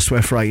is Taylor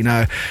Swift right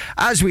now.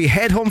 As we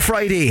head home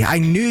Friday, I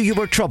Knew You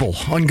Were Trouble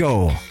on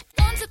Go.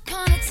 Once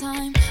upon a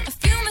time, a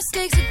few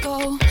mistakes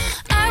ago,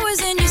 I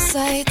was in your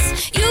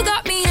sights. You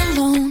got me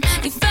alone.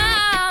 You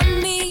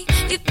found me.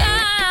 You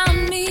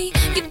found me.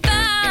 You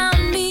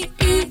found me.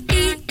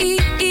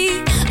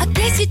 I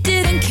guess you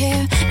didn't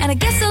care, and I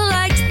guess I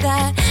liked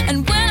that.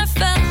 And when I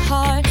felt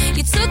hard,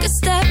 you took a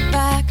step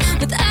back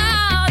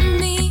without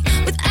me.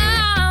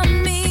 Without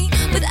me.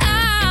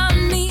 Without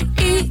me.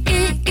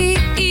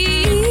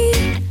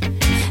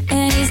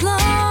 And he's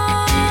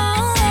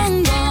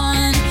long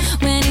gone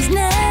when he's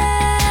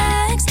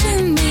next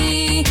to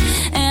me.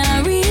 And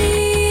I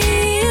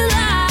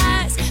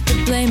realize the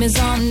blame is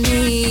on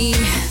me.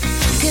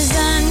 'Cause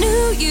I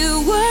knew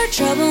you were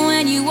trouble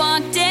when you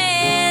walked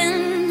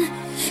in.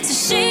 So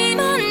shame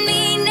on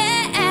me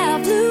now.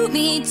 Blew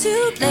me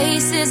to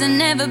places I've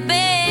never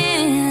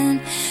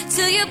been.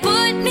 Till you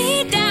put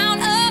me down.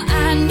 Oh,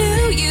 I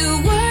knew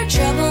you were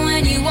trouble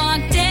when you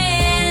walked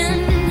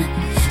in.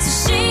 So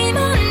shame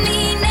on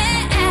me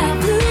now.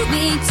 Blew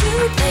me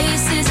to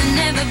places I've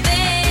never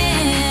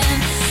been.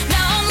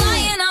 Now I'm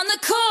lying on the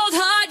cold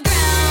hard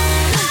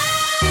ground.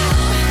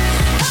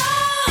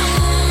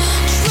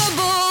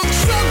 Trouble,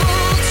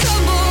 trouble,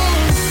 trouble.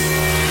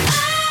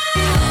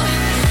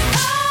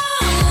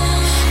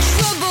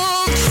 Trouble,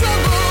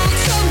 trouble,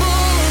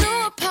 trouble. No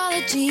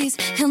apologies,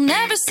 he'll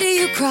never see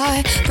you cry.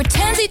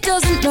 Pretends he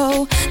doesn't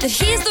know that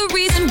he's the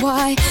reason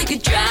why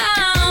you're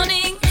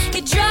drowning,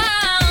 you're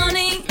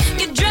drowning,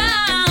 you're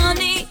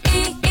drowning.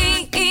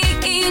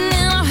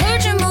 Now I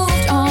heard you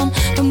moved on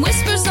from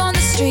whispers on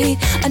the street.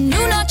 A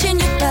new notch in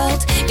your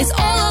belt is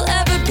all I'll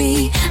ever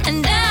be.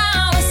 And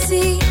now I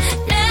see,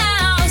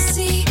 now I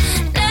see,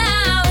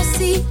 now I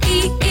see.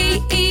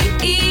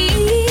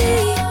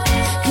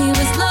 He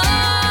was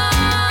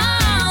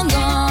long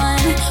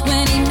gone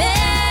when he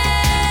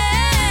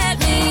met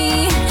me.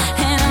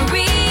 And I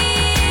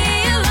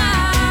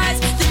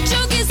realized the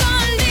joke is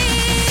on me.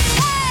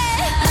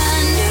 I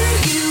knew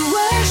you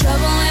were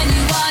trouble when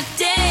you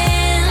walked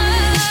in.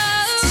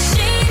 So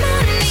shame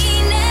on me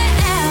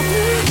now.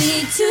 Blew me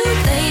to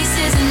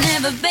places I've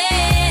never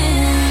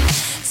been.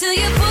 Till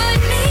you put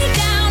me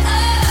down.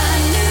 Oh, I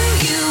knew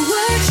you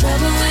were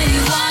trouble when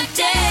you walked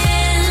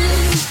in.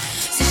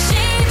 So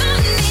shame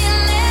on me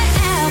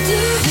now.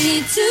 Blew me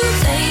to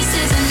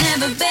places I've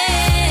never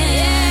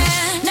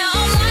been. Now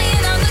I'm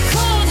lying on the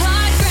cold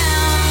hard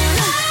ground.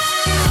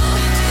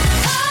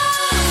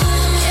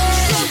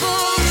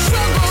 Trouble,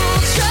 trouble,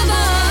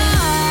 trouble.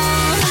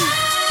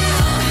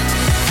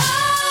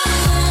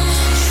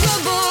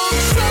 Trouble,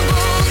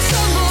 trouble,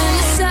 trouble. And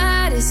the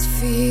saddest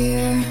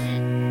fear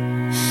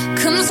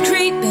comes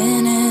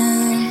creeping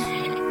in,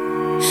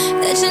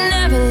 that you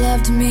never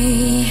loved me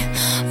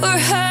or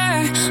her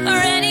or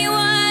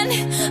anyone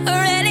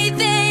or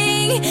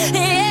anything. Yeah.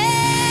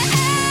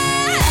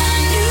 I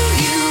knew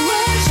you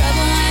were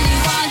trouble when you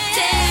walked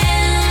in.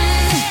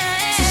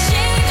 So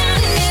shame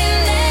on me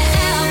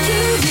now.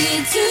 Blew me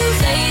to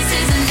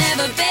places I've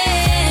never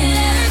been.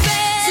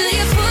 Till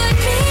you put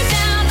me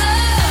down.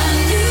 Oh, I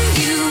knew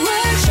you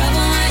were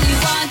trouble when you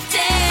walked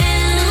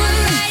in.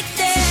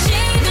 So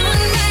shame on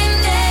me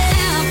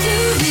now.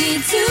 Blew me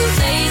to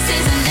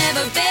places I've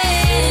never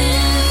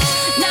been.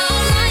 Now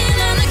I'm lying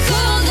on the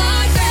cold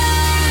hard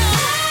ground.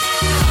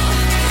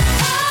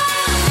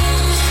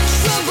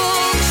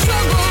 Trouble,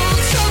 trouble,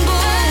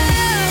 trouble.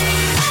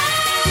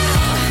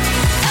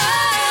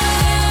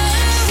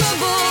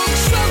 Trouble,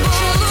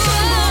 trouble,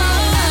 trouble.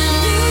 I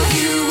knew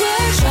you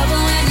were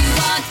trouble when you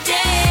walked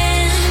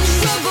in.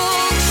 Trouble,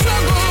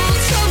 trouble,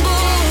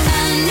 trouble. I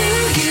knew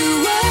you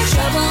were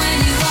trouble when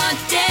you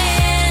walked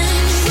in.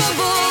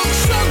 Trouble,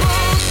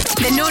 trouble.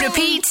 The No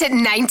Repeat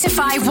 9 to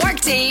 5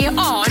 workday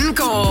on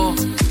Go.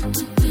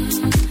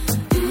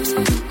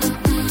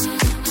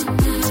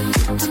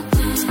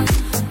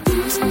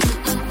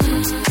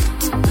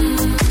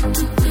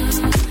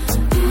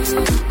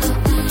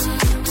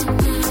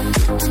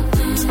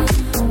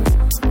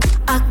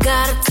 I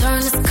gotta turn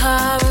this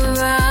car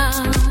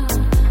around.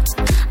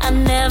 I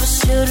never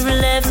should have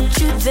left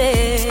you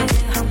there.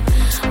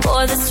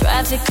 Boy, this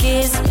traffic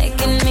is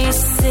making me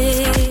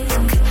sick.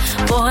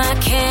 Boy, I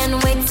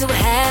can't wait to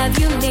have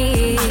you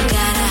near. I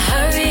gotta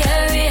hurry,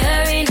 hurry,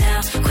 hurry now.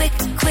 Quick,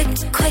 quick,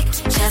 quick.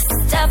 Just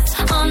step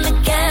on the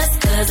gas,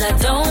 'cause I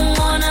don't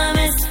wanna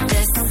miss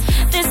this.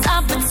 This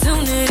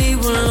opportunity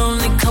will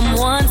only come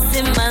once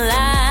in my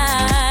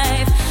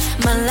life.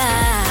 My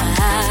life.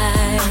 I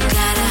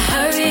gotta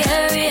hurry,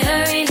 hurry,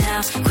 hurry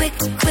now. Quick,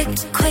 quick,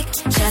 quick,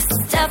 just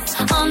step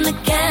on the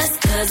gas,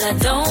 'cause I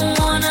don't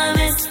wanna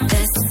miss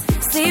this.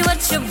 See what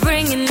you're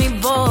bringing me,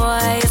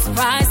 boy, it's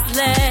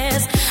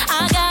priceless.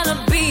 I gotta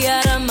be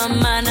out of my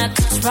mind not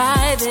to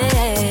try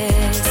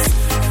this.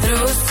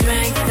 Through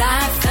strength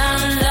I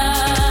found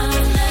love.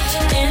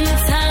 In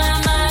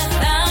time I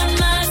found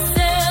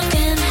myself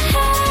in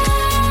happiness.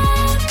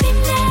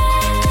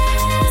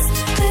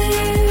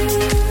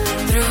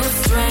 Through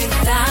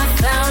strength I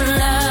found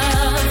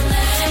love.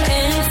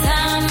 In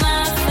time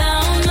I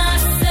found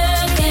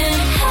myself in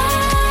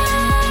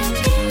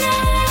happiness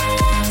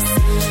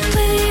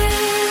with you.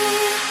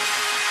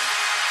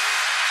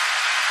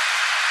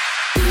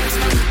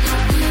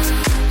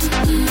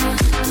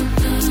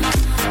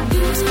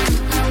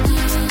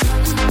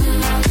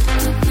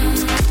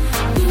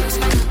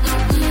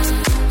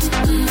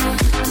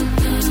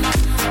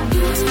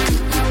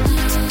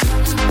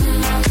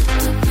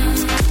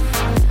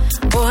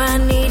 Boy, I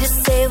need to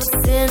say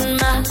what's in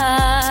my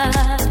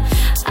heart.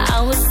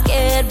 I was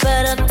scared,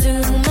 but I'll do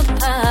my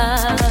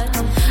part.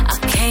 I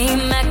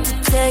came back to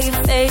tell you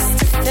face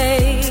to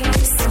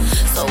face,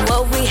 so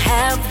what we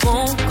have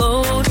won't go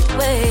to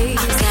waste.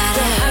 I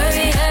gotta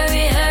hurry,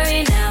 hurry,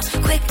 hurry now.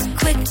 Quick,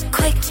 quick,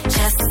 quick,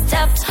 just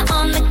step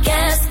on the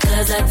gas,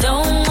 'cause I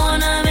don't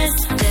wanna miss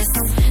this.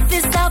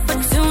 This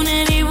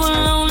opportunity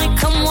will only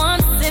come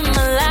once in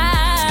my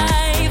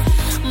life.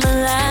 My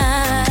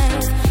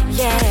life,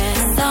 yeah.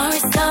 Sorry,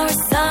 sorry,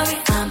 sorry,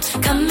 I'm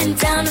coming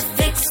down to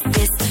fix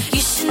this.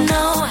 You should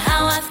know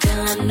how I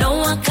feel, I know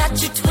I got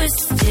you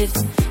twisted.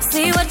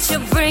 See what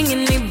you're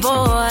bringing me,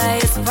 boy,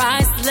 it's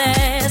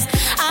priceless.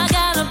 I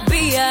gotta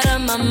be out of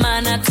my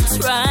mind not to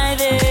try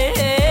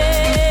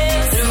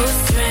this. Through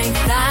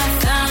strength I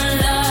found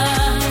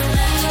love.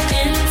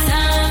 In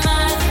time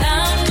I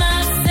found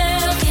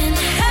myself in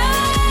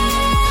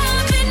happiness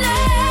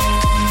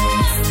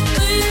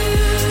with you.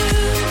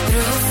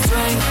 Through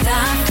strength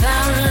I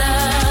found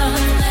love.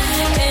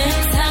 In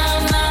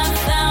time I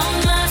found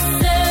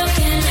myself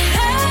in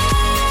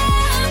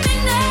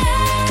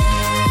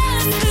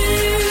happiness with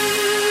you.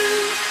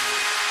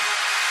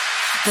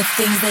 The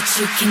things that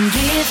you can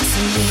give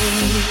to me,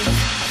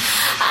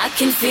 I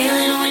can feel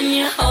it when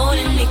you're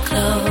holding me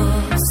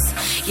close.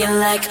 You're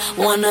like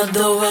one of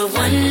the world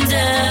wonders.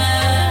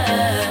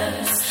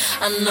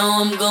 I know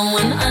I'm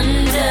going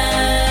under.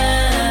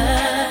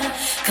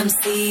 Come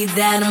see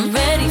that I'm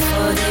ready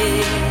for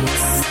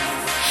this.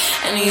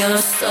 And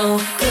you're so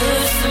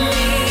good to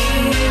me.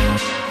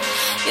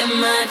 You're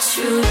my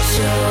true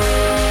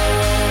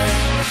joy.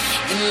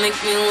 You make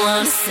me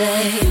wanna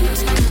say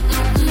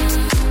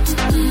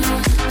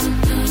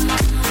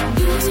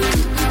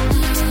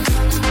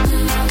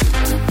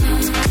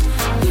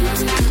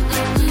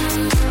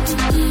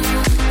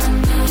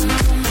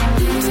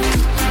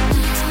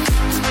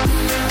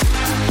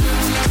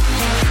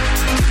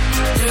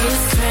through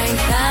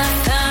strength I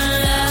found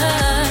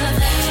love.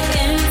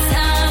 In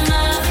time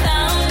I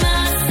found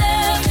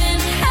myself in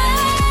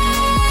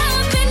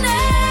happiness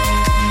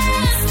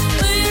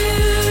with you.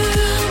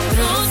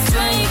 Through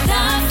strength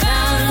I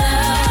found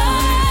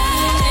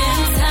love. In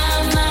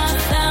time I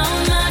found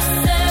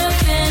myself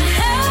in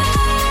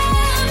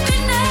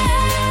happiness.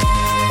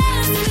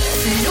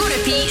 No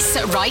repeats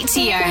right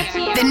here.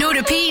 The no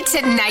repeat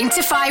 9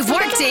 to 5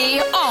 workday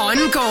on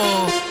Go.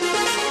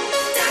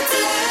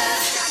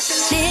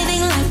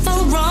 Living life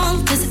all wrong,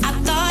 'cause I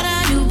thought I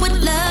knew what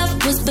love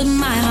was, but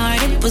my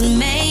heart, it was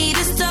made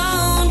of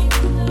stone.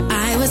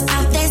 I was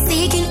out there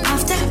seeking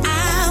after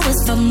hours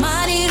for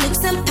money,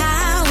 looks and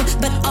power,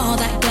 but all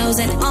that goes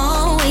and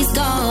always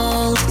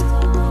gold.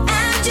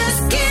 And just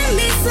give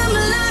me some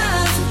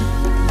love,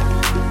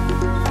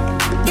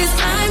 'cause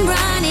I'm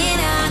running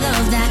out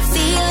of that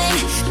feeling.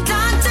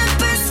 Doctor,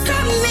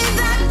 prescribe me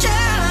that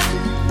drug,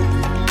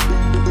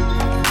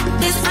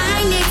 'cause I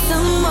need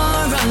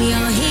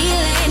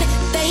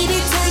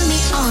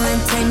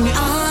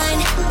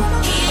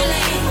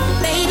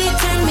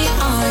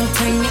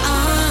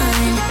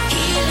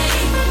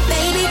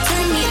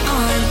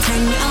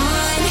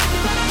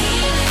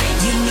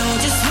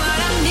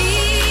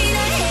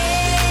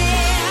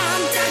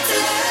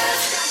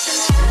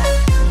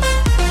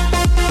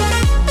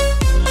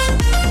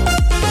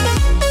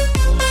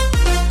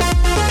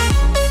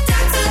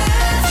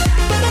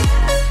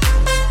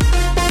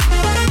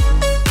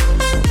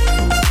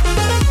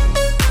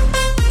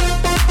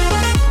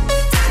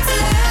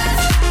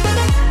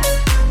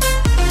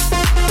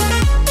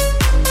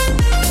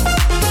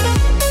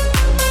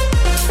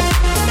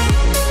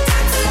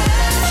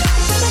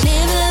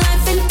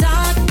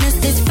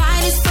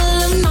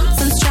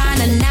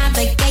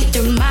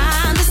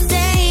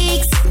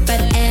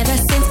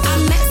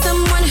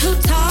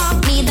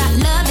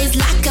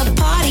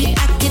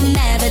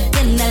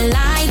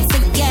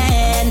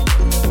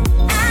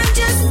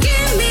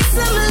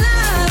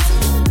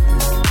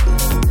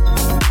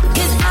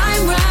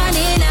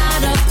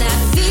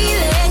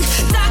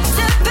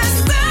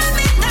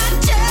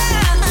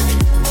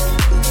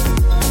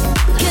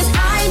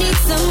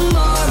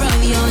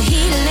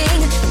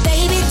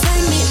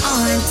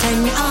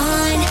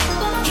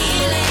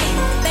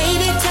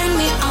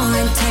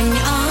turn me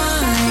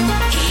on.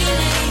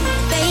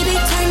 Baby,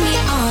 turn me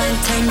on,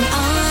 turn me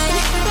on.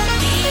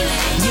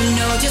 You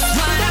know just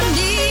what I'm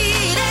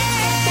needing.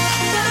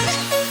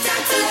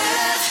 Time to love.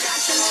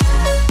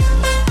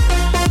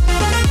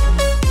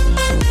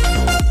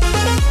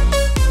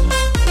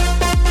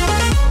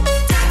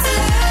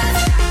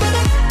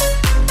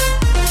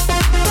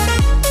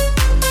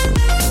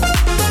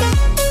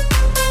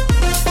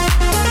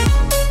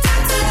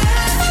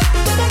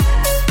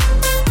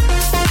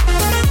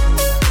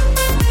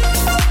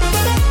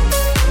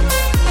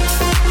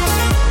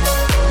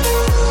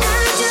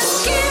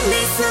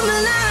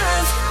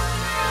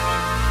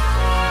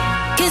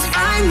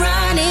 I'm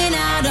running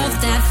out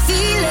of that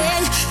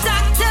feeling.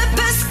 Doctor,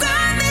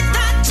 prescribe me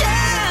that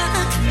gel.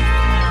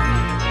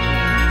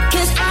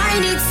 'Cause I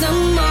need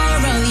some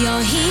more of your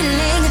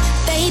healing.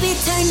 Baby,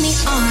 turn me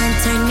on,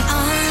 turn me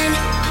on.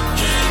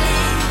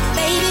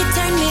 Baby,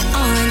 turn me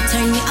on,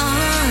 turn me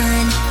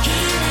on.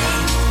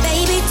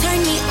 Baby,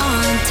 turn me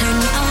on, turn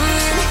me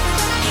on.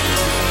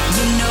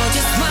 You know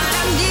just what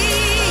I'm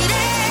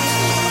needing.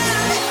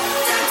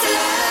 Time to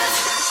love.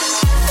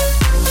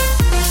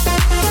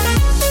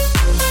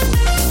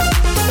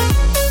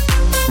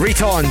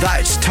 Riton,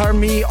 that's Turn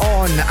Me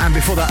On. And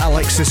before that,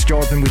 Alexis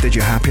Jordan, we did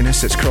your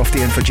happiness. It's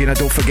Crofty and for Gina.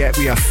 Don't forget,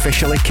 we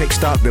officially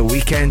kickstart the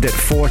weekend at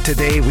 4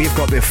 today. We've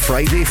got the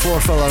Friday Four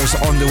Fillers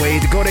on the way.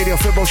 The Go Radio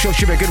Football Show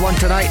should be a good one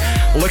tonight.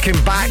 Looking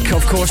back,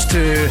 of course,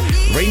 to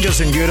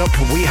Rangers in Europe,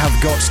 we have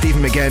got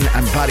Stephen McGinn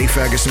and Barry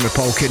Ferguson with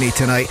Paul Cooney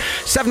tonight.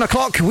 7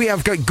 o'clock, we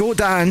have got Go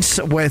Dance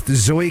with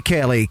Zoe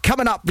Kelly.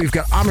 Coming up, we've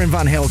got Armin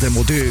van Helden.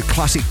 We'll do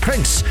classic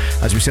Prince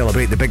as we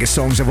celebrate the biggest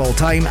songs of all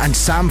time. And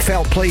Sam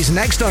Felt plays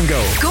next on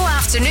Go. Go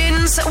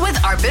Afternoons with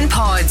Urban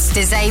Pods.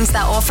 Designs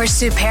that offer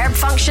superb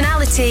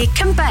functionality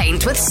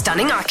combined with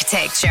stunning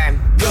architecture.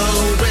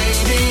 Go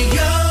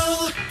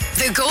Radio.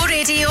 The Go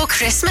Radio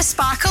Christmas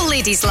Sparkle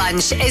Ladies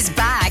Lunch is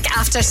back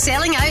after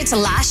selling out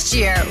last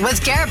year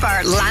with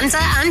Gerber,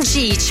 Landa and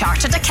G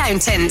Chartered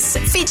Accountants,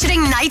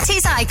 featuring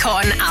 90s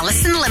icon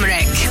Alison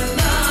Limerick.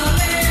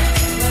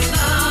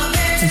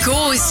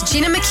 Go's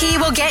Gina McKie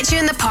will get you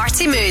in the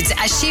party mood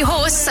as she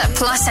hosts,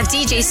 plus a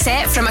DJ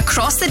set from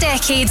across the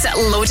decades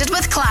loaded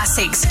with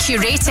classics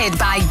curated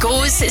by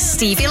Go's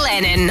Stevie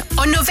Lennon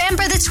on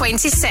November the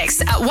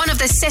 26th at one of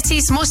the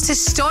city's most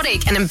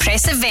historic and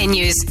impressive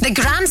venues, the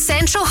Grand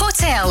Central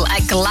Hotel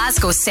at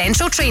Glasgow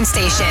Central Train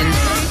Station.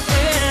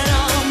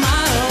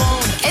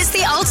 It's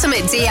the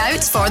ultimate day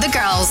out for the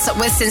girls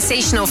with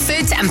sensational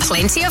food and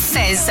plenty of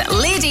fizz.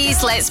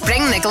 Ladies, let's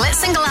bring the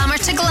glitz and glamour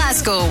to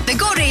Glasgow. The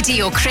Go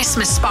Radio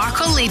Christmas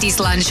Sparkle Ladies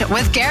Lunch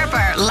with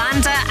Gerber,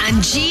 Landa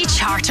and G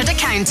Chartered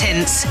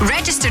Accountants,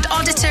 registered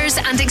auditors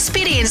and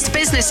experienced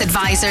business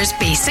advisors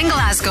based in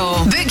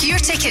Glasgow. Book your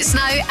tickets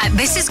now at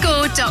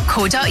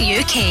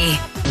thisisgo.co.uk.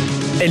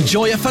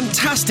 Enjoy a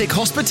fantastic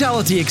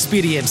hospitality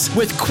experience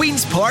with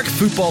Queen's Park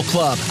Football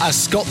Club as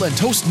Scotland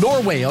host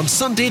Norway on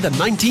Sunday the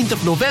 19th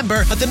of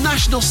November at the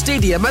National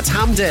Stadium at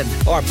Hampden.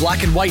 Our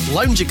black and white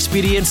lounge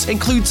experience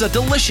includes a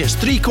delicious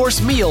 3-course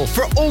meal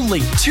for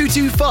only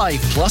 $225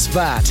 plus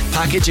VAT.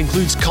 Package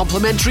includes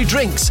complimentary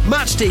drinks,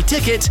 matchday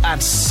ticket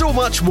and so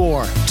much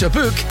more. To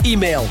book,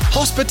 email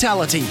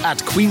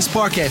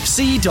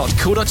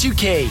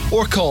hospitality@queensparkfc.co.uk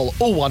or call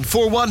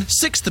 0141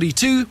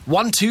 632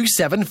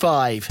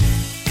 1275.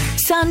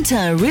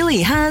 Santa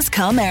really has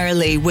come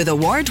early with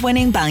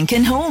award-winning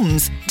Bankin'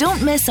 Homes.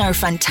 Don't miss our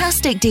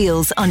fantastic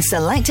deals on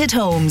selected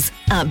homes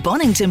at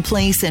Bonington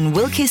Place in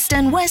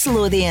Wilkeston, West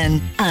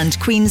Lothian and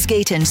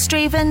Queensgate in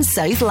Straven,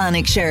 South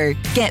Lanarkshire.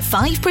 Get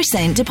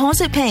 5%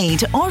 deposit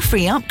paid or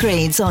free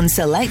upgrades on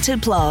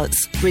selected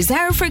plots.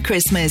 Reserve for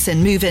Christmas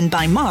and move in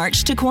by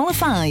March to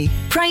qualify.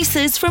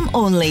 Prices from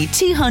only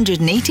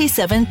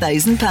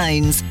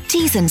 £287,000.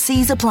 T's and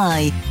C's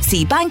apply.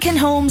 See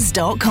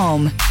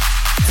bankinhomes.com.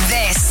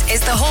 This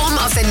is the home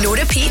of the no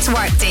repeat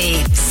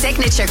workday.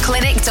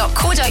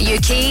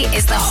 Signatureclinic.co.uk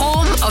is the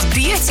home of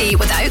beauty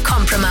without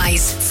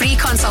compromise. Free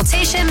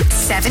consultation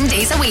 7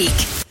 days a week.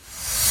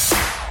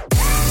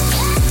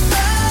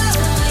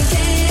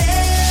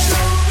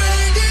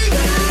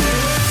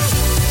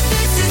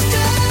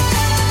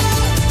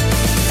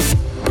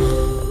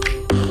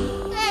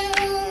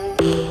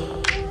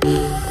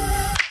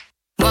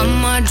 One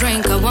more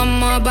drink or one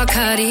more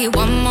Bacardi,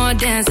 one more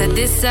dance at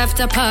this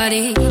after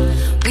party.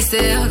 We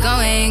still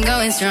going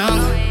strong.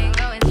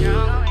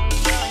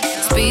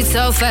 Speed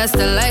so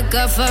faster like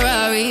a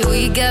Ferrari.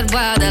 We get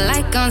wilder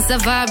like on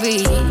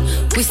safari.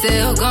 We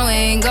still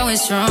going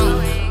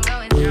strong.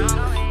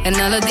 And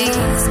all of these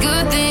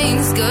good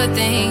things, good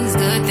things,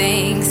 good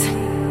things.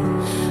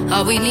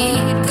 All we need,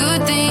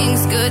 good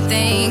things, good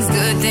things,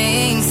 good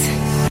things.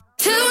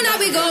 Tonight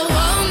we go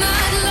all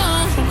night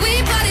long.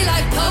 We party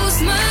like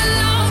Post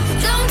Malone.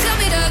 Don't tell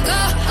me to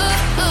go.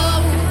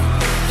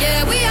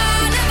 Yeah, we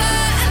are never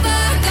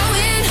ever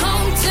going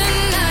home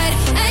tonight.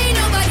 Ain't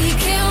nobody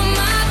kill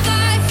my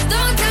vibe.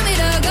 Don't tell me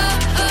to go.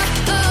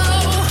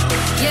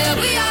 Yeah,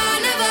 we are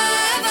never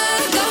ever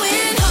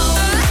going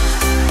home.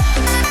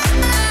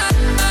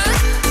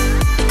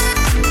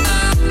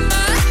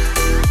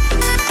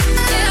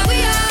 Yeah,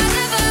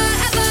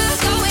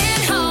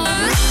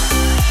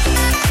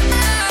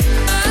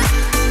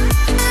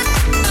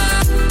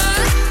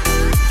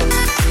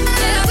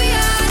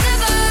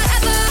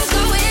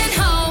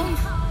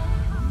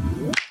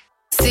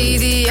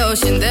 see the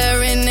ocean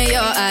there in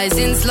your eyes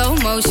in slow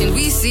motion.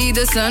 We see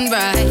the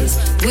sunrise.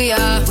 We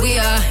are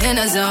in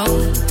a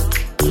zone.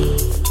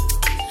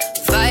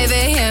 5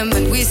 a.m.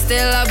 and we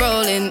still are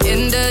rolling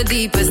in the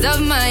deepest of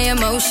my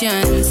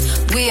emotions.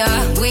 We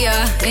are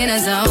in a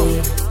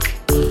zone.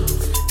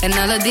 And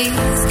all of these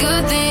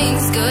good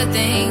things, good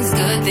things,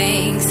 good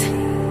things.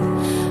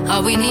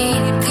 All we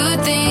need, good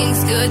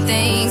things, good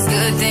things,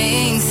 good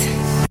things.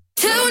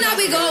 Tonight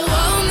we go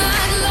all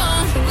night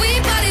long. We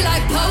party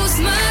like Post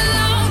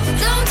Malone.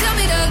 Don't tell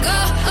me to go.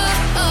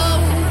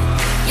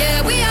 Yeah,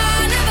 we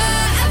are never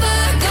ever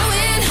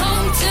going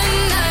home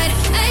tonight.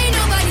 Ain't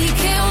nobody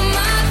kill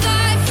my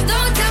vibe.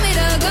 Don't tell me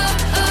to go.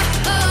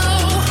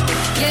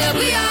 Yeah,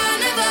 we are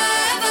never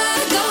ever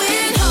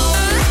going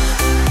home.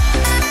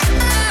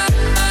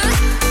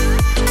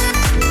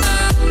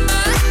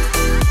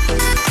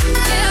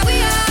 Yeah, we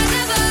are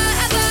never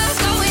ever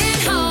going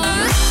home.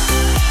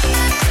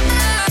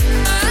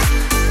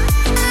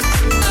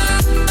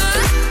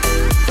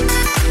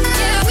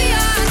 Yeah, we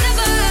are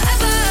never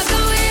ever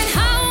going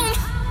home.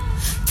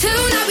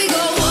 Tonight we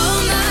go all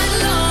night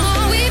long.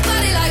 We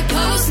party like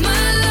Post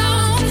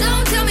Malone.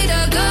 Don't tell me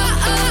to go.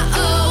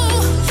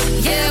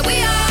 Yeah, we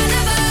are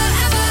never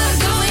ever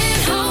going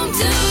home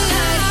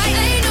tonight.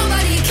 Ain't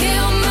nobody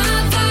kill my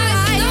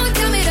vibe. Don't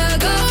tell me to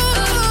go.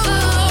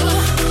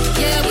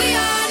 Yeah, we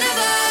are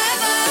never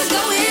ever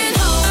going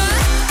home.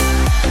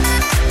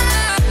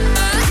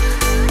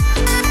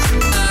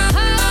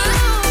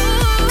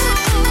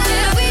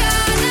 Yeah, we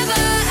are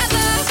never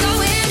ever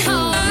going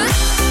home.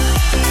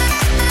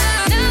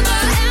 Never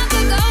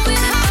ever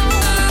going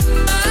home.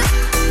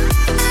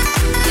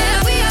 Yeah,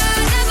 we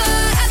are never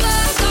ever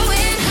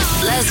going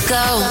home. Let's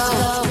go.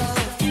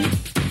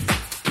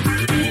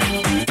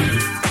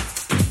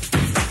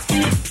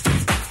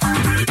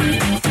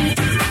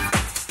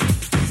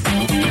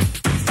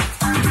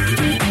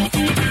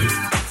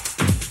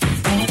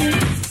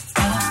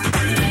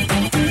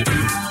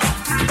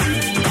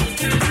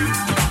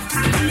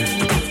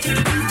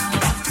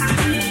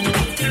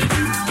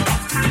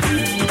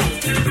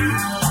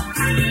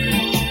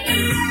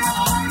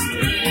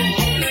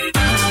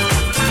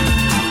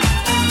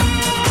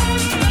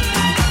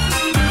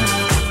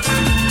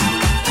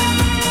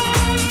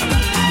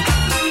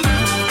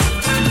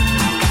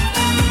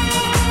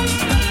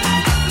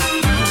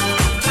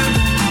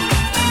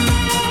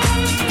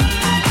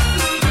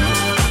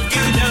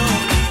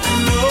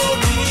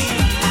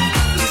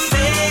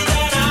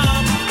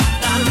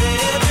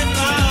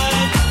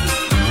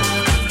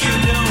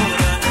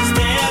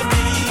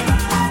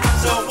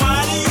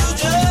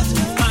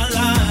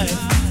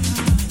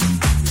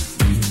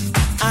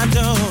 I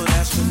don't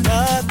ask for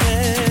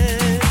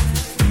nothing.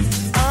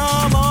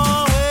 I'm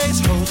always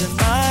holding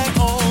my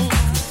own.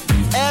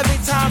 Every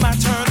time I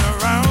turn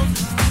around,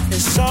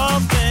 it's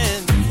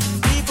something.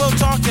 People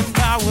talking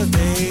about what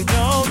they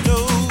don't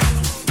do.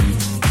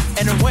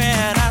 And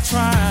when I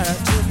try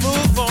to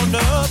move on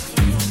up,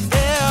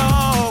 they're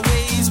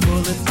always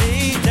pulling me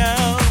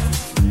down.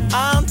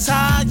 I'm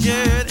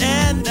tired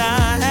and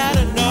I had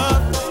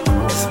enough.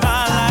 It's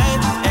my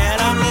life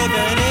and I'm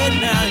living it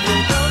now. You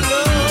don't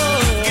know.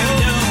 You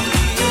don't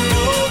even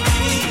know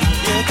me.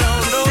 You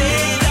don't know. Say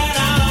that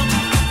I'm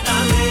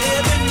not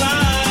living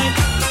right.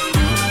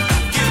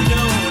 You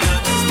don't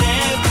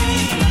understand me.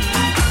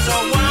 So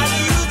why do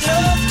you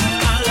judge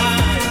my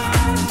life?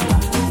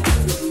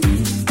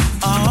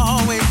 I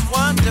always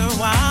wonder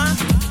why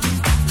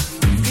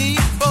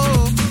people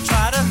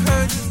try to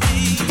hurt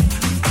me.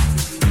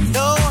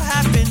 No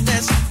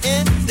happiness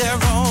in their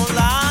own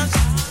lives,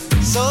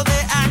 so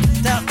they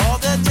act out all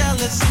their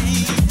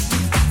jealousy.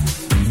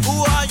 Who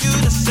are you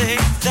to say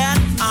that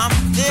I'm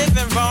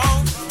living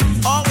wrong?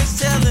 Always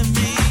telling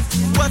me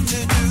what to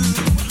do.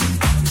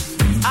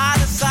 I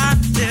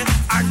decided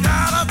I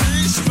gotta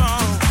be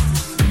strong.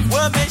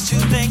 What makes you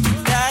think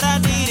that I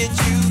needed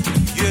you?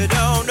 You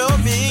don't know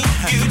me.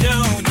 You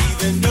don't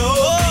even know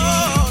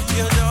me.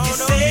 You don't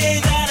know say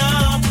me. That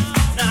I'm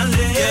not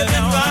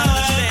living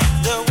right.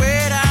 The way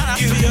that I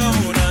feel. You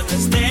don't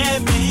understand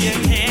me. You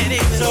can't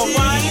even so see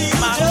why you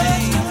my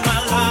pain, my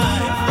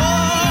life.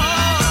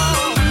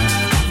 Oh,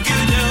 you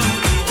don't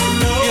even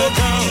know. You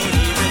don't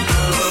even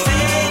know.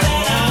 Say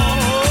that I'm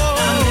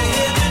not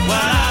living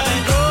what I've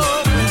been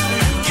going through.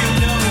 You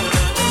don't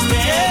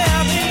understand.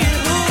 Tell me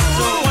who.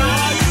 So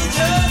why you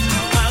judge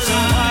my life? So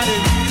why do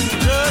you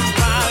judge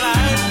my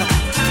life?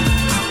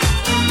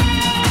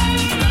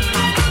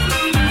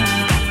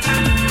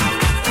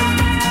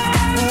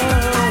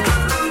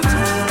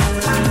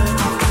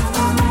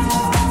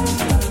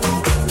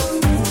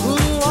 Who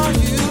are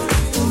you?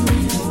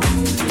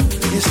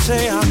 You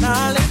say I'm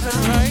not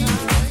living right.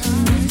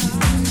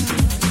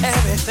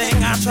 Everything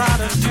I try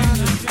to do,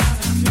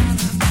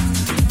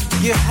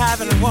 you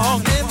haven't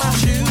walked in my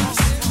shoes.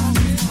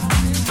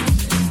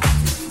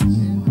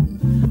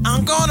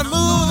 I'm gonna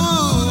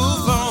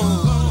move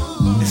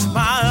on. It's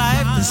my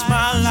life, it's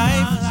my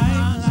life.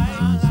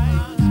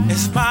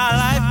 It's my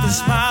life,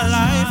 it's my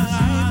life.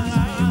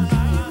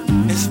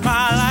 It's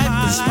my life,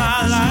 it's my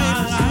life.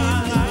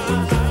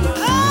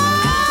 Ah!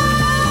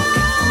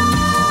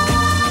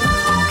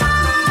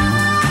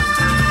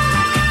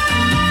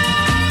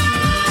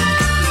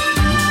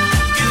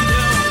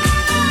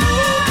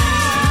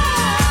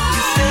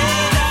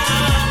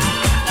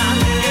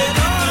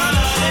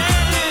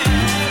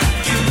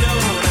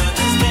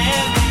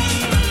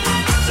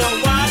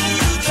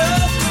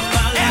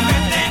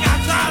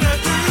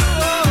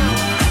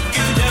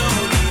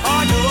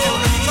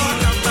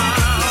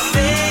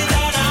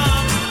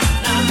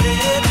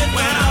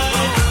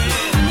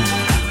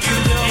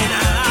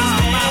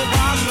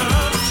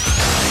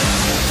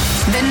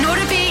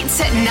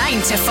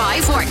 9 to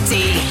 5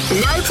 workday.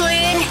 Now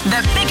playing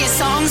the biggest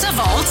songs of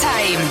all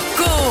time.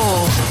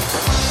 Go!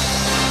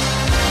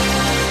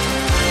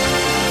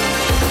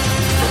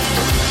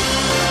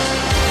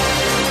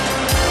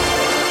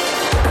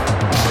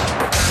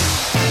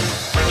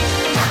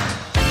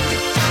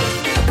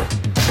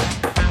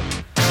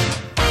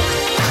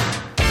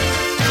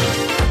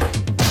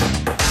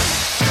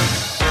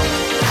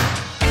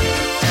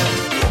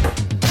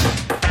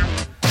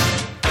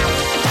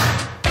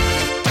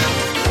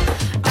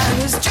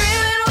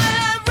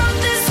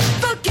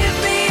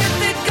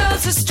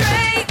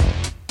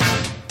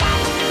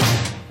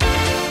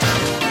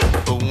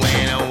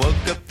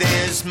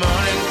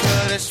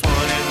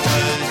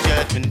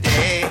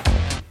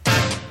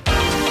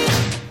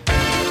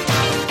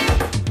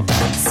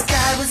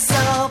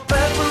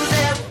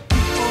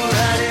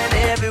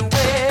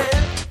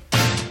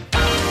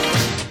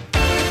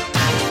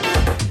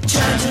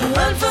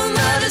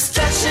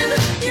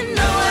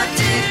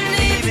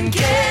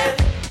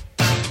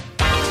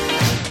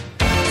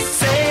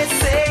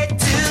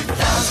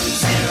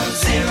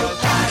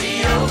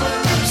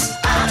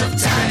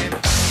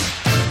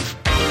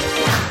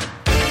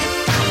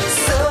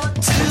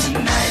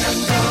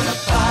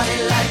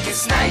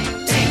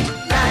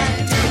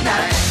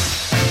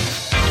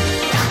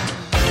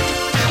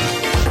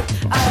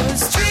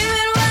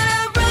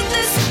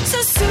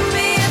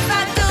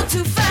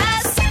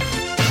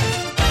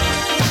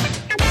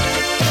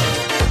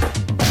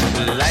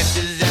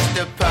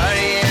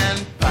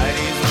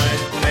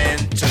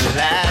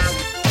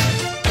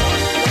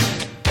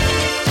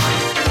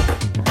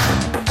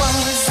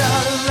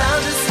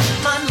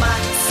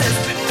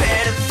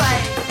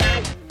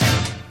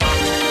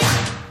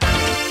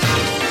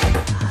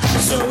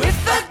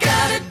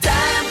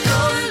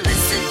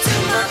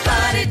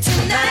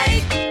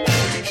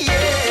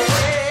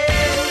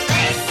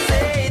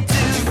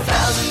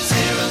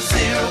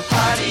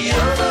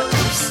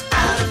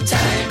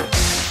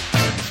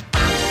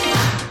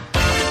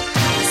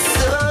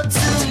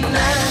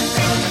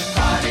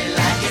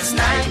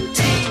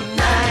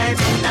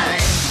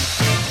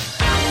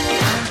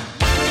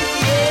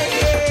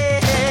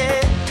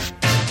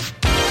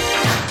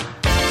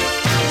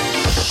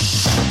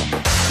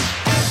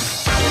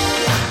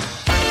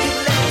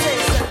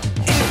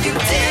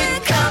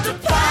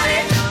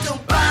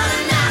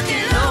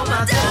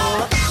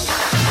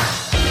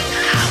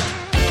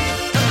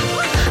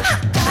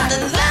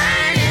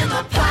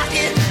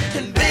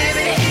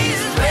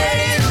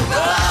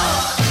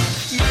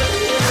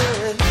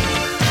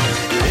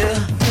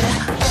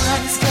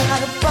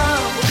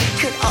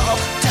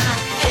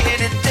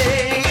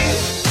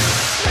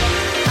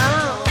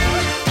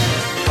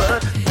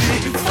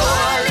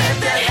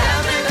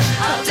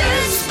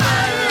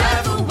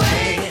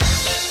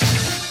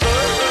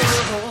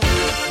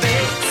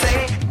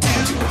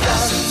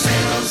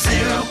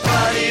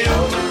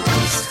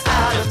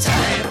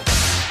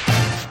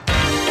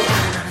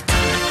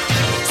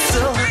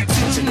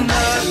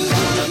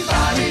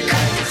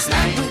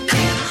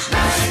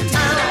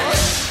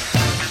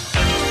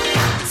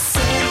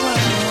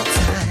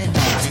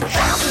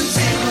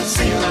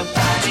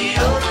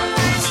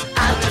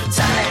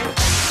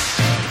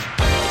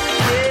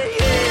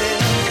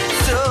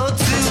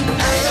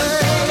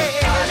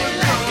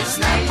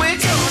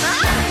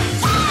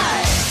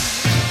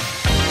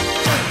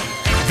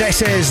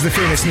 This is the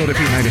famous No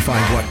Repeat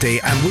 95 Workday,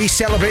 and we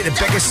celebrate the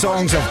biggest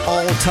songs of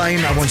all time.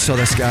 I once saw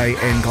this guy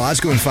in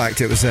Glasgow. In fact,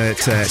 it was at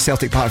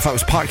Celtic Park. In fact, it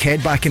was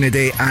Parkhead back in the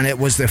day, and it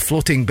was the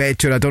Floating Bed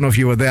Tour. I don't know if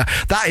you were there.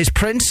 That is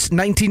Prince,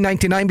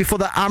 1999. Before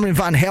that, Armin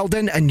van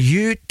Helden and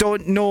You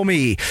Don't Know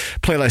Me.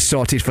 Playlist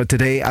sorted for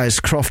today as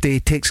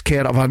Crofty takes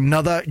care of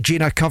another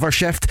Gina cover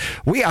shift.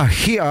 We are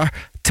here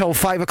till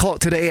 5 o'clock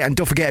today, and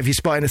don't forget, if you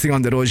spot anything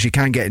on the roads, you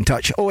can get in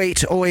touch.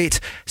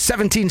 0808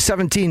 17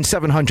 17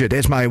 700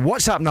 is my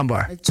WhatsApp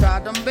number. They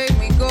tried to make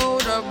me go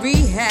to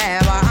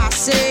rehab. I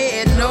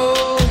said no,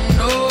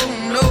 no,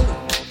 no.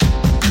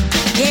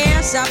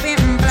 Yes, I've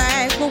been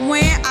black, but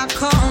when I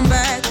come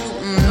back,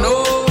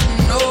 no,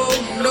 no,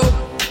 no.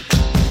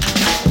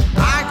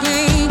 I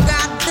ain't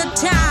got the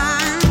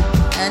time,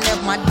 and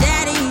if my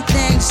daddy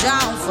thinks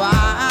I'm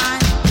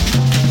fine,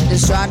 they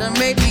try to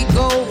make me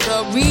go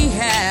to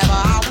rehab.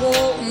 I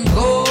won't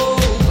go,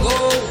 go,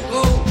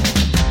 go.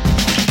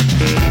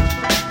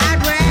 I'd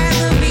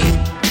rather be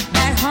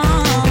at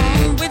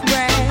home with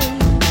Ray.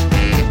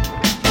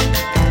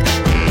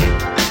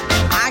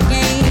 I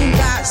ain't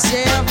got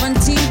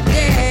 70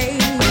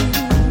 days.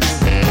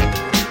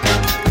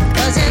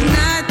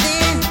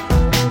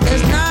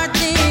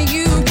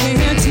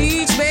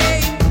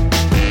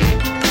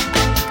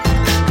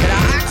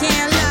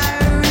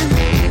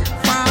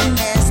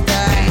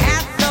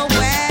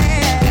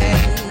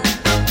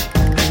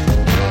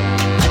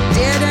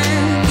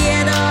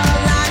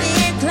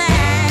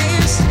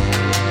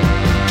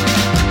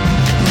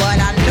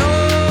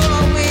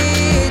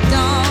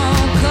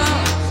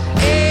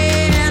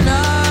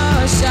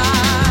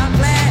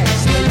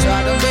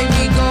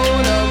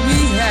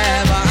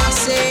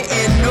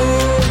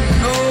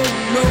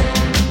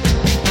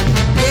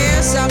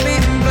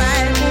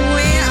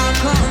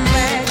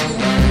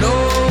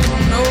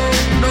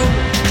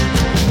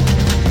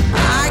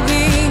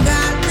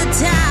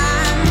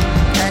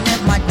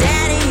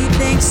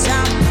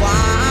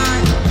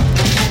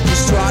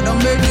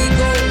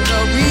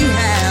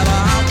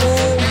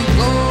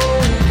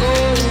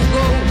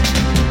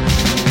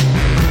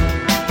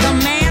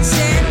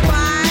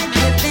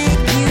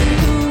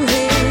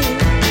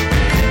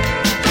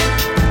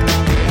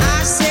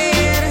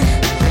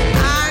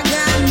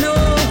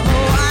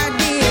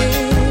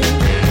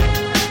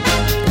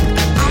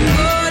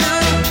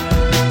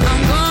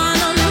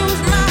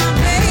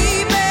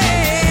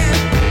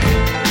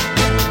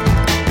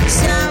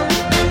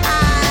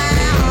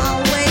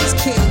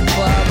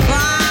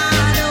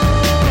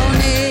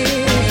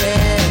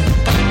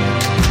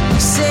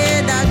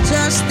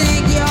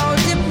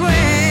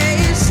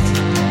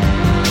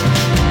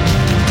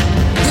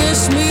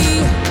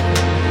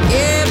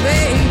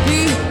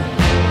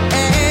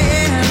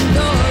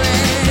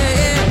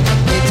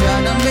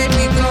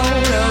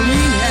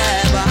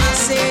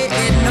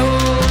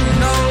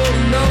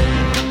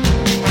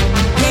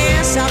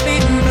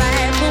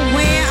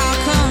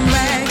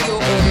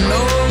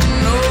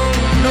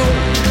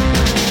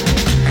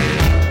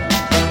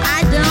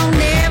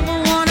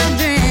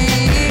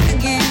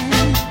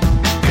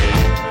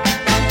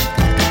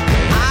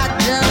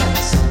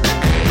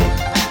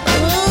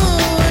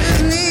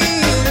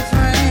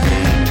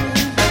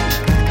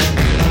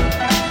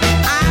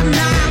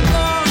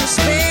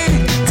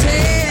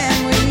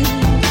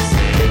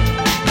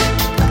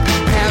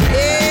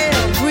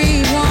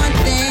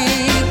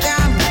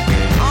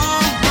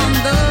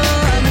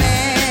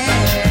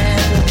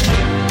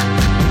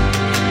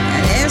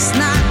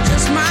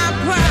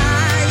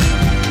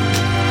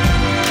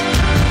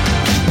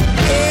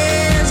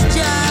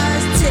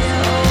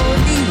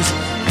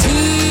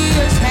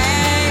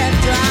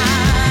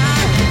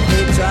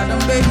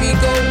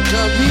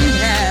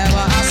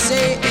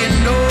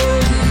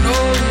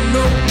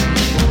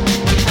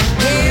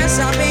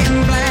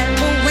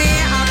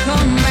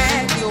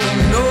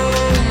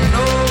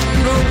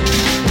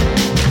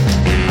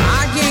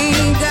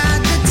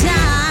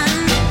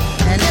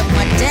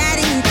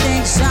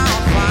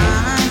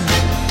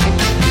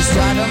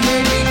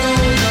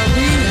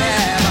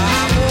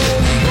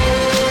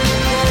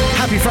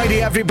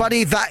 Hey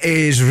everybody, that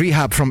is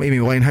Rehab from Amy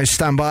Winehouse.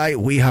 Stand by,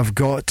 we have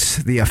got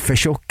the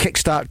official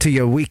kickstart to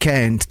your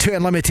weekend. 2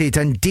 Unlimited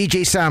and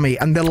DJ Sammy,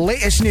 and the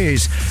latest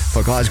news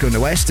for Glasgow and the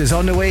West is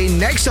on the way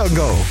next on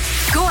Go.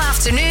 Go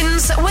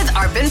afternoons with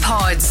Urban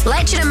Pods.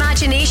 Let your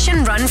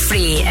imagination run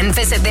free and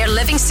visit their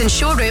Livingston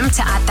showroom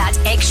to add that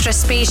extra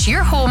space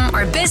your home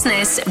or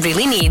business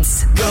really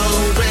needs.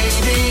 Go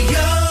Radio.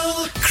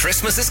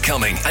 Christmas is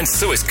coming, and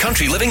so is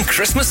Country Living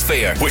Christmas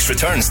Fair, which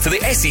returns to the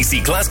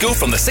SEC Glasgow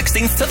from the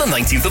 16th to the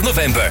 19th of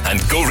November.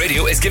 And Go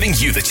Radio is giving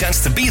you the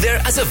chance to be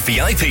there as a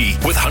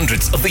VIP, with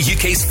hundreds of the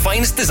UK's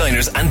finest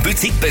designers and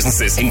boutique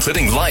businesses,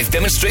 including live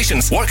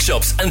demonstrations,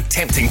 workshops, and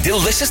tempting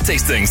delicious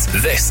tastings.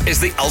 This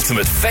is the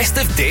ultimate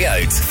festive day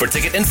out. For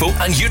ticket info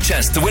and your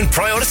chance to win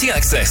priority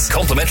access,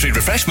 complimentary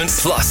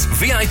refreshments, plus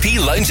VIP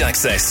lounge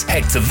access,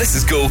 head to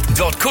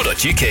thisisgo.co.uk.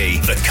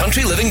 The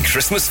Country Living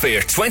Christmas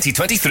Fair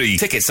 2023.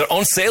 Tickets are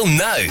on sale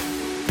now.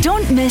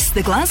 Don't miss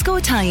the Glasgow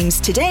Times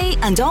today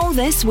and all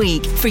this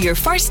week for your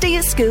first day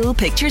at school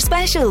picture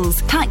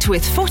specials, packed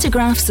with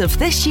photographs of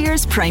this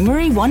year's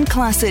Primary 1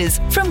 classes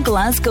from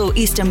Glasgow,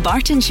 East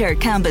Bartonshire,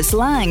 Cambus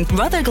Lang,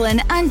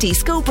 Rutherglen and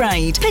East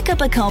Kilbride. Pick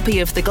up a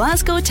copy of the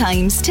Glasgow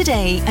Times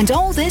today and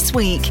all this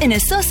week in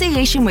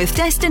association with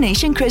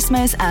Destination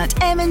Christmas at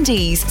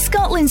M&D's,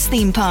 Scotland's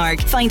theme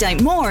park. Find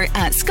out more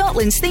at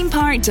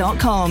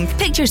scotlandsthemepark.com.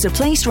 Pictures are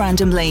placed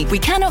randomly. We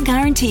cannot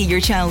guarantee your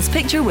child's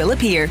picture will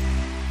appear.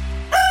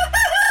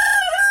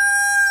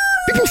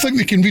 People think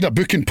they can read a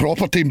book in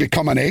property and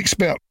become an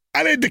expert.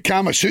 I read the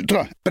Kama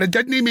Sutra, but it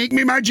didn't make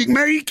me Magic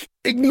Mike.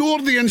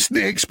 Ignore the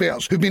instant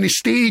experts who've been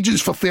estate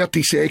agents for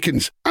 30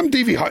 seconds. I'm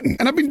Davey Hutton,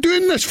 and I've been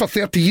doing this for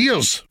 30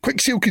 years. Quick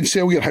Sale can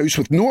sell your house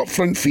with no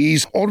upfront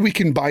fees, or we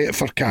can buy it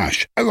for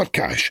cash. Our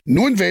cash.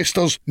 No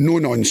investors, no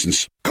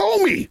nonsense.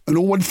 Call me on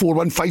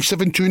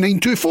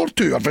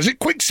 01415729242 or visit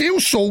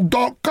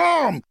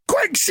quicksalesold.com.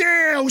 Quick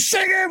Sale,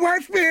 sing it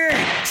with me.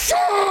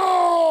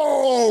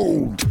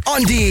 Sold!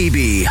 On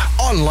DAB,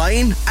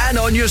 online and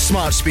on your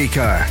smart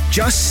speaker.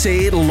 Just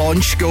say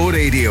launch Go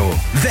Radio.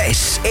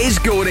 This is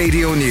Go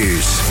Radio News.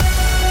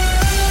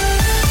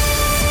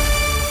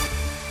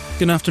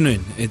 Good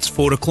afternoon, it's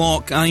 4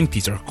 o'clock, I'm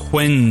Peter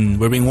Quinn.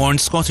 We're being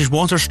warned Scottish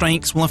water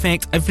strikes will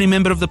affect every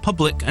member of the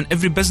public and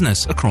every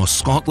business across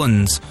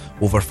Scotland.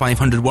 Over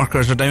 500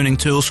 workers are downing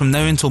tools from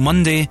now until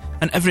Monday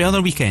and every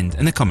other weekend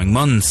in the coming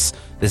months.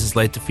 This has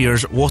led to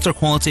fears water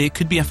quality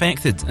could be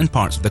affected in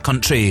parts of the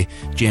country.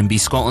 GMB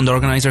Scotland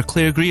organiser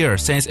Claire Greer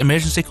says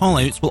emergency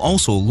call-outs will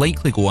also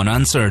likely go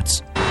unanswered.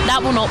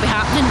 That will not be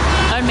happening.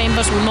 Our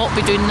members will not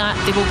be doing that.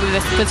 They will be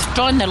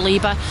withdrawing their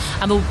labour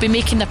and will be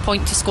making their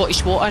point to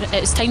Scottish Water.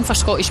 It's time for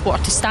Scottish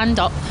Water to stand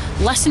up,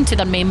 listen to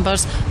their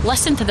members,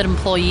 listen to their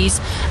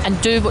employees and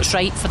do what's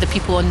right for the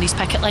people on these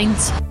picket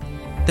lines.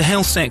 The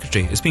Health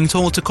Secretary is being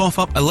told to cough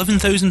up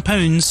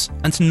 £11,000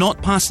 and to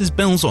not pass his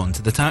bills on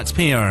to the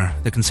taxpayer.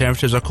 The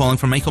Conservatives are calling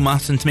for Michael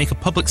Matheson to make a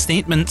public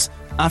statement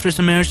after it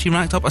emerged he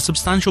racked up a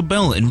substantial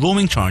bill in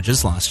roaming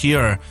charges last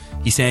year.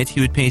 He said he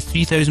would pay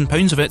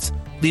 £3,000 of it,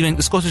 leaving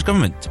the Scottish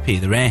Government to pay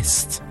the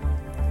rest.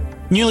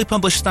 Newly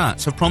published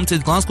stats have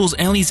prompted Glasgow's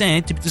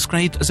LEZ to be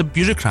described as a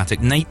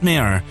bureaucratic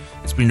nightmare.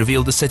 It's been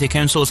revealed the City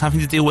Council is having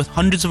to deal with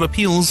hundreds of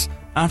appeals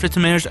after it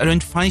emerged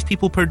around 5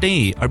 people per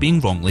day are being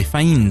wrongly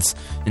fined.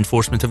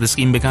 Enforcement of the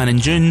scheme began in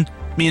June,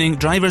 meaning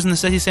drivers in the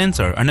city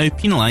centre are now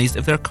penalised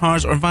if their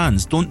cars or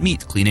vans don't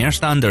meet clean air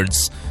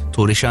standards.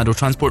 Tory Shadow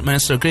Transport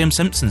Minister Graham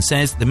Simpson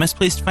says the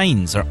misplaced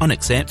fines are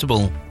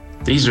unacceptable.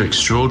 These are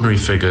extraordinary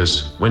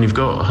figures. When you've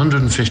got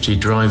 150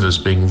 drivers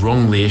being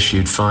wrongly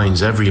issued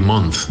fines every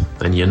month,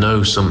 then you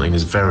know something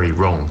is very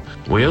wrong.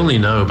 We only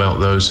know about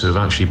those who have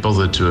actually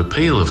bothered to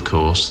appeal, of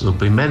course. There'll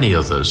be many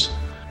others.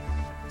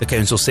 The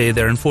council say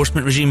their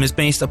enforcement regime is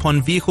based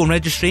upon vehicle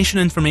registration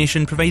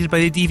information provided by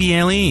the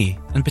DVLA,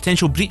 and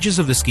potential breaches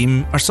of the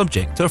scheme are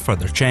subject to a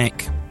further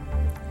check.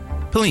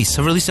 Police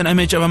have released an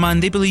image of a man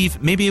they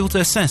believe may be able to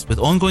assist with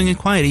ongoing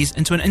inquiries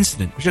into an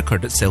incident which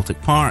occurred at Celtic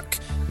Park.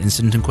 The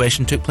incident in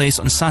question took place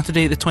on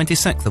Saturday the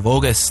 26th of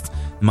August.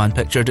 The man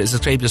pictured is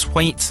described as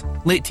white,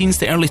 late teens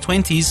to early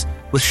 20s,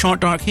 with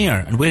short dark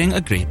hair and wearing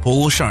a grey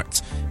polo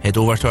shirt. Head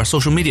over to our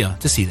social media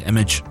to see the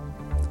image.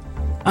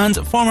 And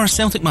former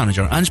Celtic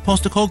manager Ange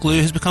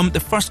Postecoglou has become the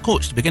first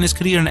coach to begin his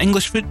career in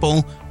English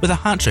football with a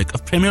hat-trick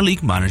of Premier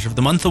League Manager of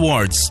the Month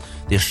awards.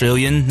 The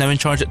Australian, now in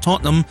charge at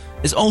Tottenham,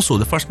 is also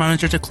the first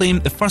manager to claim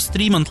the first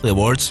 3 monthly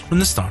awards from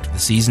the start of the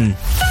season.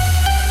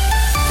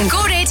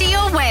 Go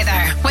Radio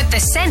weather with the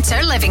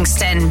Centre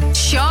Livingston.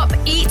 Shop,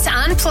 eat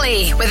and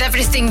play with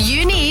everything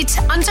you need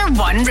under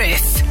one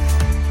roof.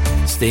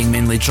 Staying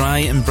mainly dry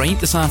and bright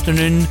this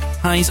afternoon.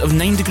 Highs of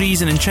 9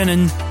 degrees in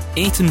Inchinnan,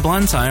 8 in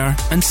Blantyre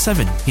and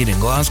 7 here in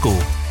Glasgow.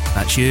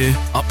 That's you,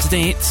 up to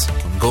date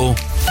on Go.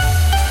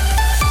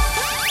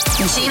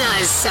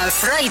 Gina's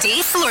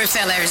Friday floor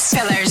fillers.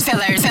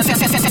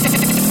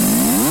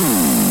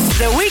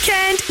 The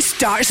weekend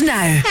starts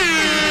now.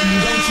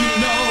 Don't you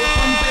know,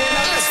 pump it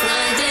up. It's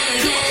Friday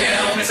again.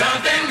 Tell me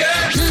something good.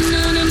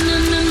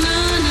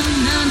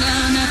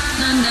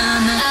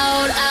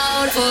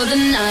 Out for the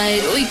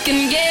night, we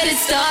can get it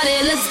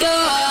started. Let's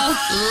go.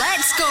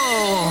 Let's go.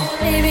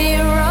 Baby,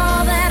 you're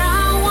all that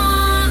I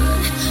want.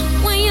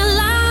 When you're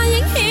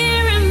lying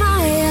here in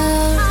my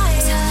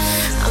arms,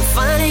 I'm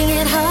finding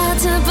it hard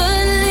to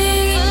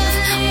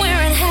believe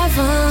we're in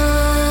heaven.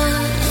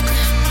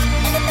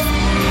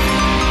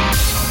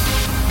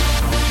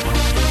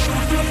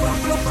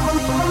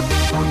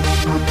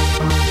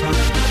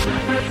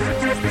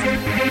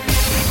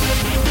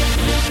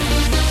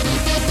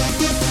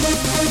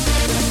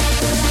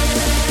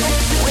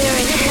 We're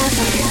in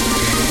heaven.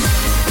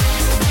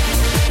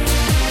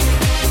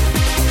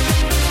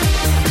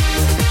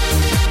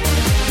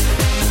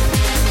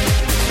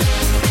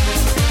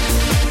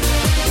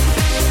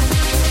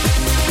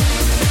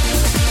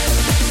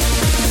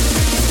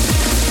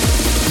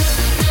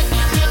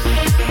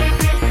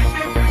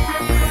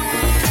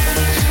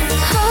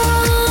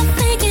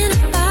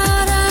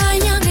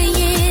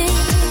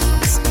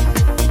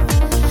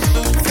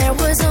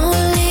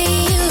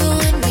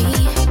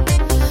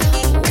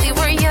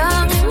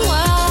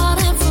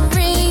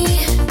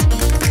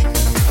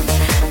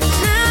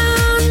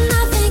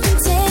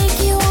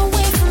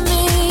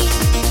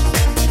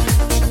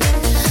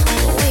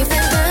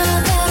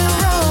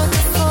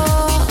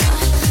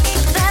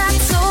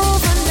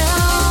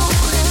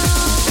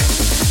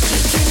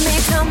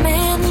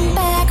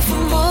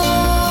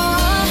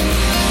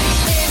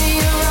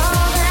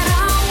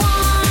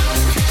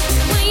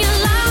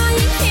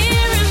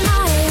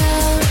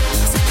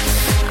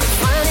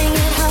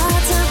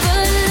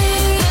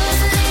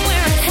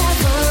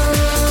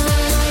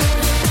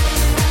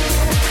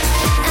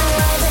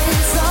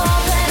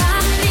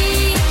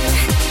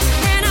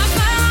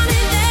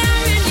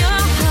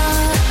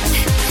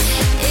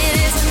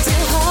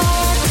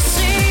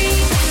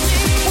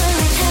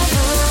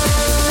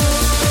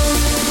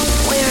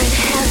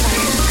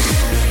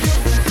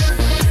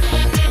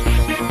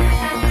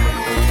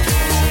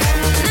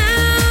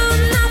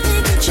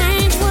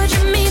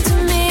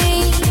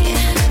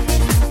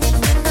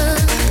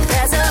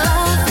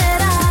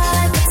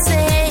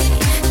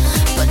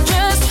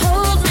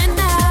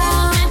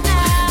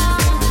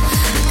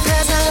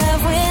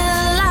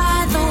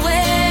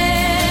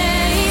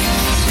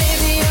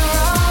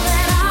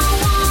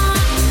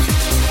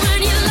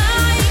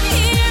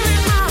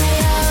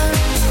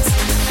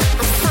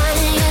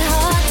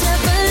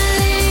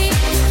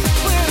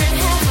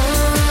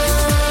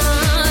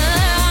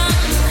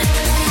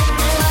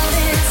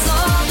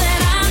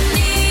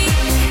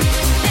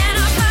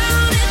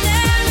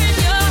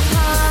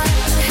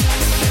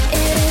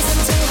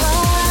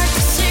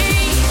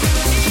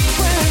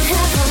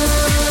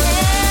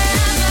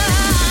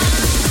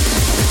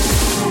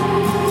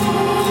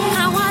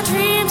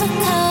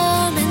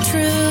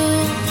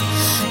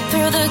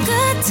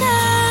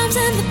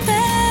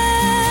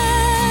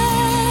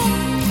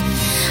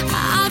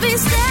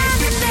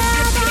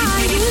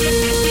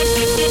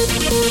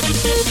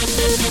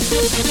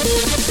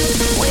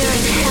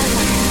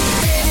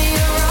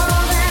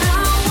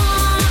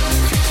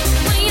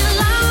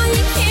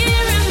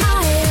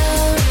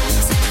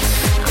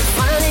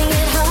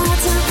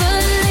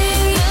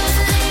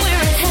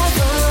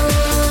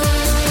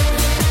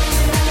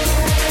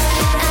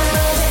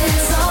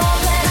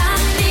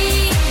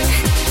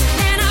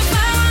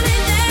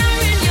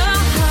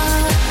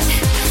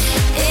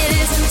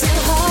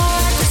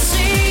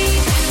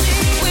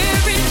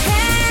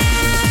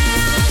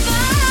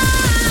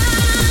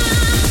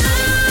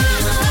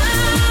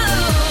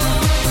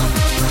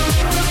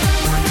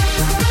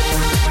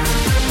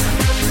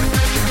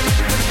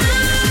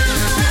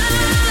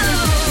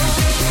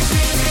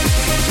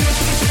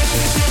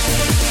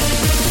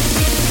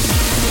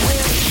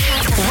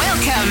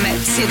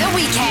 To the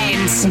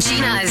weekend,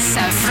 Gina's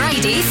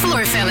Friday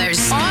Floor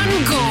Fillers on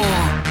Go.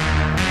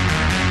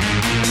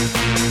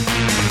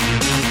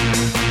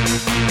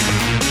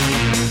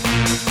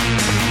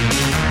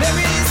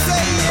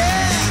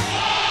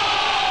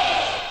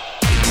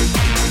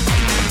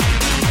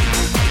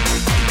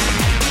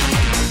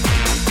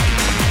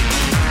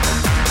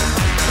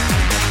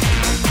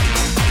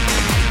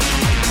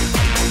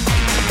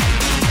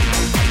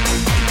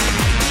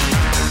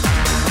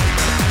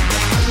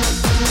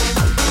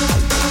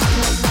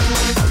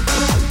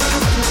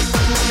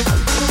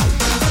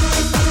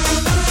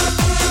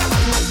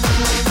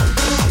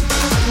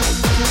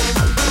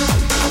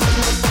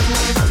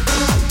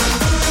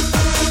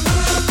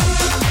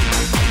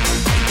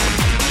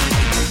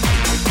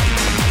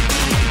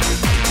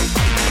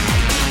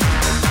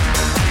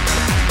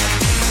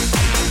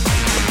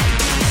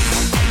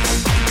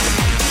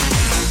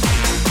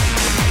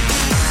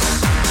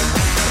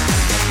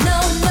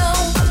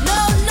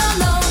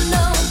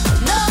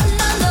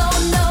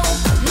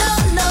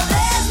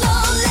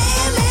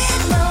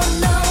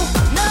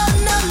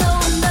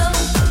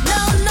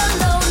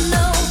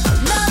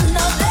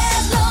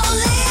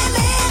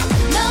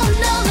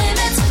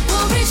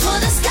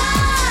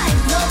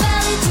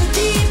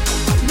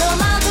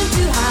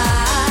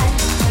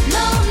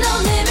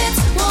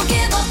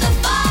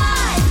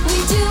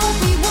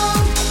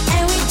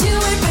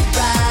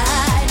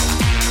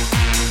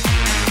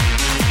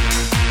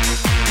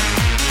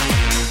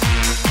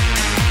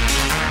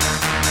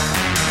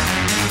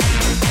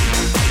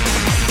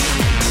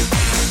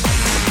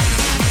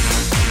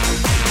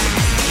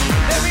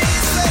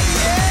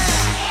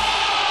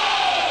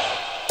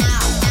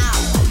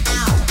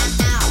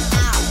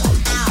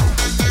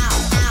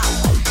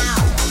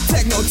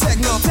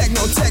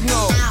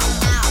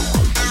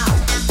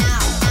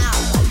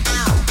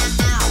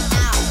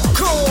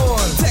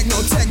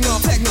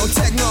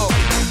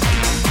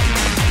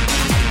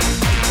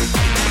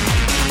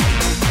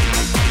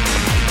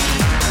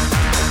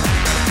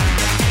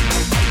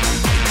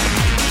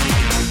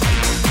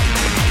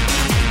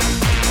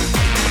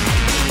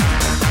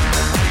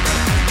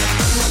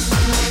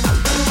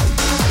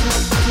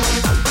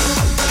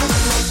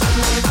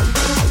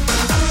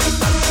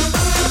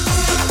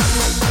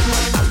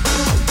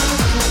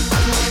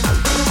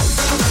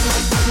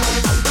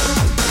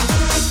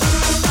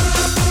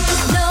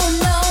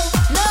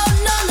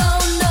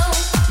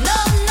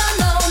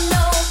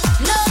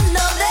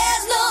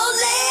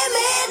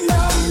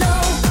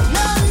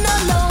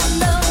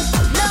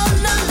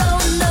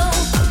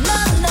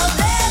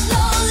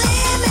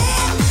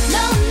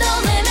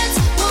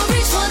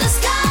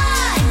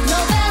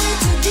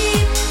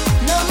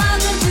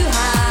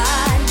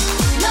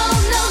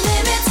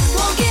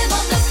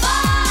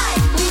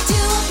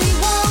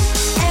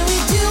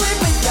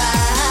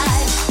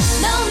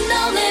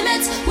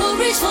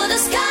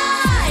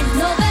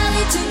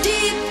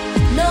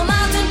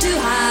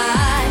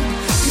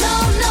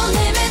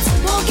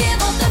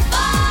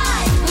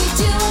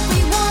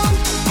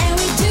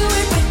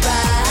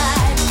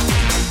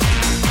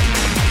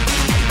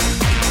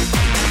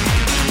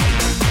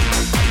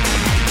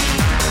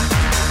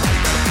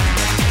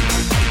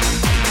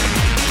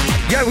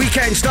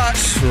 Weekend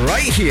starts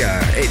right here.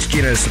 It's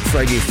Gina's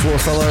Friday Floor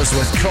Fillers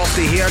with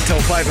Crofty here till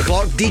 5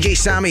 o'clock. DJ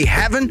Sammy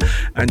Heaven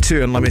and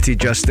 2 Unlimited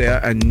just there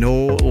and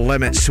No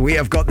Limits. We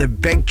have got the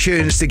big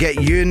tunes to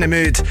get you in the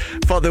mood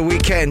for the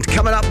weekend.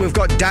 Coming up, we've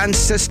got Dance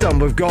System,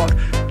 we've got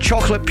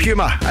Chocolate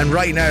Puma, and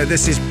right now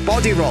this is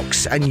Body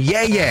Rocks and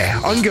Yeah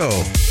Yeah on Go.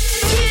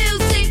 You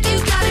think you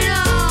got it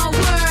all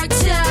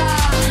worked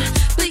out,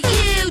 but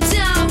you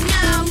don't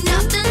know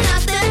nothing.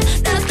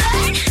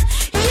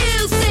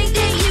 You think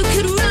that you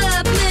could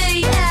rub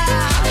me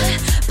out,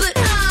 but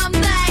I'm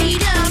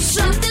made of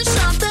something.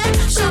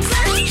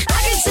 I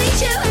can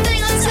teach you a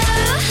thing or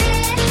two.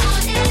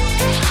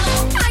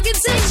 I can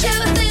teach you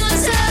a thing or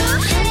two.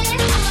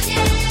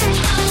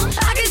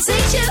 I can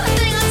teach you a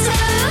thing or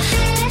two.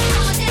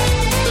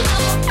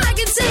 I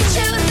can teach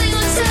you a thing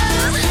or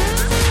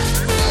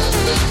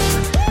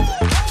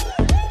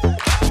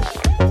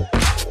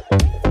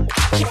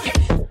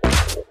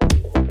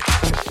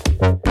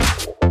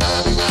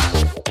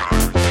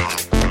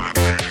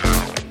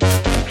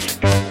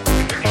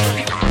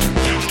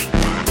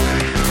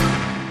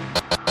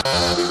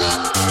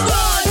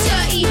raw,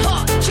 dirty,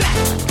 hot track.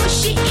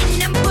 Push it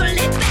in and pull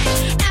it back.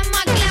 And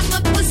my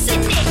glamour pussy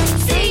neck.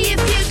 See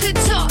if you could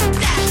top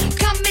that.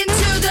 Come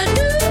into the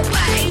new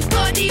wave.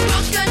 Body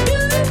rock a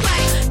new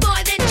wave.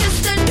 More than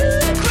just a new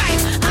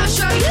crave. I'll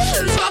show you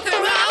who's rock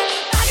and roll.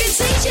 I can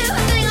teach you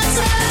a thing or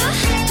two.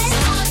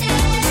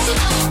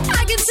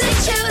 I can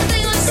teach you a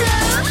thing or two.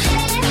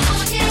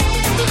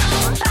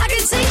 I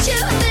can teach you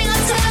a thing or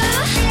two.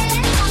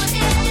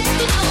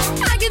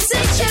 I can teach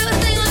you a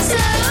thing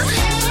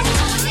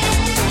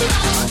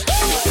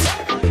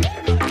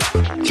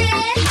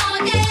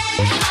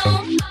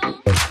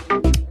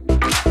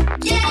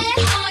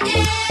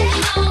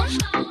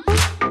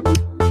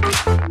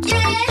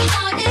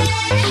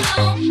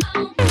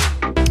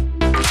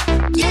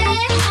or two.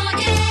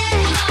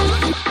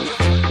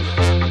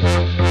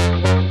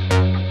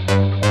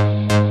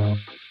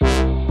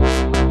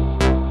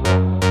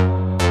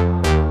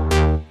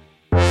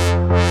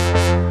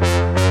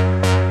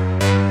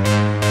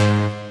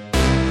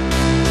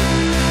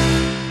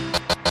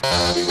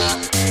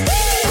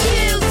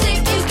 You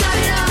think you got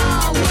it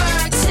all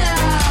worked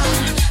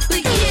out,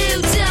 but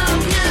you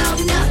don't know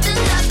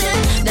nothing.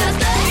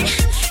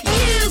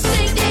 You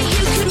think that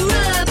you could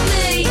rub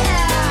me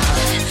out,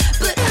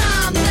 but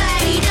I'm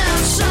made of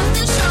something.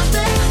 I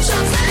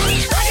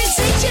can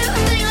teach you a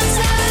thing or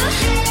two.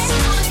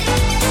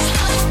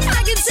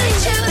 I can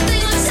teach you a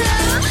thing or two.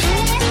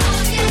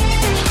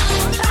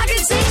 I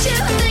can teach you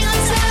a thing or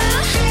two.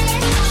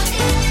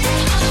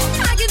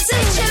 I can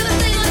teach you a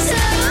thing or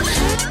two.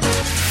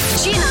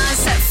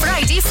 Gina's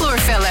Friday Floor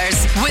Fillers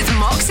with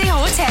Moxie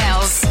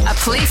Hotels, a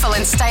playful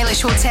and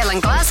stylish hotel in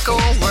Glasgow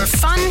where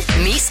fun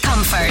meets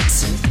comfort.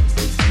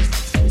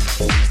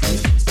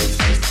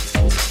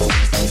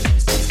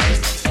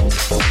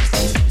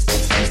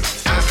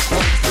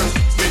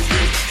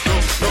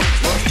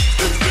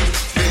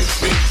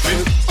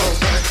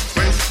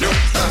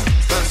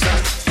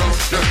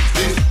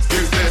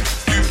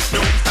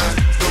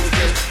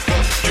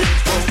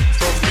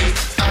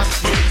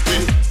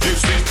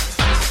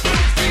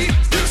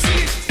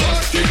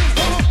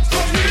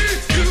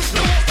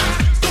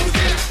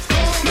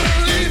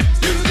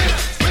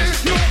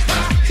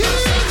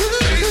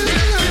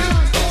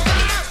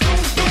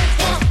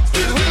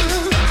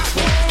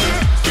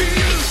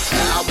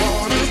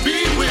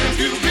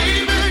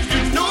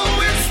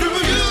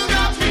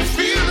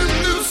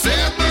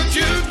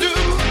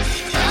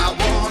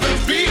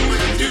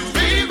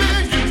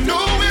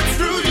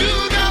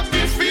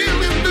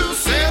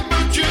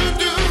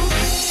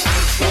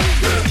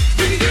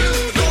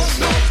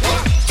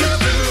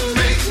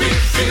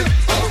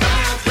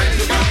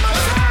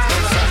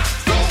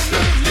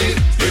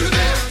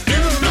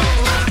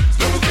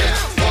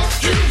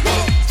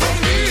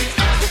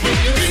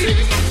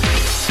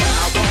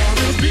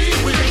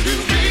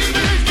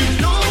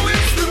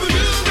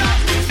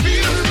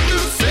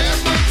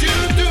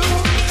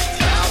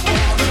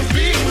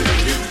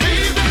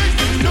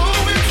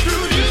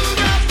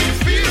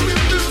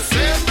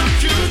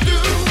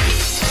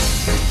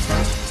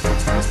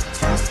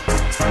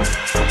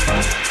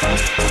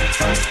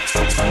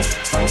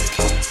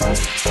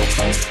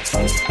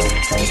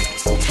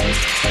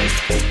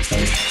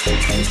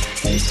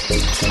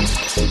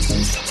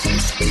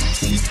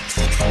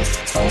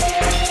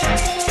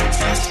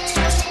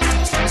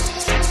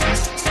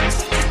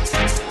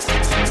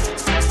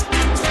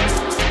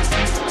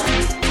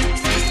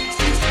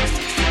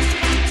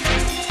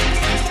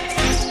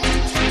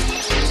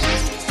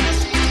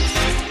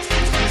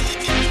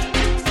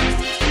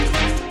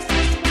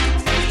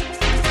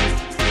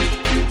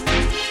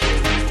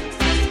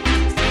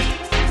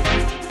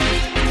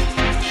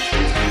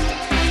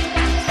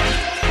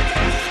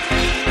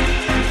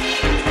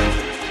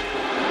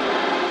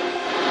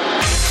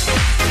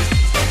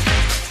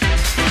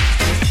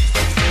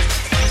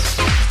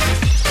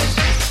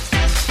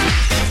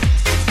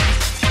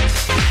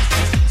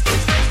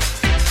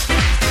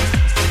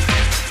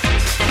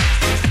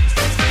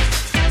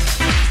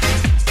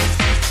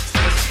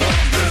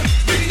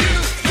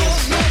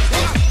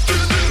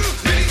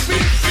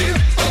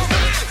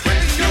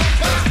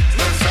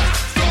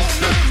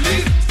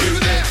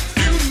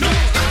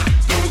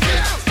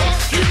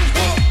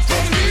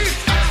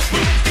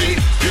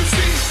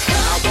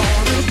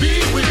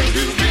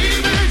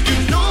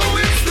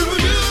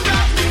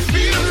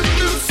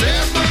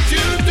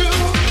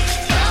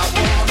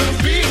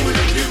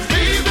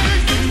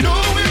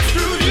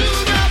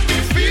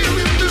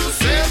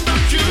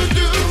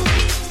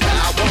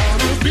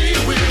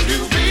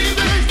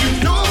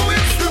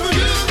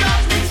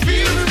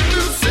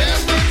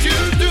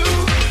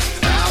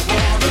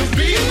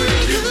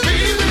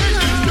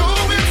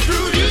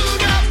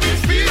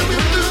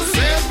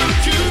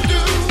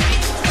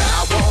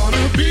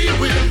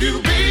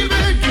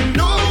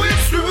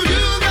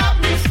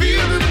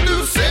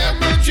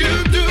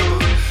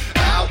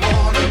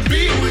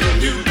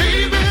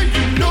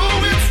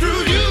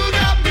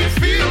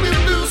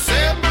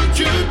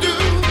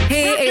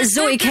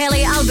 Joy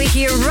Kelly. I'll be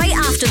here right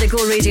after the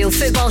Go Radio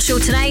football show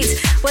tonight.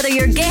 Whether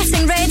you're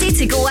getting ready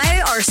to go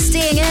out or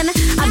staying in,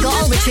 I've got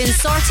all the tunes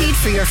sorted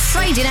for your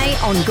Friday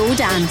night on Go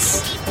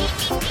Dance.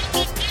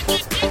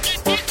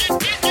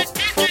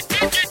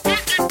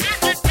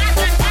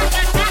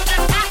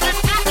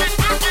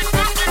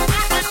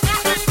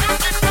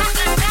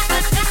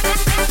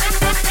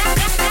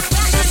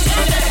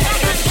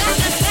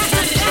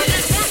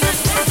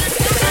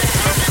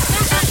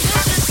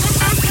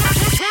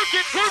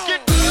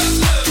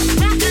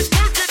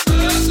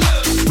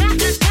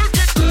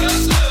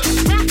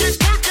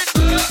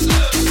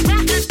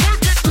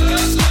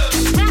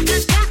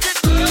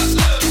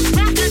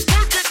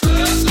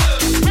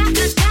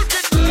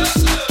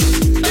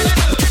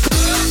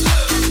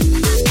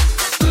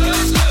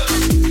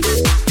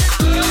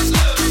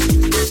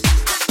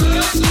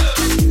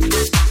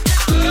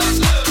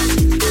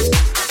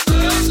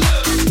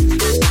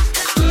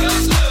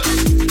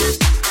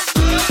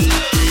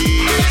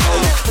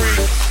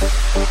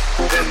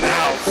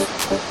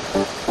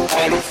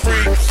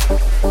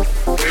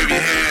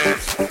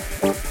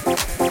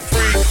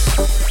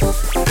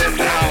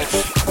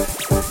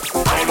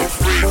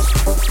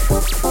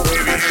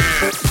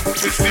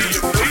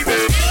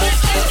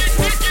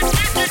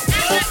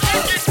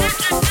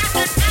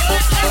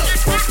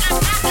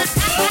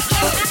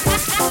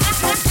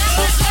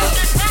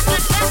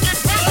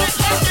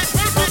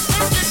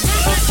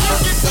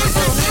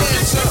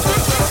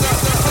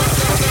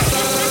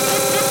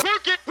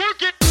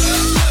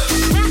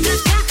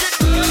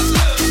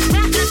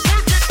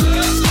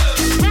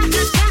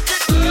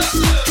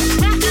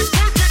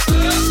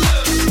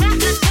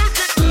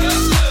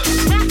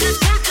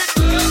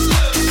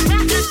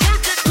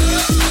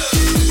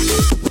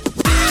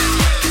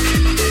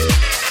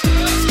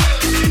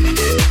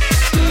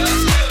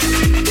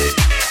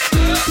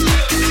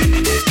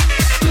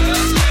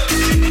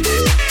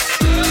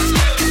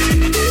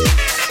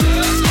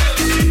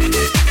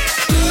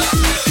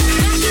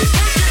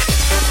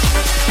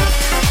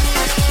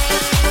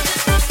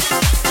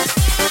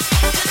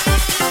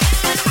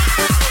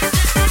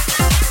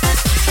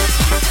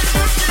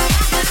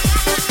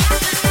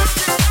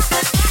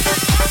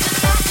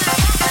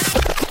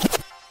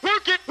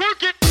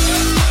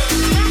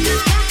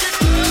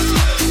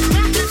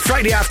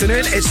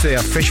 It's the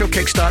official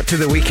kickstart to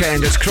the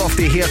weekend. It's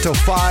Crofty here till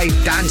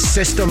 5. Dance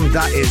System,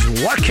 that is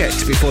Work It.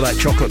 Before that,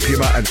 Chocolate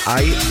Puma and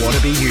I Wanna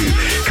Be You.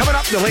 Coming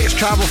up, the latest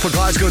travel for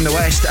Glasgow and the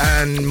West,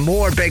 and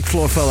more big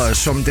floor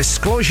fillers from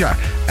Disclosure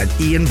and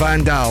Ian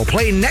Van Dahl.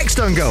 Playing next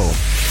on Go.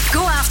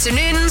 Go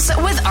afternoons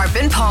with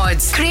Urban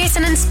Pods. Create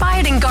an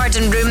inspiring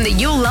garden room that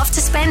you'll love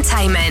to spend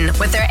time in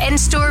with their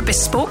in-store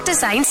bespoke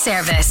design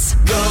service.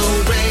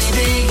 Go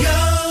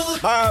Radio.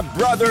 My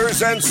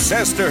brothers and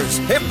sisters,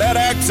 if that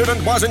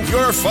accident wasn't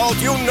your fault,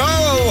 you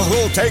know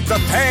who'll take the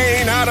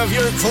pain out of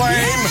your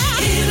claim.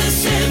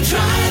 Innocent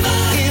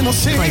driver.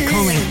 By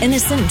calling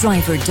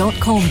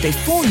innocentdriver.com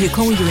before you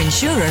call your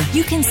insurer,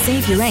 you can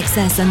save your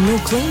excess and no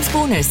claims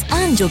bonus,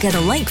 and you'll get a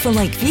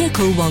like-for-like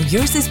vehicle while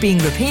yours is being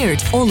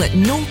repaired, all at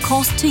no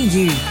cost to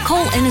you.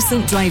 Call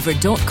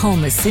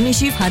innocentdriver.com as soon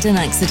as you've had an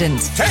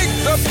accident. Take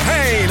the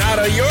pain out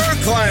of your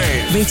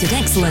claim. Rated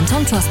excellent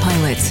on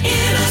Trustpilot.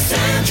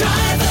 Innocent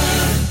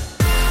driver.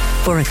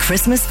 For a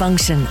Christmas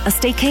function, a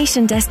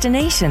staycation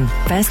destination,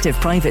 festive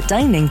private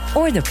dining,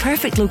 or the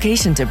perfect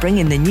location to bring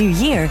in the new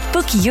year,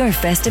 book your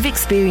festive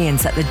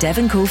experience at the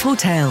Devon Cove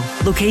Hotel.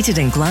 Located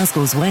in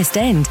Glasgow's West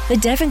End, the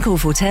Devon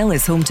Cove Hotel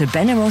is home to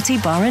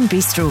Benarotti Bar and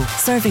Bistro,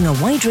 serving a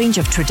wide range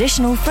of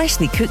traditional,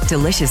 freshly cooked,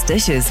 delicious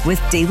dishes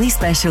with daily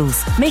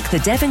specials. Make the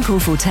Devon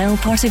Cove Hotel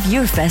part of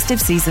your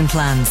festive season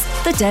plans.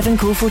 The Devon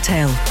Cove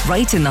Hotel,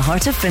 right in the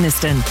heart of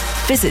Finnieston.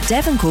 Visit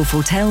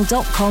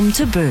devoncovehotel.com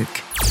to book.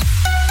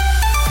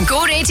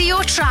 Go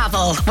Radio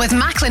Travel with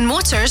Macklin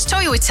Motors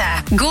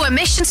Toyota. Go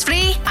emissions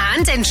free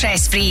and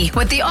interest free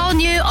with the all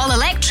new all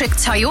electric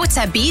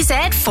Toyota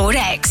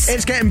BZ4X.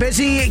 It's getting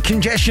busy.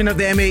 Congestion at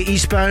the M8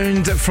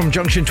 eastbound from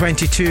junction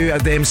 22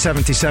 at the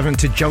M77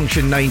 to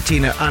junction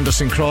 19 at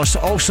Anderson Cross.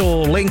 Also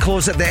lane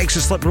closed at the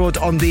exit slip road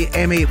on the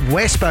M8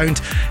 westbound.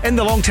 In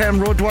the long term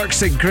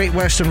roadworks at Great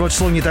Western Road,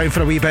 slowing you down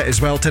for a wee bit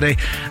as well today.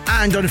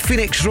 And on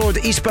Phoenix Road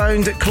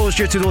eastbound, closed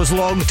due to those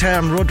long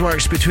term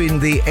roadworks between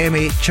the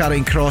M8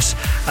 Charing Cross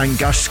and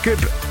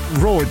Garscoop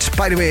Road.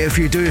 By the way, if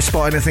you do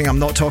spot anything I'm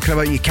not talking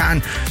about, you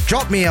can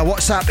drop me a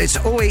WhatsApp. It's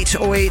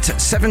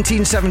 0808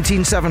 17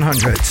 17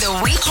 700.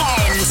 The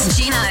weekend.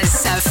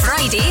 Gina's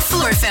Friday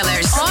floor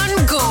fillers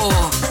on Go.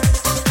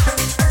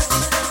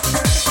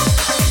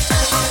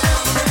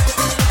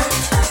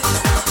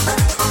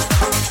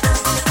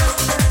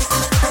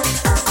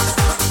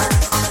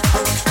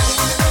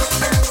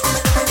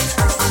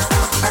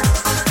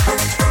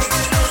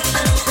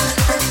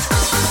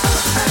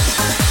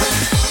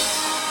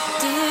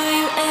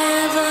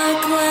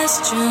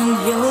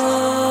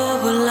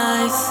 Your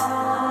life.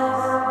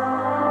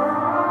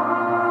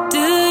 Do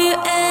you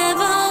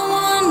ever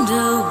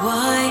wonder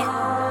why?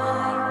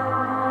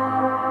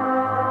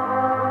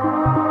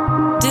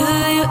 Do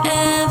you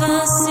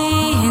ever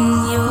see in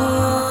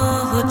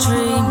your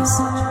dream dreams.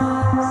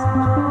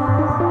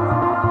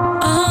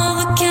 All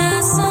the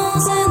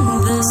castles in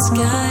the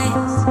sky.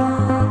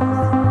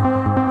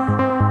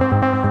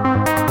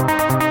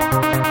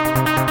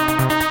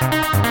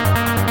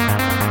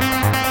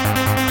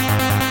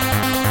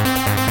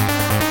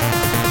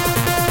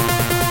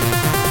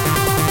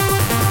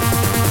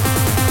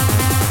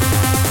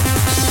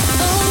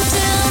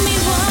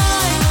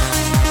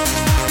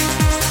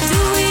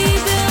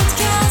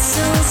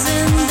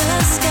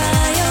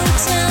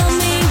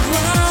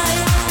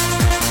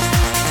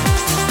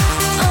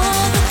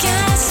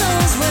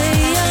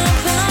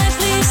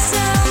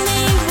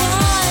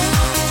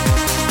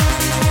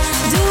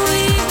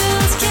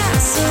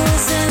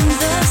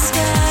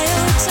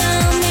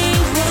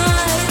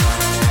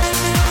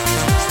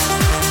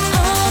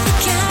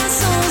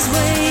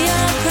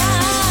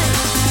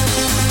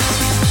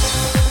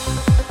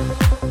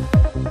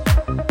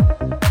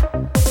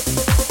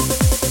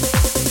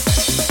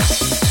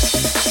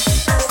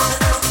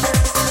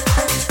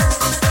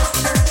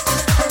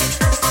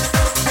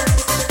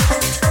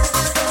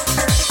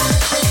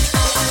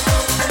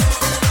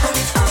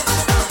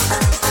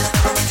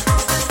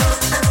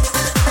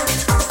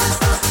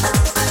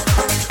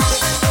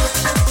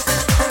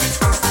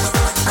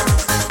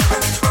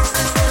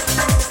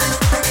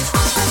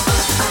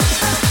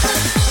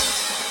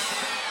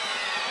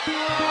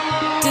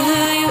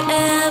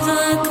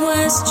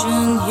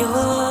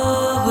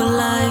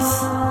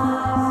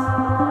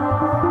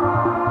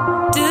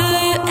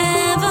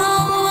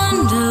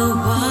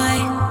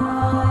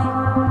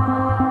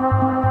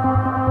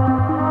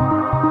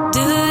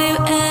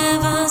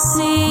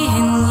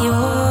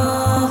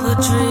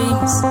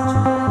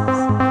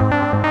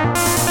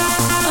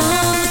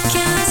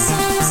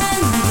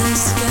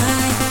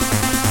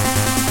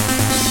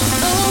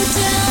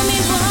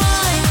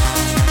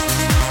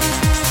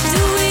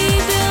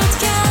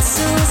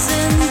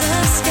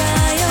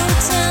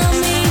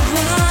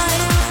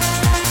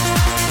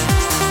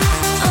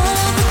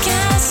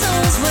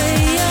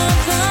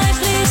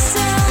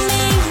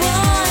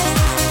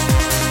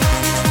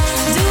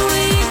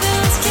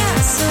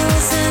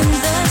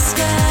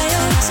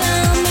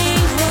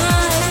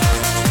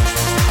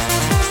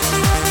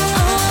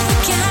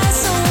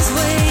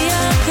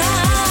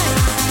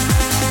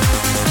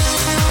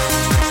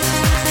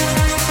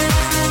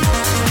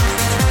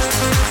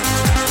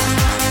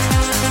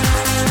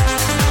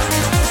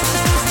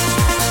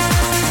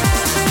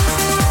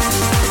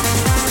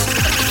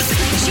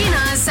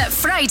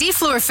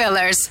 Floor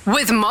fillers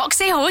with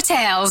Moxie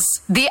Hotels,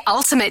 the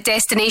ultimate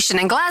destination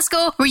in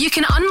Glasgow where you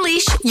can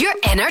unleash your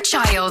inner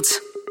child.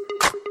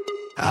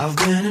 I've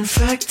been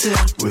infected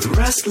with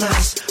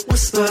restless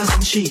whispers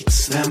and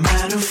cheats that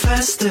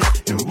manifested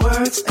in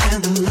words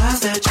and the lies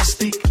that you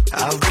speak.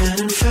 I've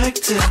been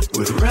infected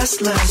with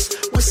restless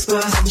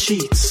whispers and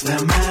cheats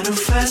that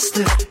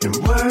manifested in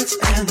words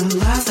and the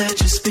lies that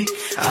you speak.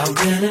 I've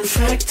been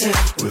infected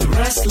with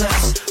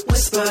restless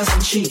whispers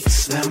and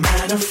cheats that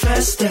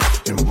manifested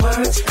in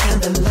words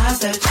and the lies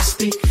that you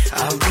speak.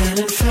 I've been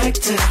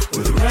infected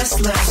with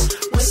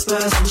restless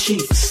whispers and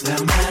cheats that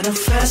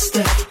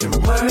manifested in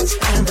words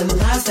and the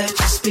lies that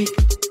you speak.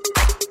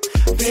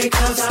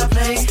 Because I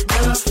play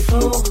the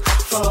fool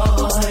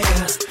for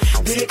you.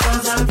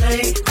 Because I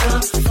play the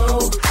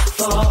fool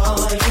for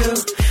you.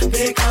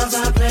 Because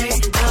I play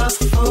the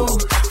fool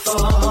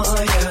for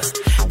you.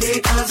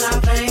 Because I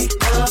play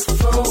the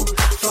fool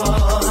for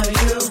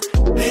you.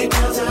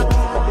 Because I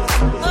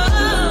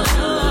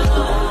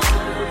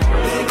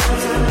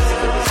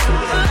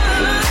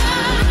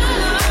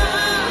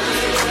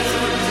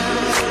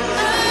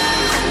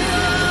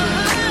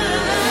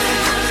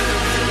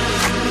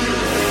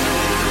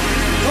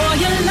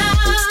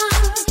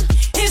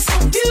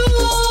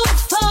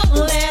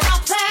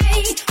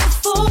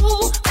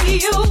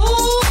you.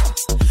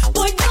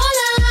 Boy, your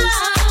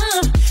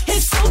love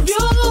is so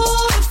beautiful.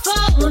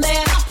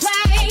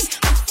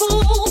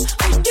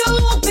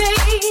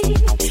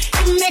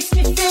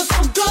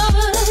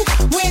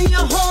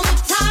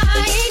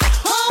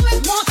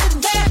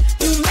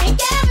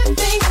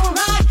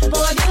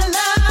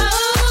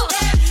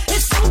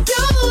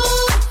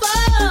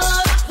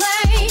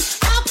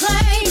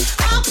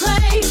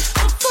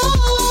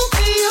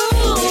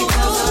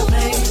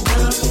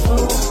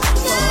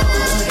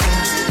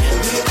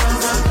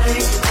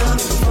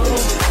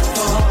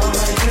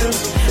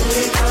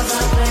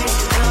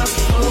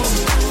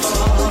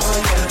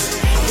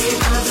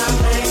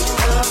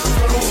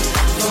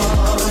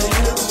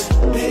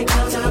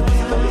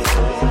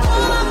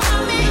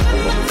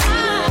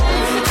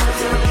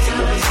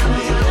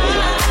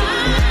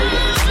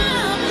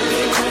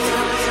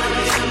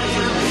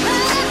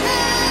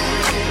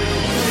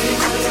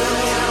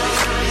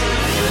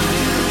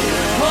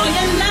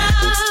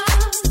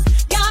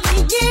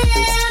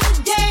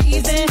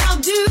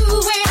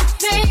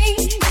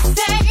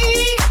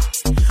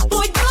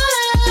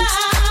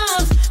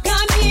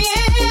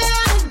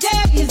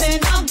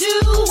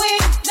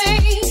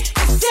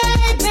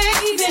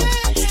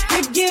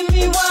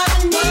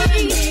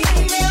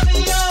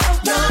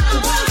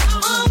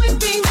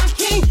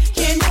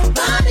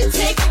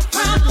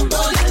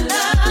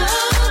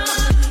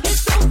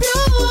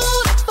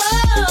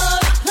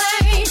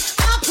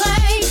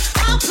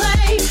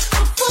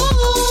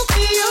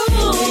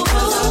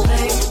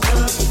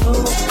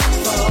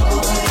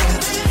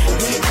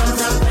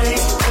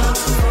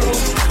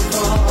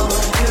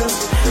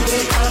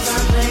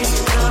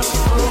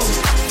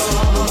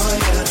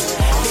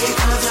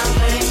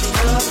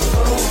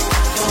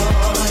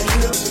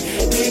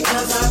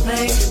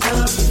 played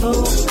the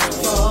fool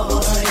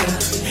for you.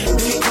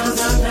 Because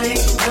I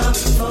played the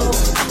fool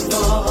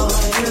for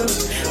you.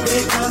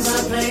 Because I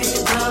played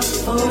the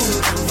fool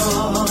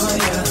for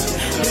you.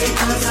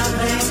 Because I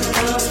played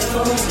the fool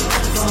for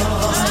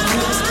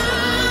you.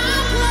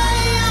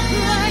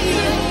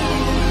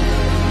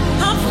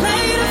 I played a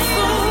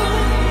fool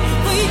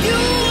for you,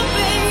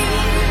 baby.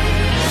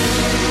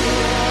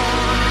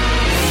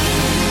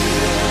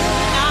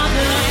 I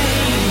played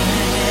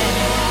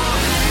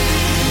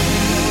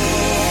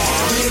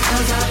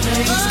because I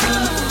played the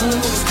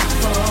fool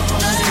for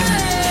you.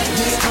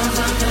 Because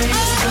I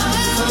played the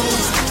fool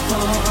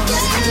for you.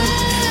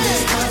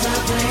 Because I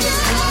played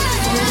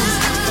the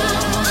fool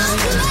for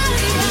you.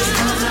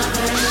 Because I played the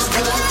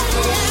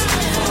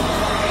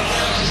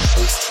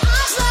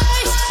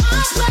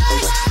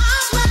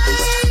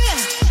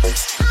fool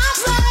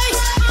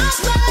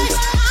for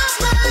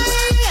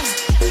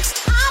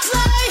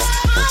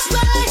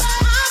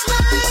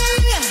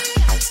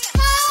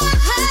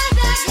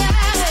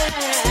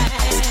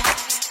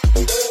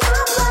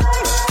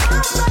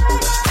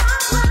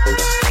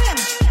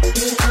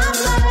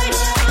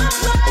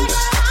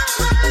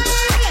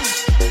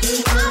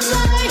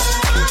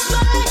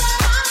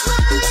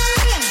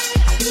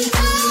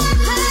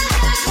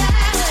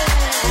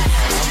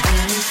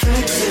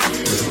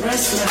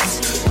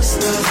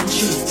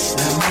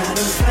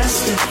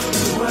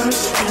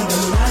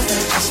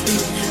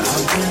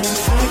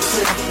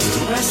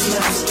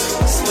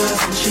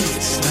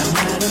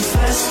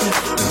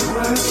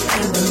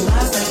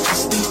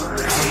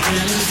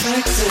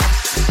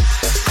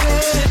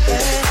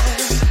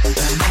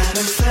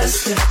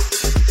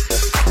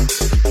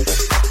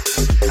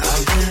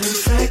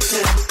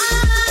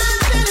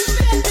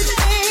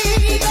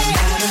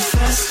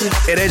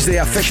It is the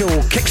official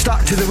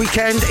kickstart to the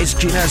weekend. It's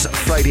Gina's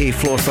Friday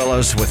Floor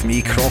Fillers with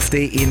me,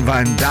 Crofty, Ian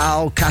Van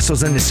Dahl,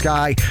 Castles in the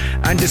Sky,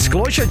 and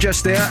Disclosure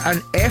just there,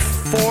 and F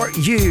for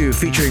You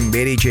featuring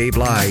Mary J.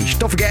 Blige.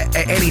 Don't forget,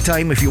 at any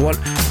time, if you want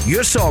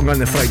your song on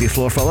the Friday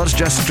Floor Fillers,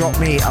 just drop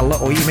me a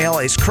little email.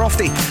 It's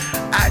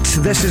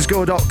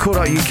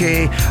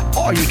crofty@thisisgo.co.uk,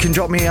 or you can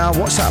drop me a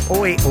WhatsApp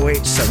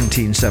 0808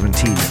 17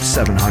 17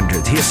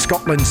 700. Here's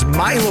Scotland's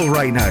Milo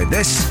right now.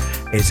 This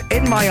is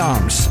In My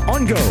Arms.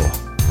 On Go.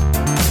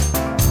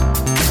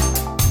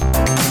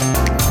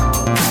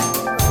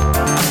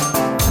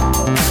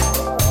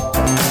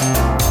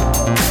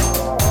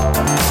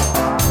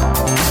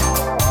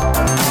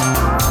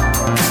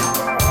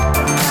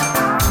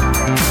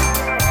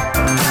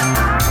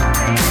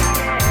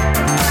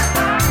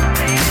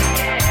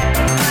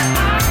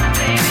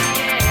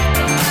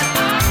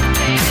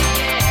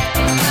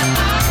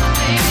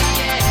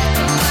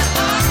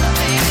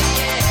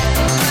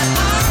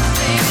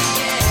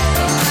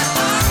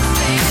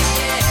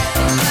 Hey!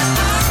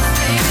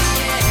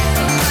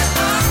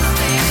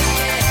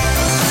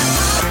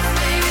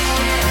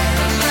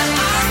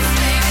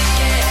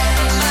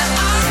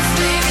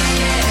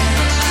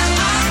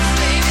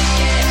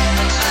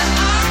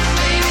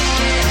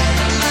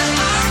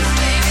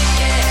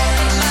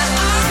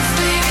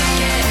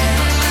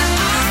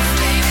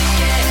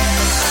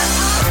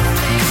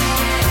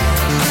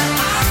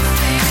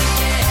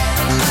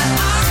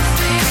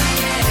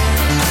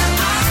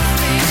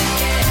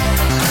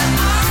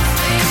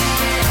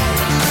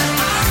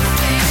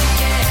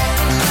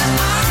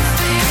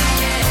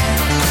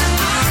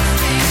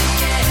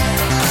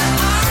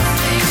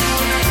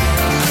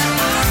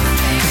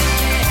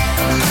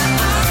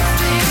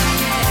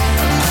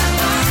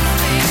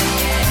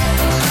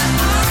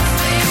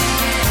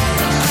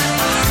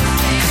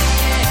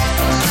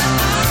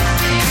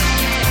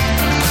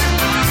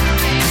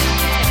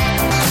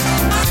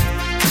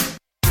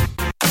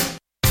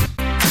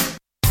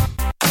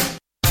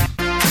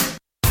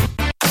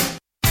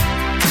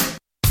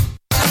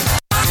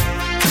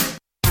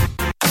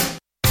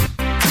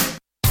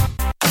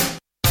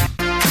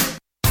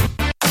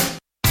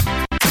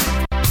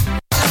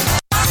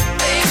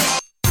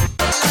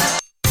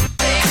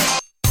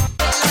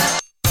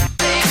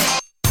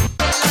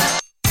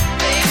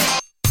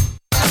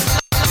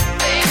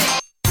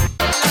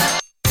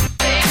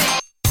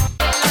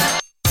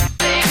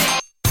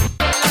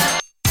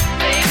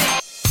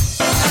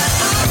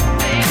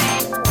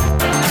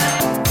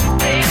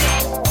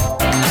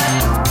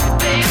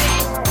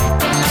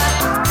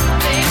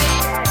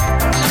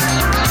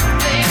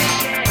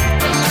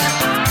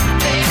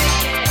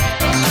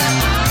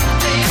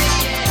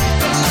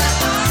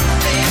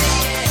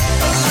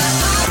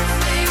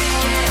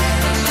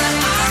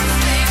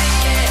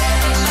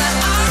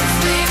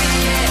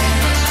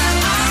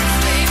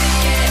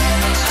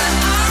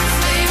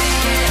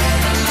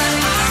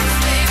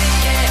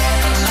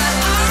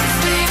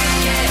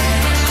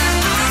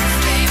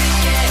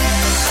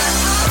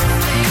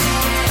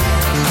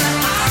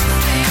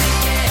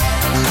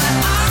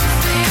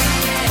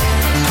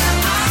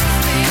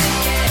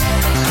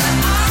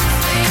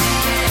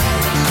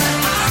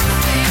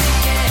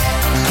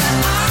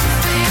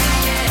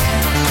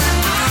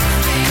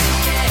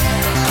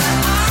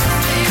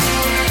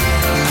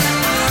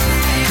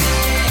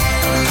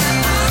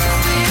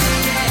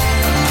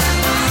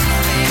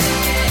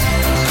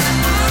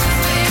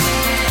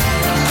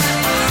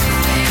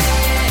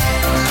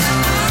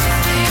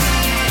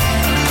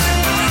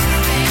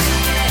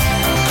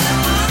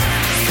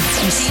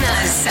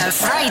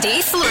 Gina's Friday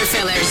Floor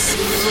Fillers.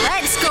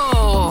 Let's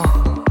go.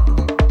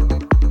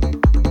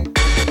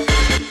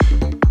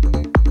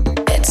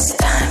 It's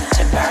time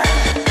to burn.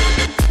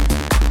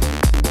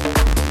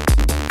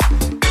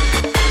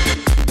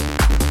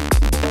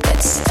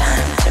 It's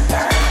time to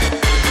burn.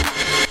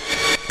 It's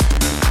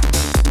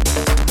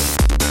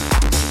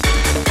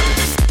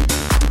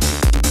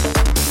time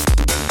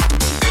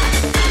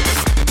to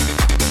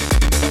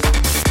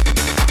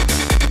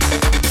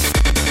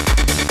burn.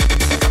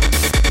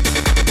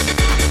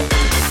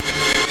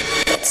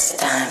 It's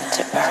time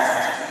to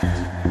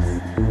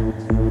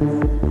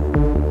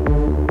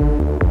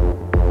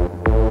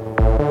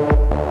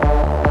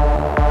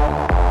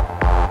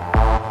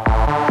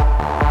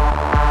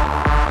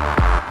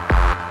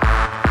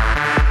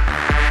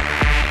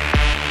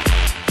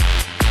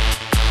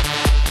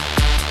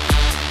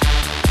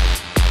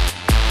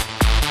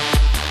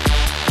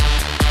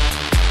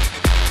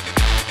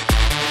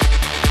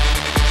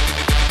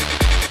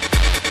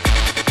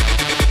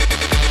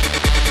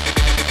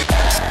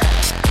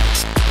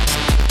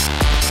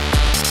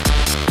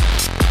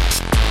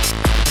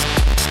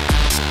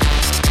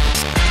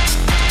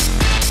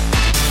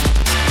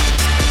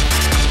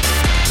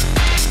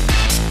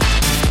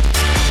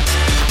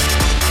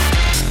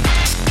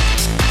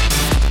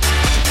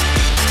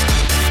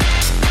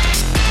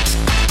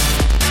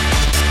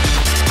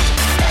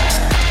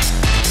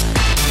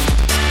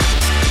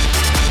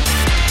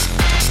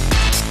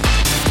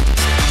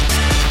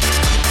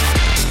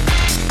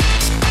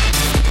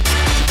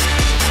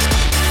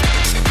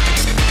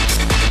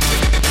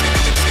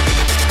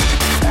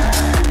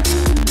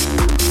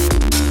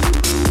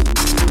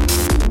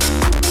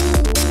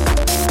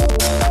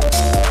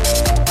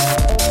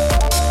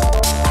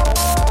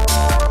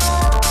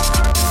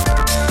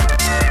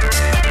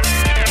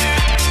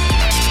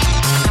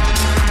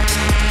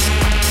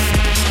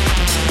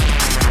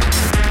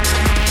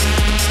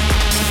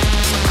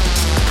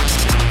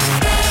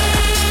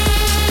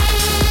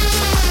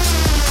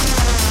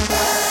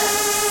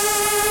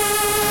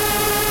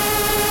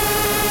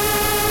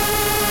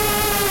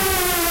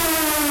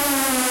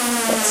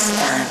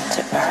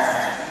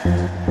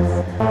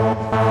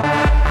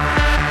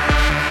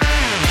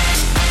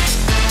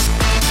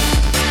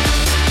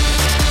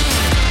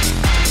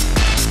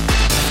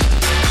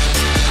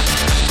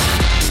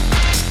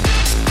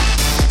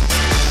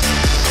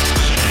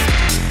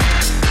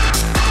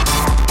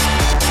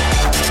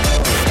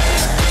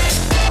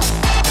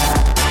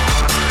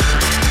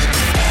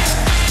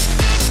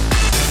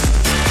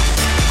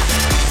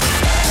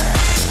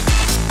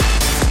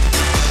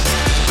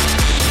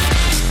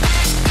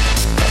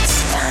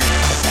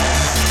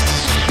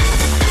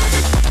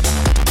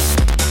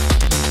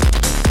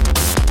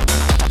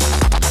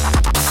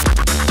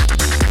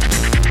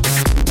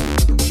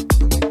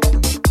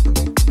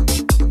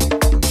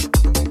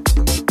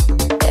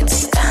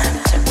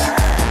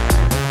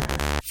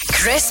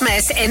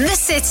Christmas in the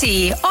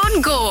City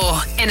on Go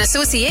in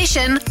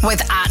association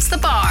with At the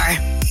Bar.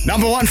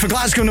 Number one for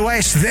Glasgow and the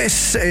West.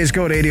 This is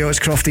Go Radio. It's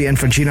Crofty in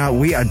for Gina.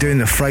 We are doing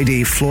the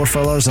Friday Floor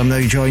Fillers. I'm now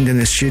joined in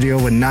the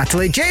studio with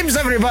Natalie James,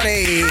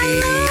 everybody.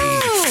 Hello.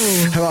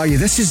 How are you?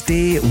 This is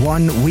day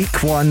one,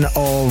 week one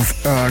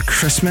of our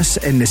Christmas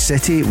in the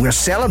City. We're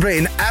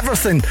celebrating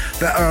everything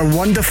that our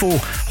wonderful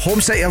home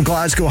city of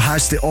Glasgow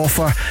has to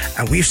offer,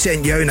 and we've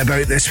sent you out and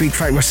about this week. In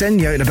fact, we're sending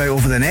you out and about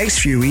over the next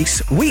few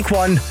weeks. Week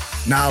one,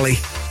 Natalie,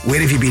 where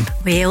have you been?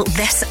 Well,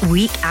 this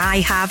week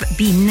I have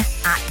been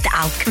at the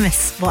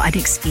Alchemist. What an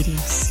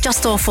experience.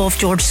 Just off of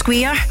George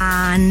Square.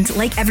 And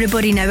like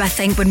everybody now, I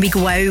think when we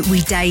go out,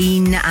 we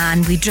dine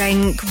and we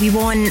drink. We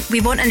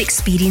want an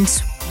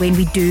experience when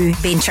we do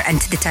venture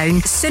into the town.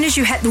 As soon as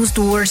you hit those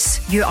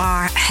doors, you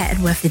are hit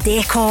with the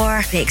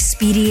decor, the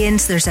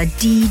experience. There's a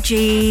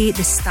DJ,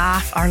 the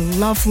staff are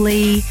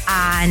lovely,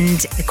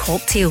 and the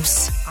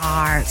cocktails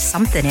are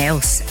something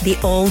else. They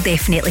all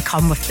definitely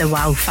come with the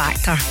wow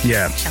factor.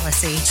 Yeah. Shall I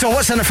say? So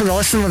what's in it for the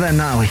listener then,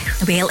 Natalie?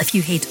 Well, if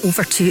you head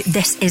over to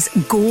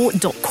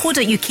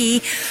thisisgo.co.uk,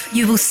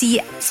 you will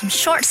see some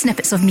short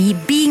snippets of me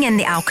being in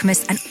the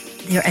Alchemist, and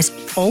there is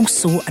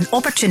also an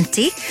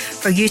opportunity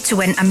for you to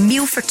win a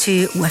meal for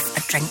two with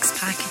a drinks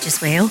package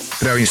as well.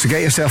 Brilliant. So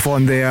get yourself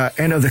on there,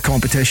 enter the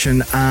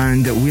competition,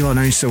 and we'll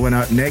announce the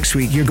winner next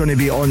week. You're going to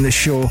be on the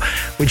show.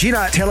 Well,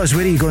 Gina, tell us,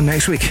 where are you going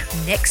next week?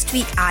 Next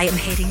week I am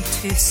heading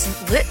to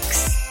St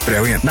Luke's.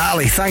 Brilliant.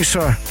 Natalie, thanks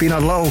for being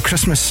our little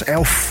Christmas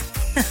elf,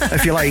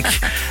 if you like,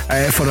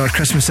 for our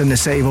Christmas in the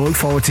City. We'll look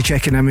forward to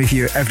checking in with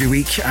you every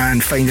week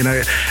and finding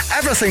out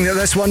everything that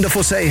this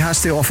wonderful city has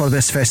to offer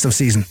this festive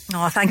season.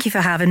 Oh, thank you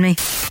for having me.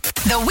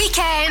 The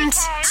weekend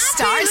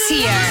starts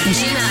here.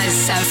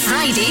 Gina's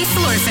Friday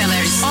Floor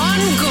Fillers on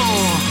Go.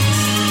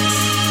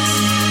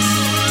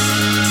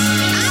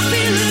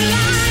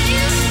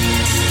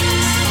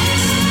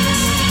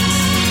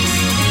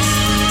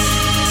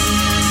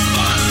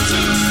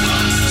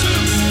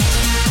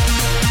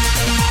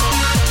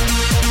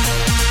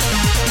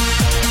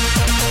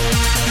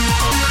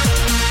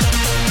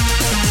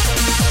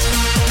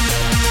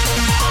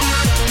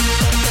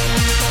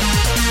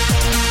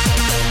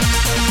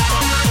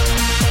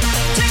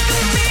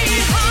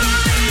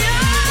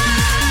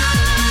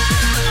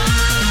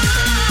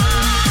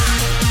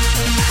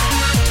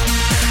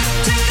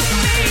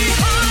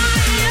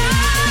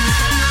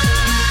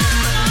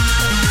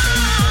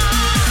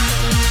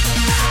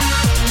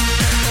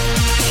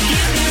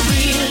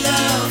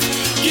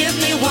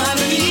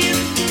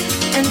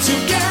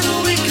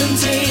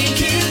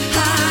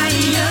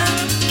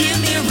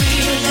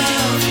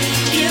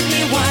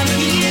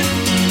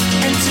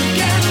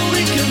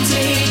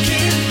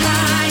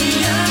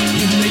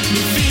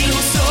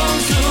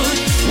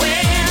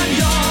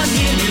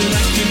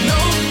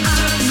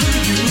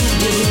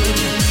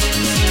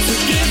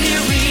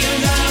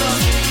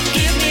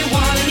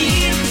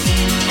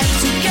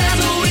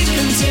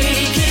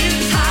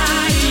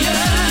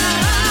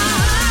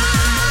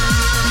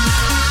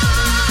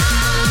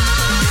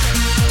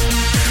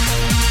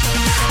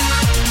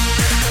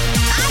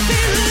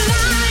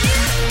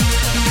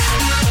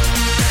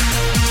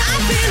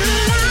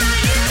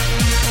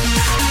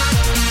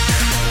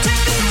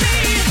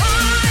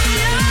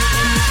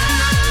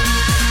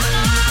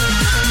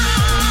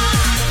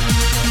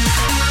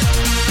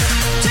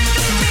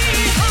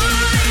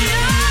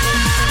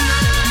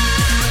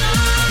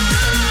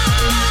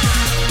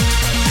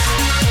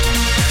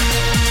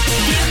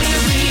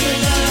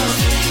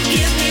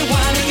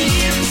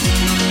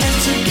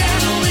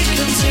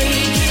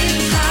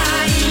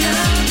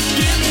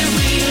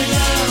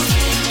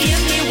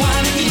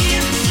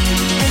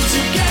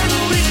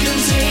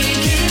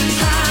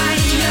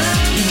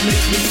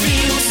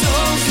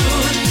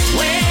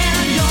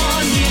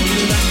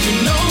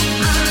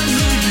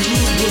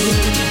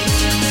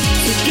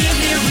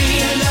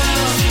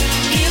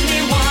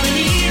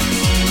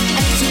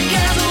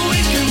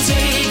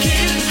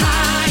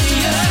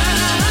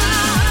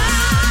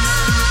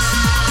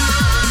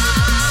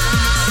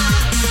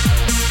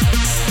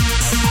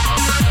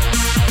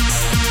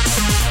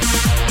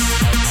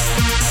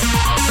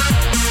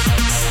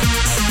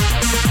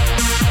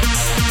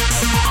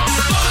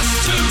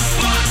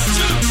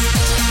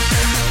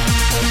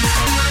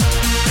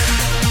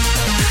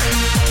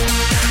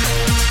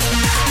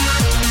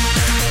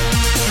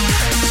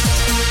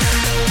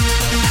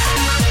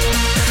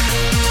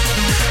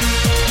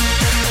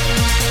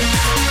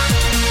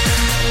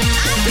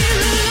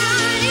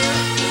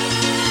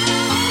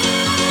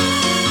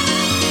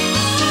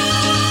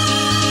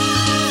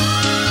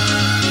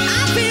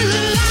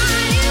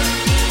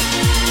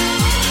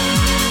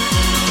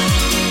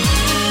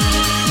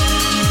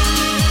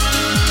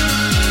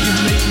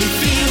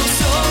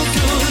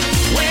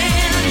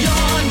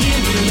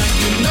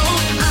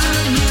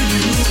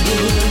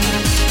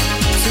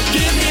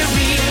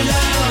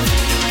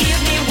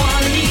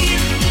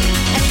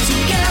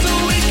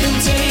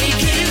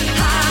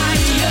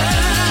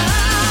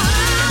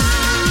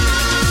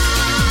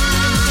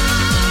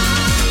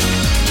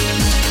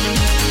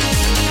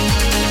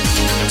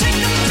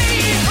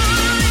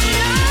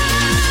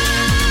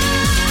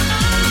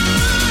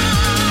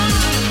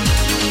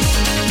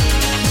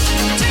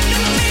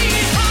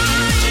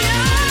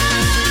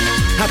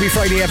 Happy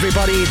Friday,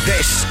 everybody.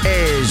 This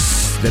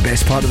is the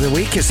best part of the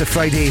week. It's the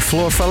Friday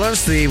Floor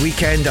Fillers. The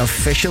weekend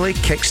officially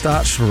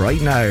kickstarts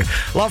right now.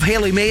 Love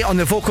Hayley May on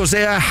the vocals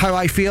there. How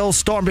I Feel.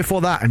 Storm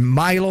before that and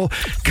Milo.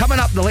 Coming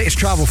up, the latest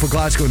travel for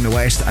Glasgow in the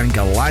West, and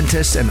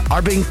Galantis and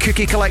Urban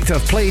Cookie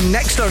Collective playing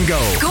next on Go.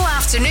 Go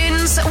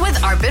afternoons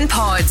with Urban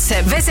Pods.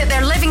 Visit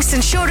their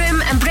Livingston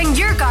showroom and bring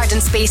your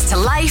garden space to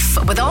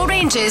life with all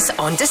ranges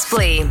on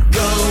display.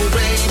 Go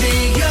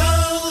Radio.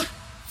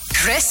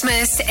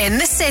 Christmas in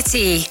the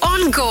City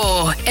on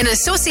Go in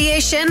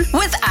association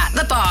with At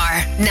the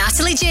Bar.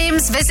 Natalie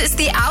James visits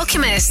The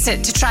Alchemist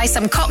to try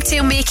some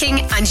cocktail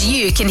making, and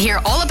you can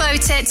hear all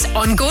about it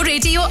on Go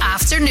Radio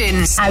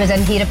Afternoons. I was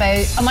in here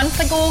about a month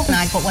ago and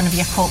I got one of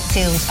your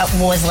cocktails. It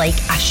was like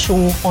a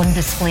show on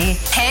display.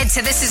 Head to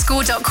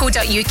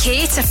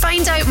thisisgo.co.uk to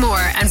find out more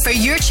and for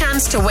your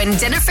chance to win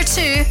dinner for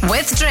two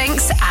with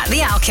drinks at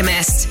The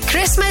Alchemist.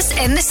 Christmas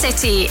in the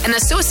City in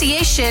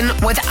association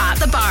with At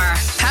the Bar.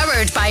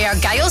 Powered by our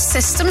Giles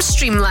System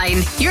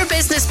Streamline. Your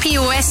business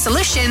POS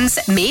solutions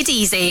made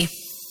easy.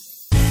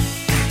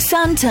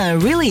 Santa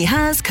really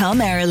has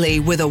come early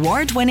with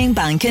award-winning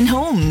Bank &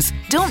 Homes.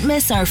 Don't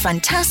miss our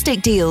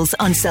fantastic deals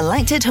on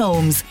selected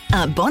homes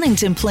at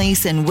Bonington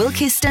Place in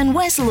Wilkeston,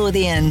 West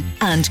Lothian,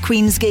 and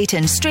Queensgate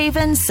in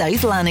Straven,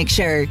 South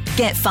Lanarkshire.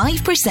 Get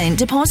 5%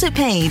 deposit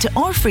paid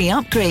or free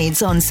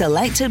upgrades on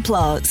selected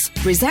plots.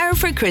 Reserve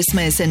for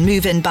Christmas and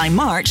move in by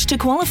March to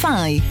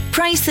qualify.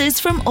 Prices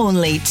from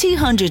only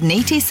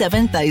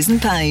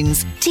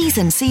 £287,000. T's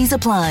and C's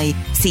apply.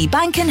 See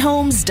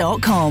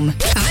bankandhomes.com.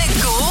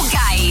 The Go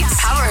Guide,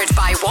 powered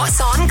by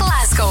What's On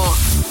Glasgow.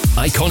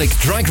 Iconic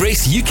Drag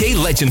Race UK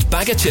legend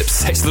Bagga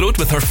Chips hits the road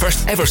with her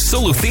first ever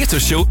solo theatre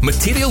show,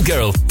 Material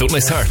Girl. Don't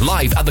miss her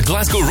live at the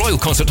Glasgow Royal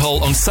Concert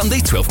Hall on Sunday,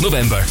 12th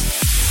November.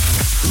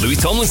 Louis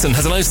Tomlinson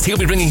has announced he'll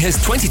be bringing his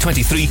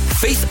 2023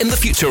 Faith in the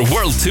Future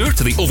World Tour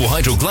to the OVO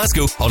Hydro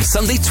Glasgow on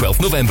Sunday, 12th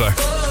November.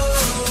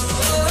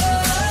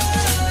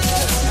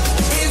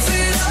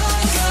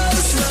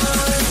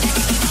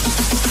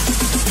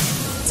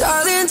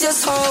 Darling,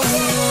 just hold me.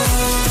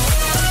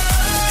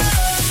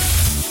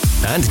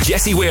 And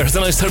Jessie Ware has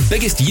announced her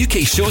biggest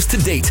UK shows to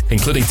date,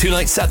 including 2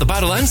 nights at the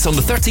Barrowlands on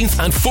the 13th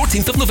and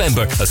 14th of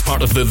November as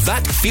part of the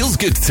That Feels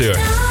Good tour.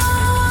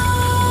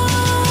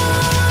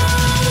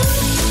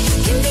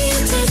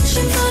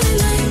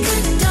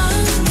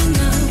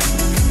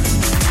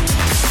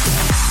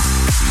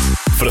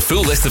 For a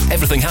full list of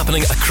everything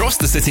happening across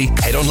the city,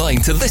 head online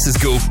to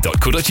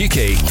thisisgo.co.uk.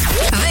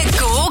 The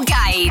Go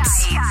Guide.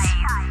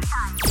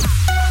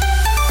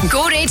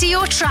 Go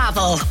Radio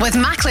Travel with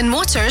Macklin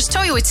Motors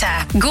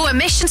Toyota. Go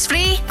emissions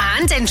free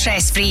and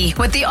interest free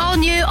with the all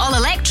new all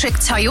electric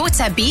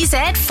Toyota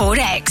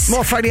BZ4X.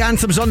 More Friday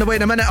anthems on the way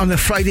in a minute on the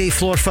Friday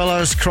Floor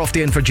Fillers.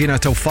 Crofty in for Gina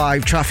till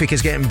 5. Traffic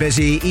is getting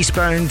busy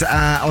eastbound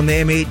on the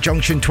M8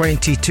 junction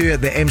 22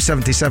 at the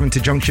M77 to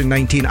junction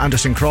 19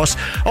 Anderson Cross.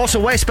 Also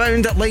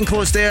westbound, lane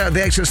closed there at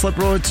the exit slip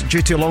road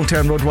due to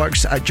long-term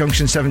roadworks at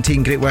junction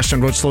 17 Great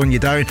Western Road, slowing you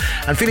down.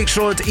 And Phoenix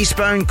Road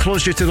eastbound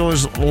closed due to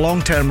those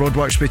long-term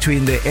roadworks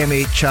between the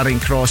M8 Charing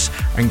Cross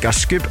and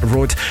Gascoop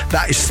Road.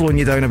 That is slowing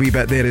you down a wee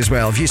bit there as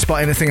well. If you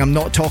spot anything I'm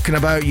not talking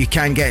about, you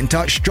can get in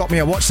touch. Drop me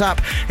a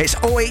WhatsApp. It's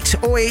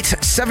 0808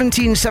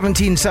 17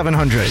 17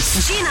 700.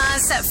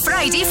 Gina's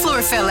Friday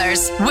Floor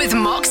Fillers with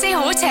Moxie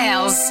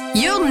Hotels.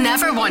 You'll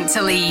never want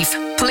to leave.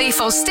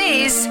 Playful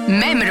stays,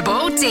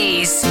 memorable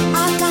days.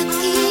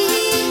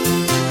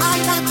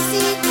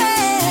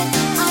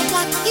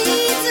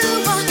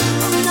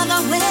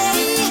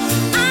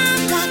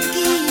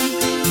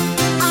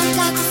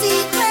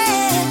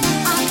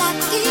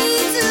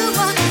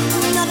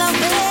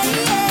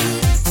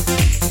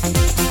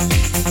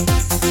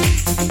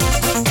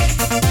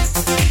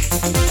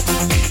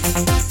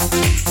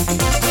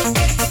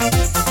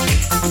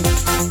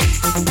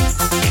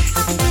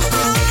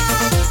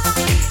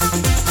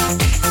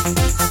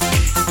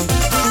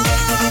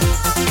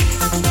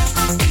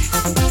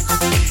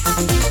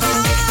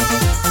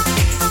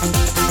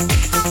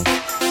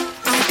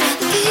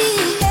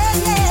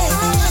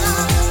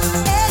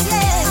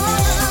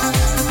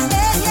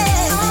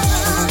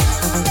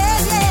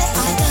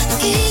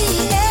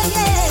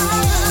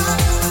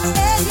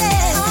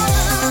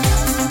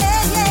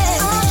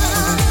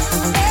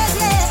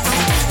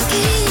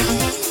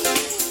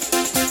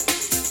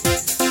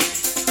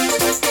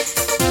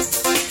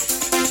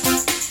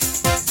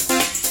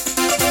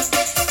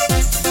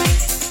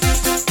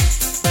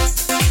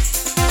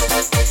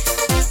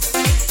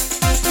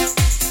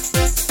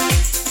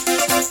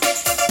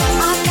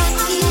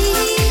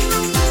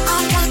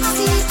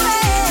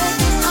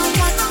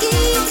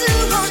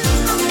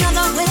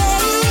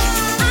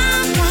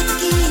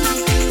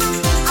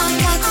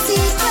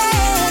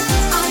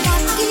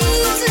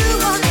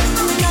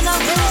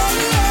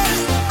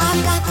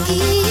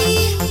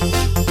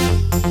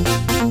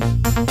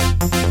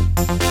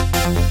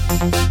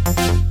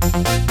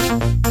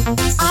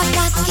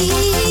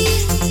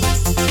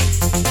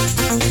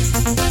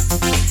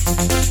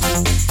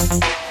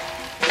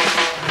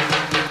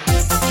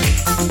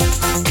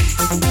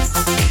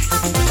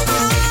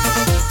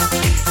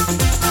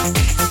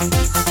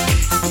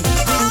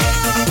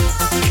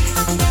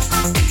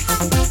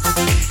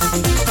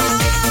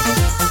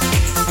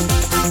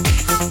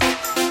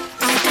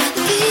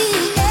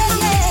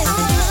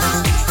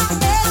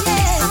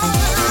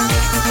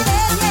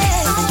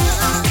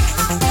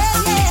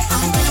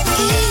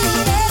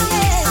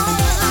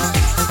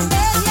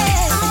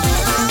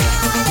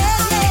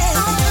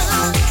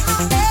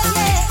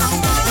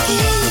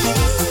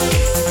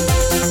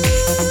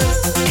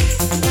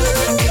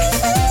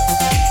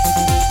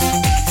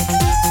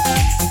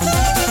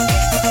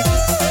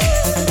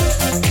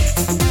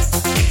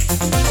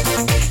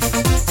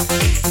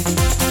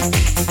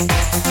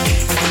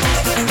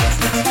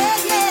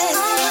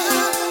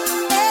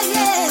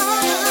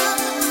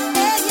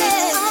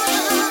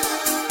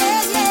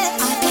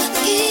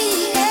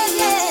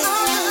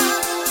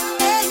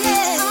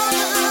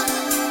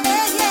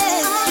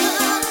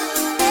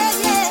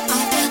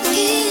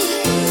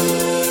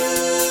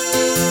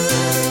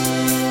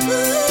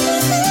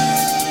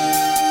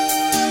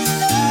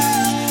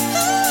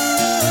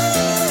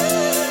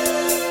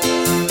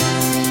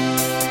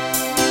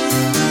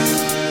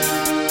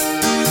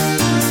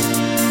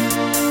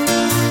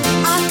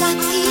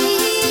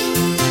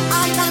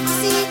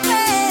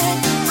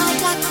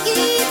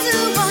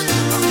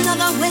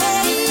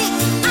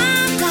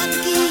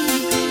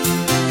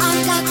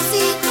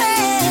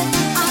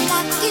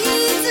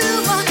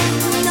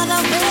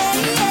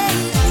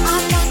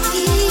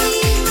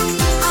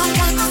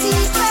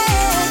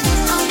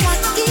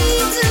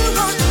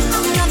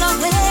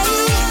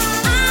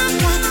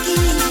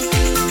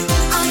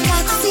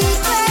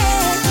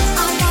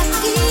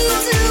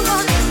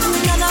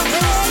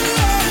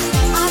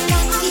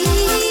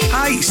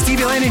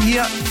 in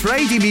here,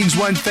 Friday means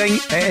one thing,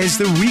 it is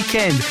the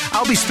weekend.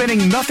 I'll be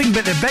spinning nothing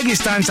but the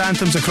biggest dance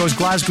anthems across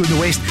Glasgow and the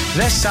West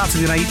this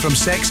Saturday night from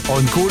 6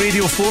 on Go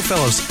Radio Floor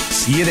Fillers.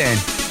 See you then.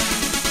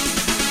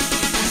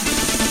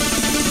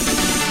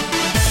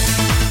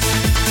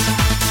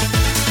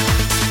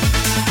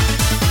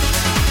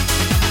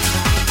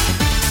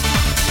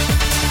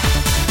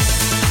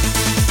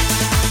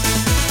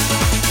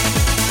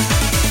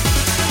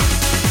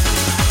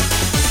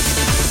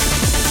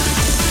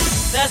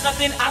 There's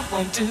nothing I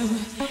won't do.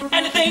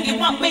 Anything you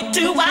want me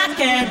to, I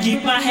can't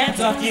keep my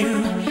hands off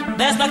you.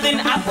 There's nothing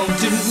I won't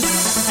do,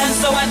 and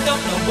so I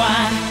don't know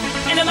why.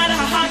 And no matter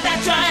how hard I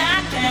try,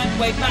 I can't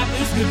wave my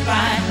blues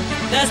goodbye.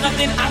 There's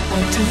nothing I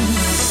won't do.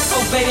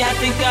 Oh baby, I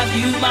think of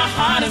you, my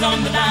heart is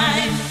on the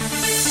line.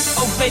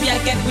 Oh baby, I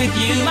get with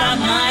you, my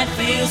mind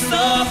feels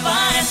so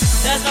fine.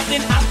 There's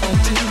nothing I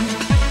won't do.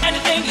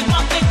 Anything you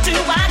want me to,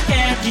 I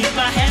can't keep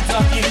my hands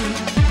off you.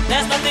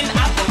 There's nothing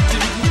I won't do.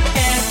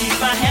 Can't keep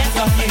my hands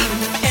off you.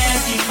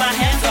 Can't keep my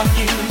hands off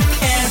you.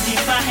 Can't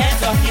keep my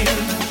hands off you.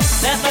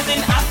 There's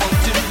nothing I won't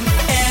do.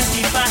 Can't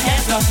keep my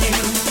hands off you.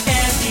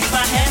 Can't keep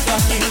my hands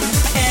off you.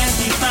 Can't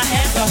keep my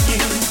hands off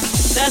you.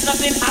 There's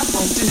nothing I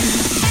won't do.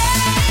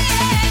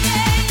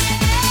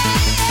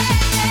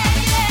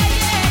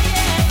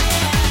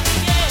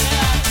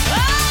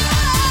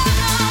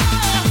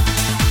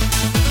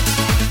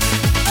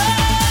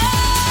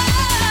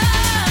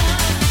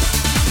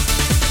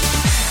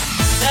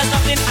 There's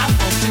nothing I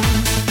won't do.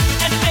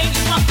 Anything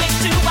you want me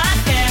to, I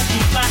can't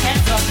keep my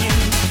hands off you.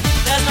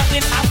 There's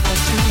nothing I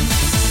won't do,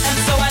 and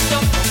so I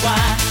don't know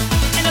why.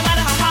 And no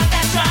matter how hard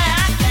I try,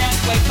 I can't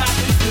wave my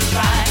blues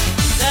goodbye.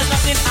 There's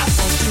nothing I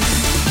won't do.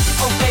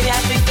 Oh baby,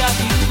 I think of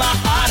you, my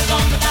heart is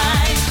on the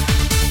line.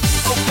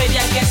 Oh baby,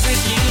 I guess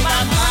with you,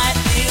 my mind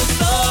feels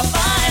so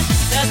fine.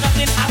 There's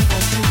nothing I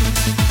won't do.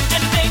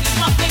 Anything you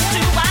want me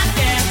to, I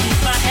can't keep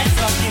my hands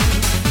off you.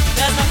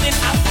 There's nothing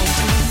I won't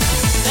do.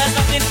 There's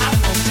nothing I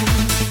won't do.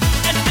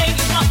 Anything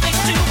you want me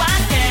to, I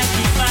can't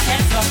keep my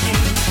hands off you.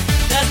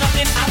 There's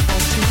nothing I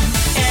won't do.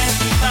 Can't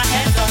keep my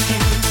hands off you.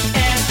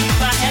 Can't keep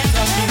my hands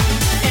off you.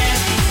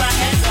 Can't keep my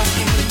hands off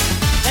you.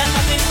 There's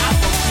nothing I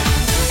won't do.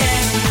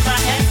 Can't keep my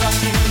hands off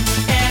you.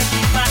 Can't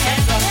keep my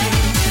hands off you.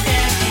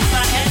 Can't keep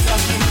my hands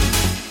off you.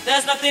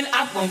 There's nothing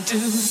I won't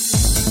do.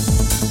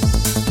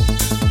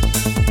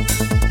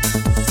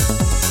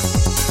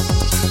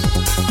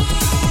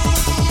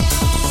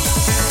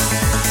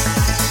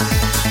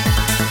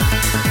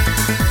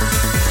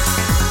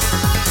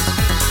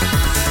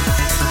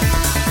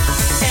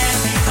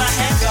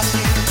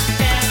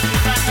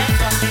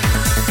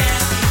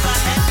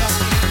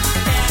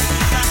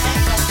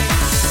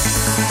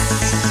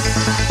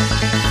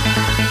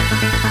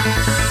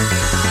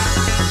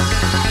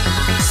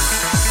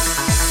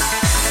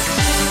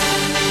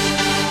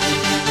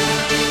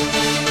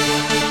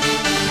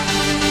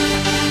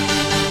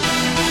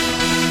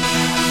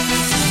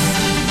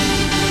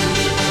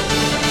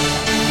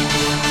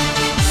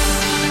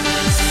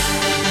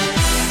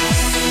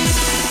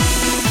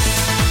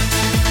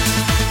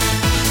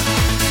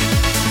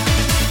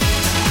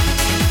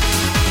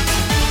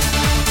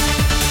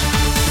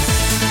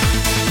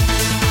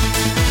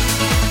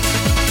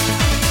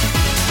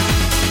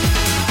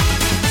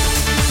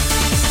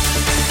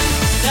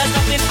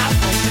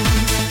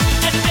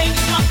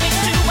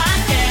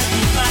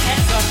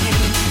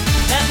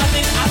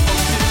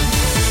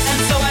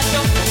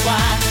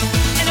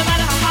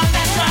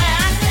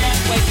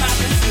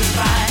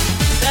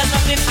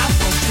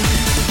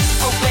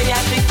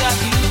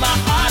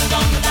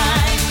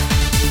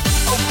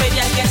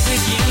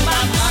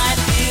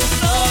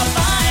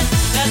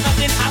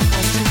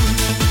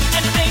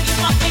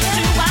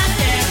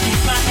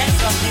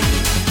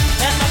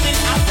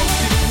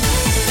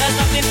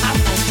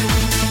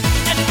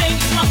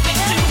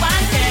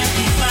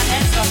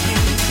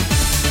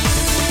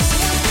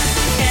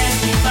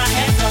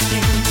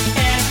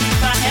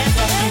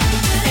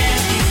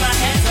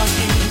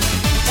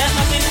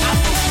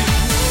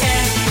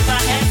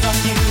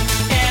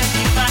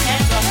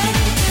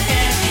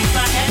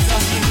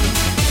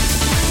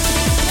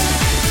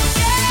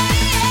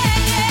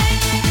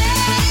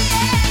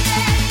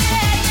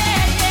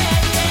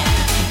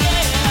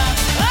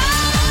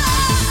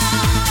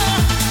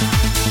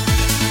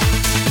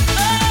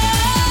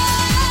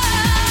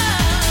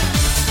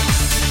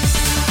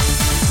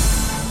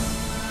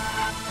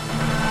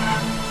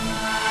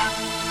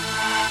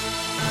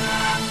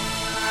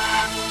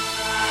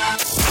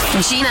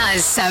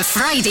 Gina's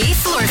Friday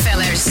Floor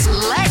Fillers.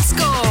 Let's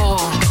go.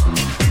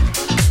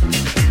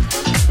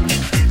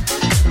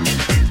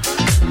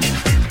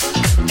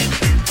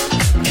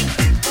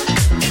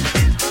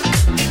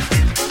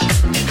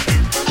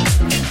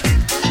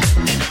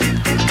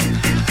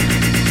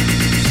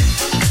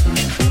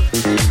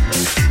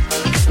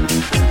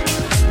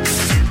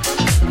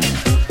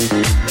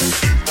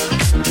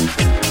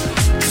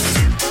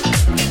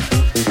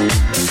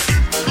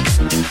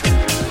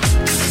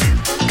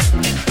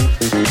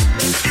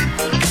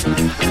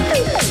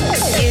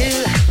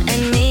 You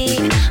and me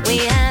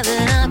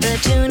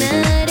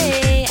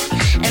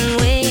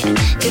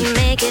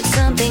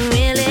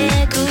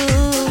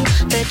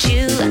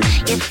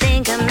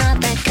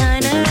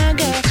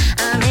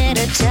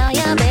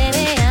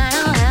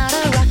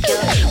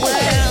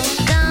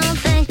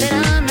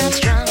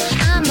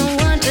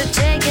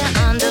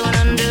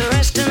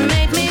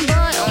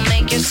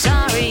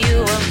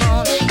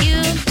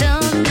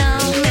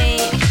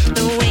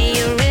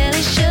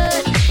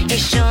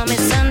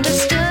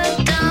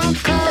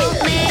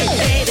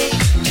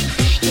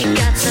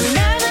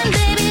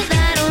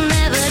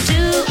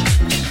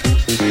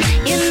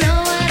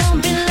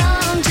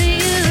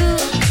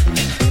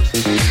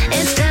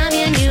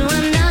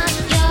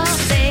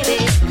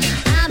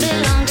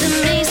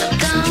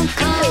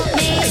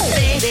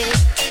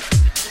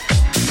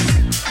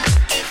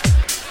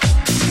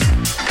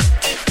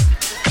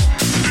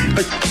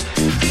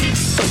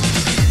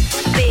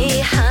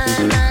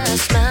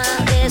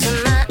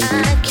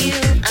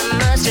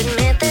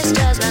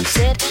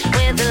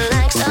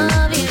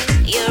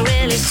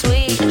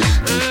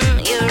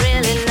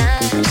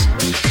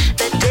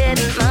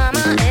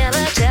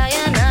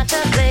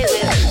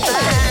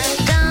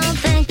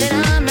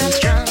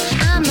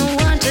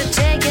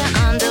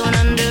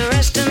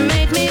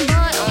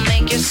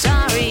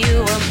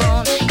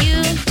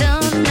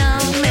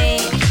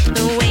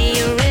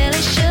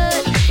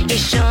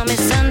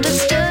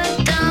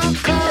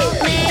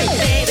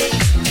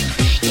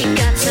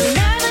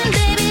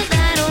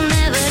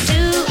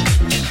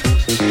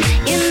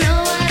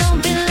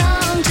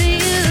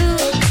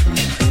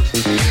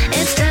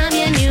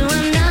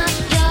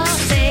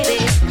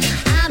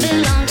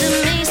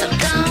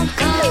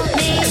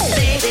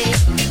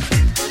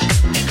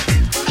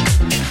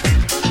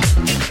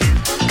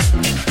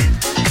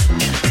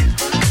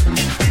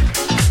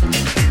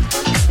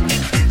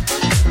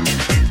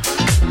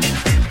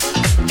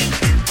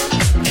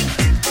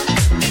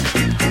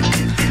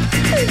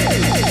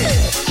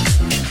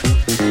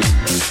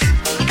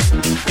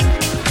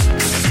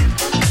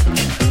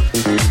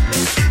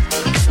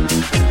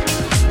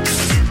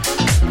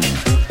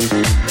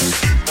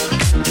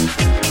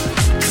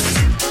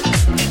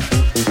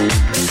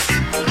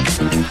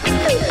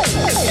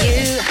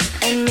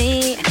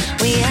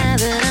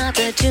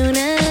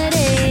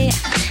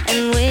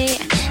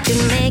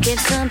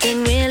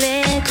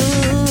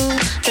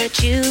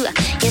you.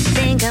 You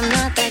think I'm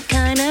not that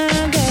kind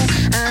of girl.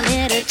 I'm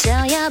here to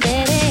tell ya,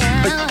 baby,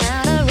 I know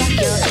how to rock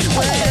your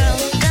world.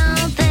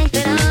 Don't think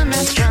that I'm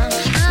not strong.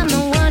 I'm the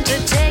one to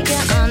take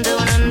you on.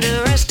 Don't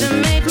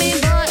underestimate me,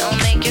 boy. I'll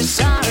make you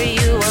sorry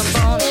you were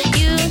born.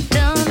 You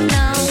don't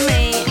know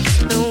me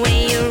the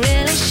way you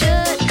really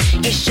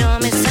should. You sure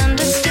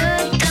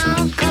misunderstood.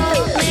 Don't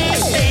call me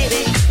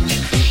baby.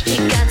 You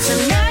got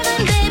some nerve,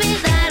 and baby,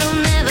 that'll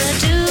never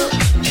do.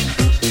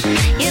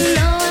 You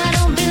know I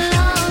don't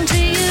belong to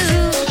you.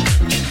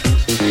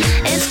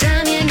 It's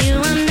time you knew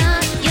I'm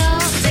not your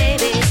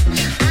baby.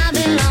 I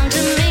belong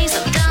to me,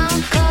 so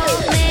don't call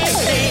me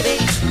baby.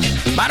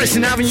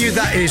 Madison Avenue,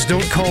 that is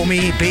Don't Call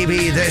Me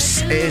Baby.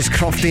 This is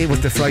Crofty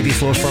with the Friday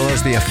Floor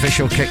Fillers, the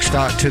official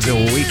kickstart to the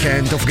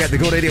weekend. Don't forget the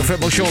Go Radio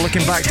Football Show,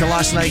 looking back to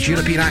last night's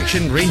European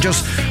action.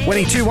 Rangers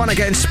winning 2-1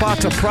 against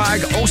Sparta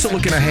Prague. Also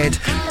looking ahead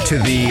to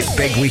the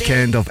big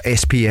weekend of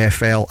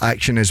SPFL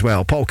action as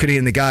well. Paul Curry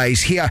and the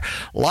guys here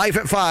live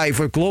at 5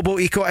 with Global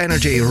Eco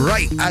Energy,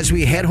 right as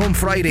we head home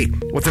Friday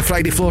with the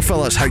Friday Floor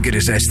Fillers. How good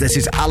is this? This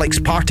is Alex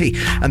Party,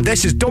 and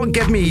this is Don't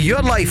Give Me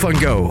Your Life on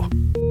Go.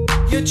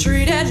 You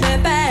treated me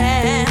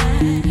bad.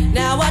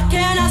 Now what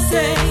can I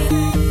say?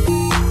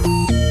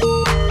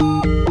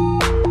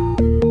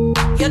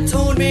 You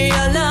told me you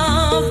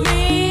love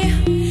me,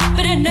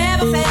 but it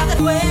never felt that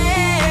way.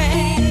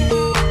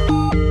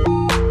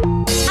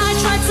 I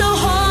tried so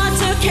hard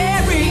to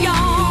carry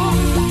on,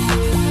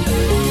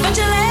 but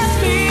you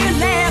left me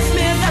there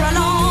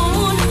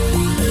alone.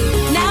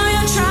 Now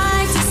you're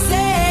trying to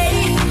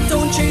say,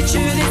 don't treat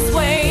you this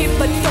way,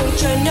 but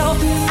don't you know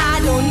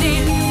I don't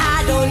need you.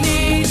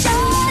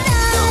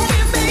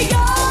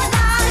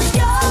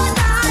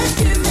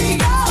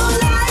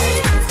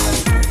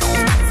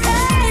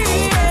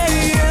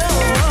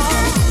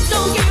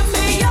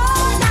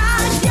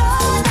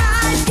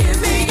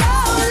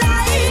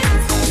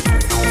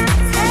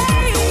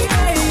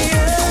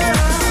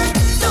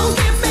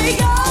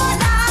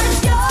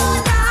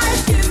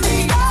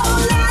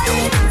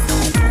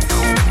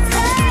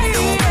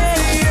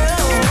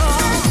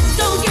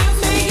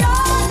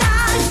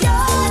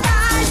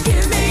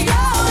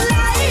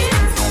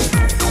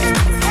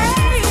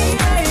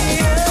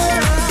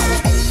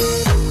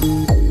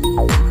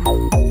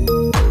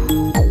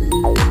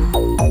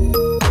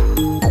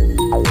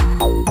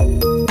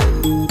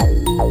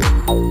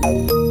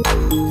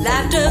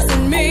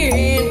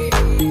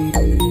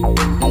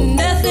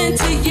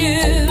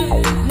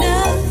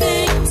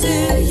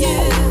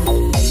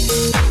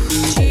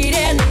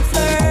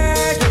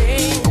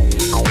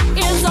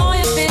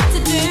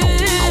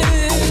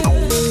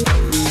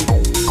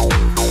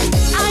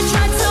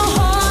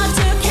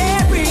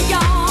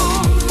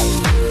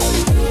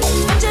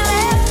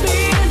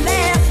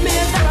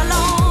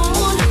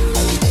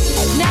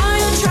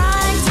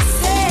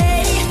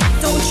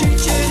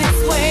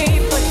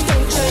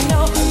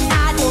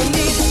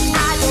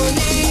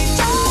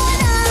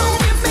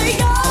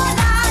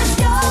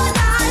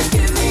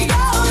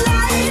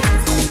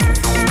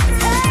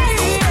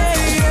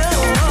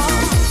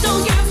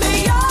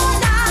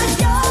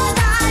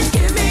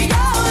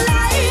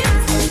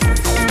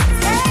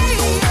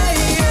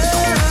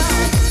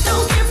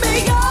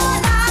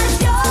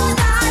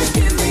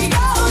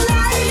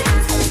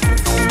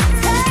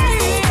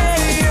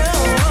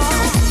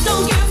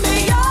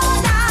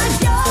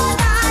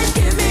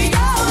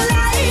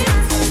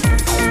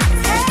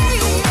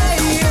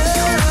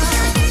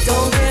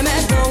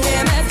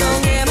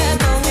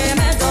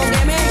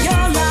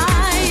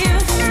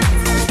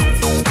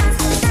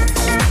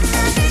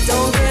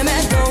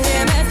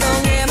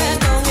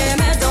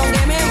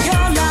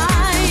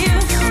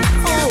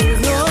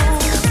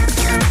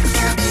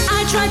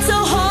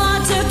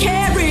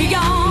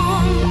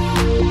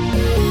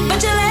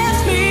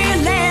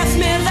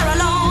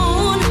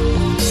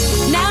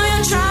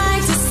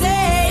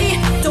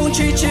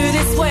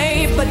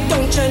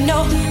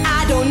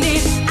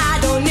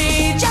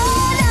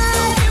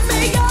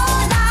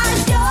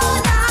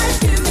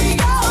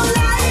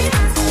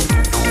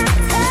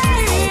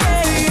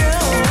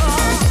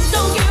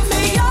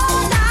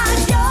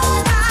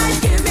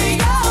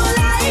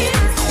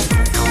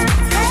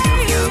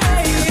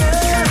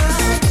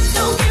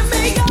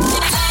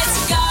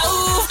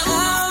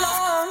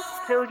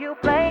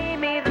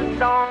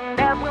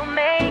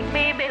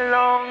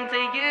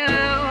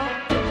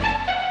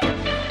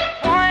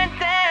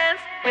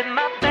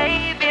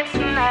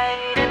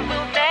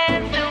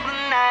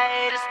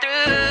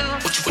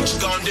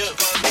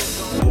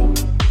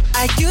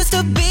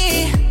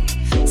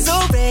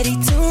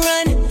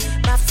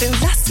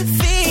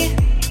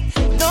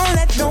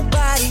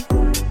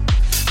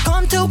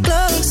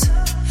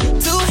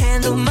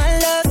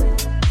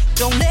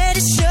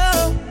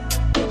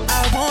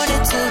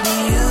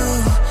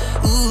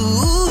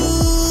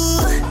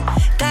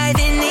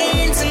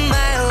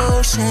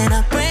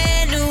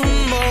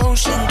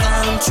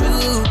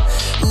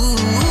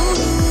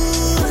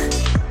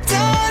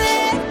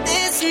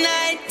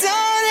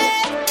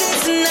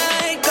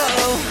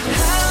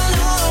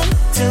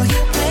 Till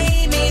you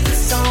play me the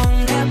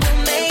song that will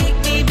make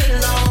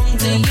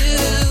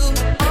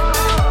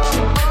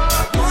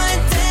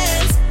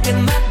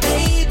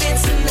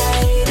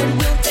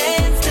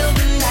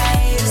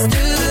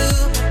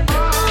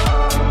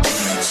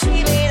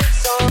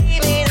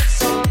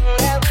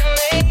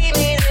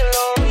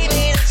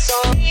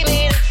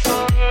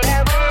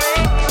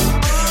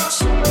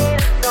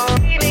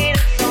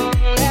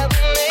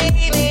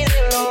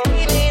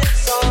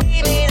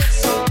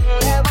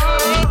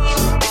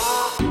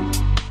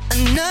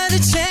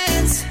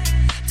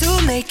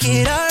make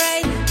it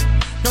alright.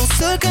 No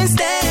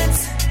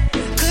circumstance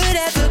could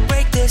ever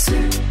break this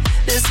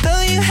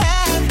spell you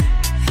have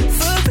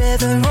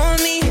forever on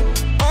me,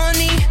 on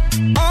me,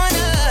 on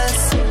us.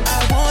 I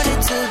want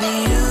it to be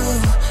you.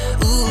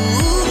 Ooh,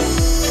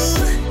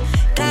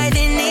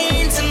 diving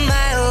into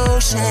my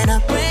ocean, a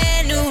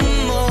brand new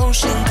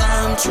emotion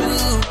come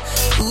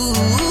true.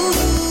 Ooh.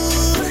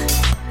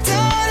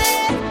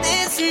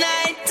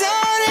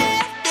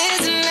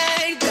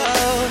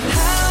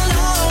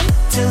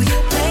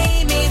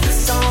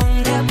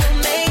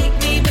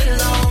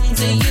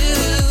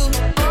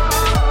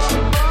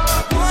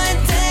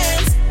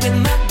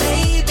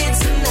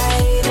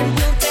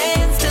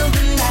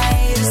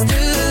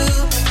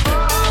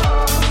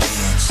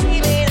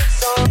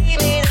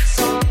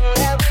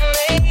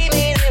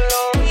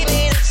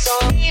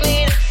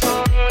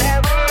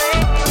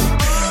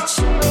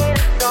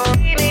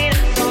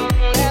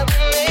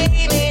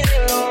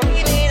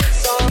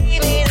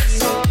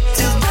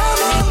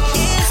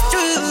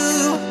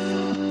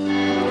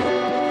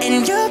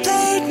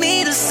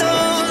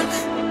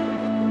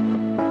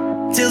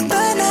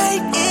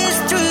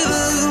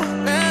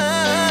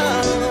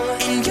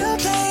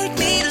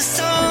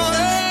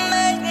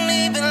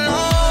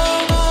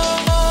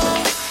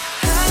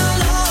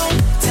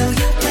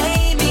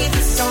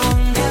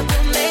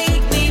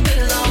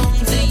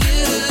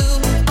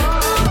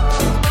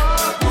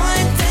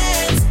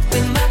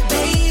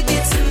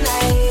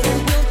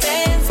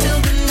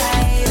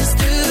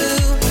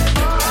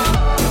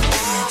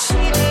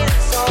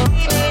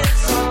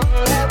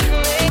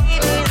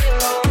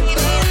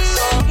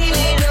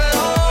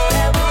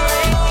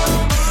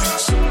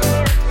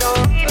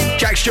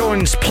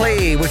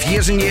 Play with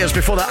Years and Years.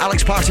 Before that,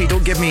 Alex Party,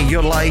 Don't Give Me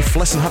Your Life.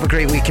 Listen, have a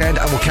great weekend,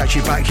 and we'll catch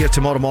you back here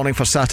tomorrow morning for Saturday.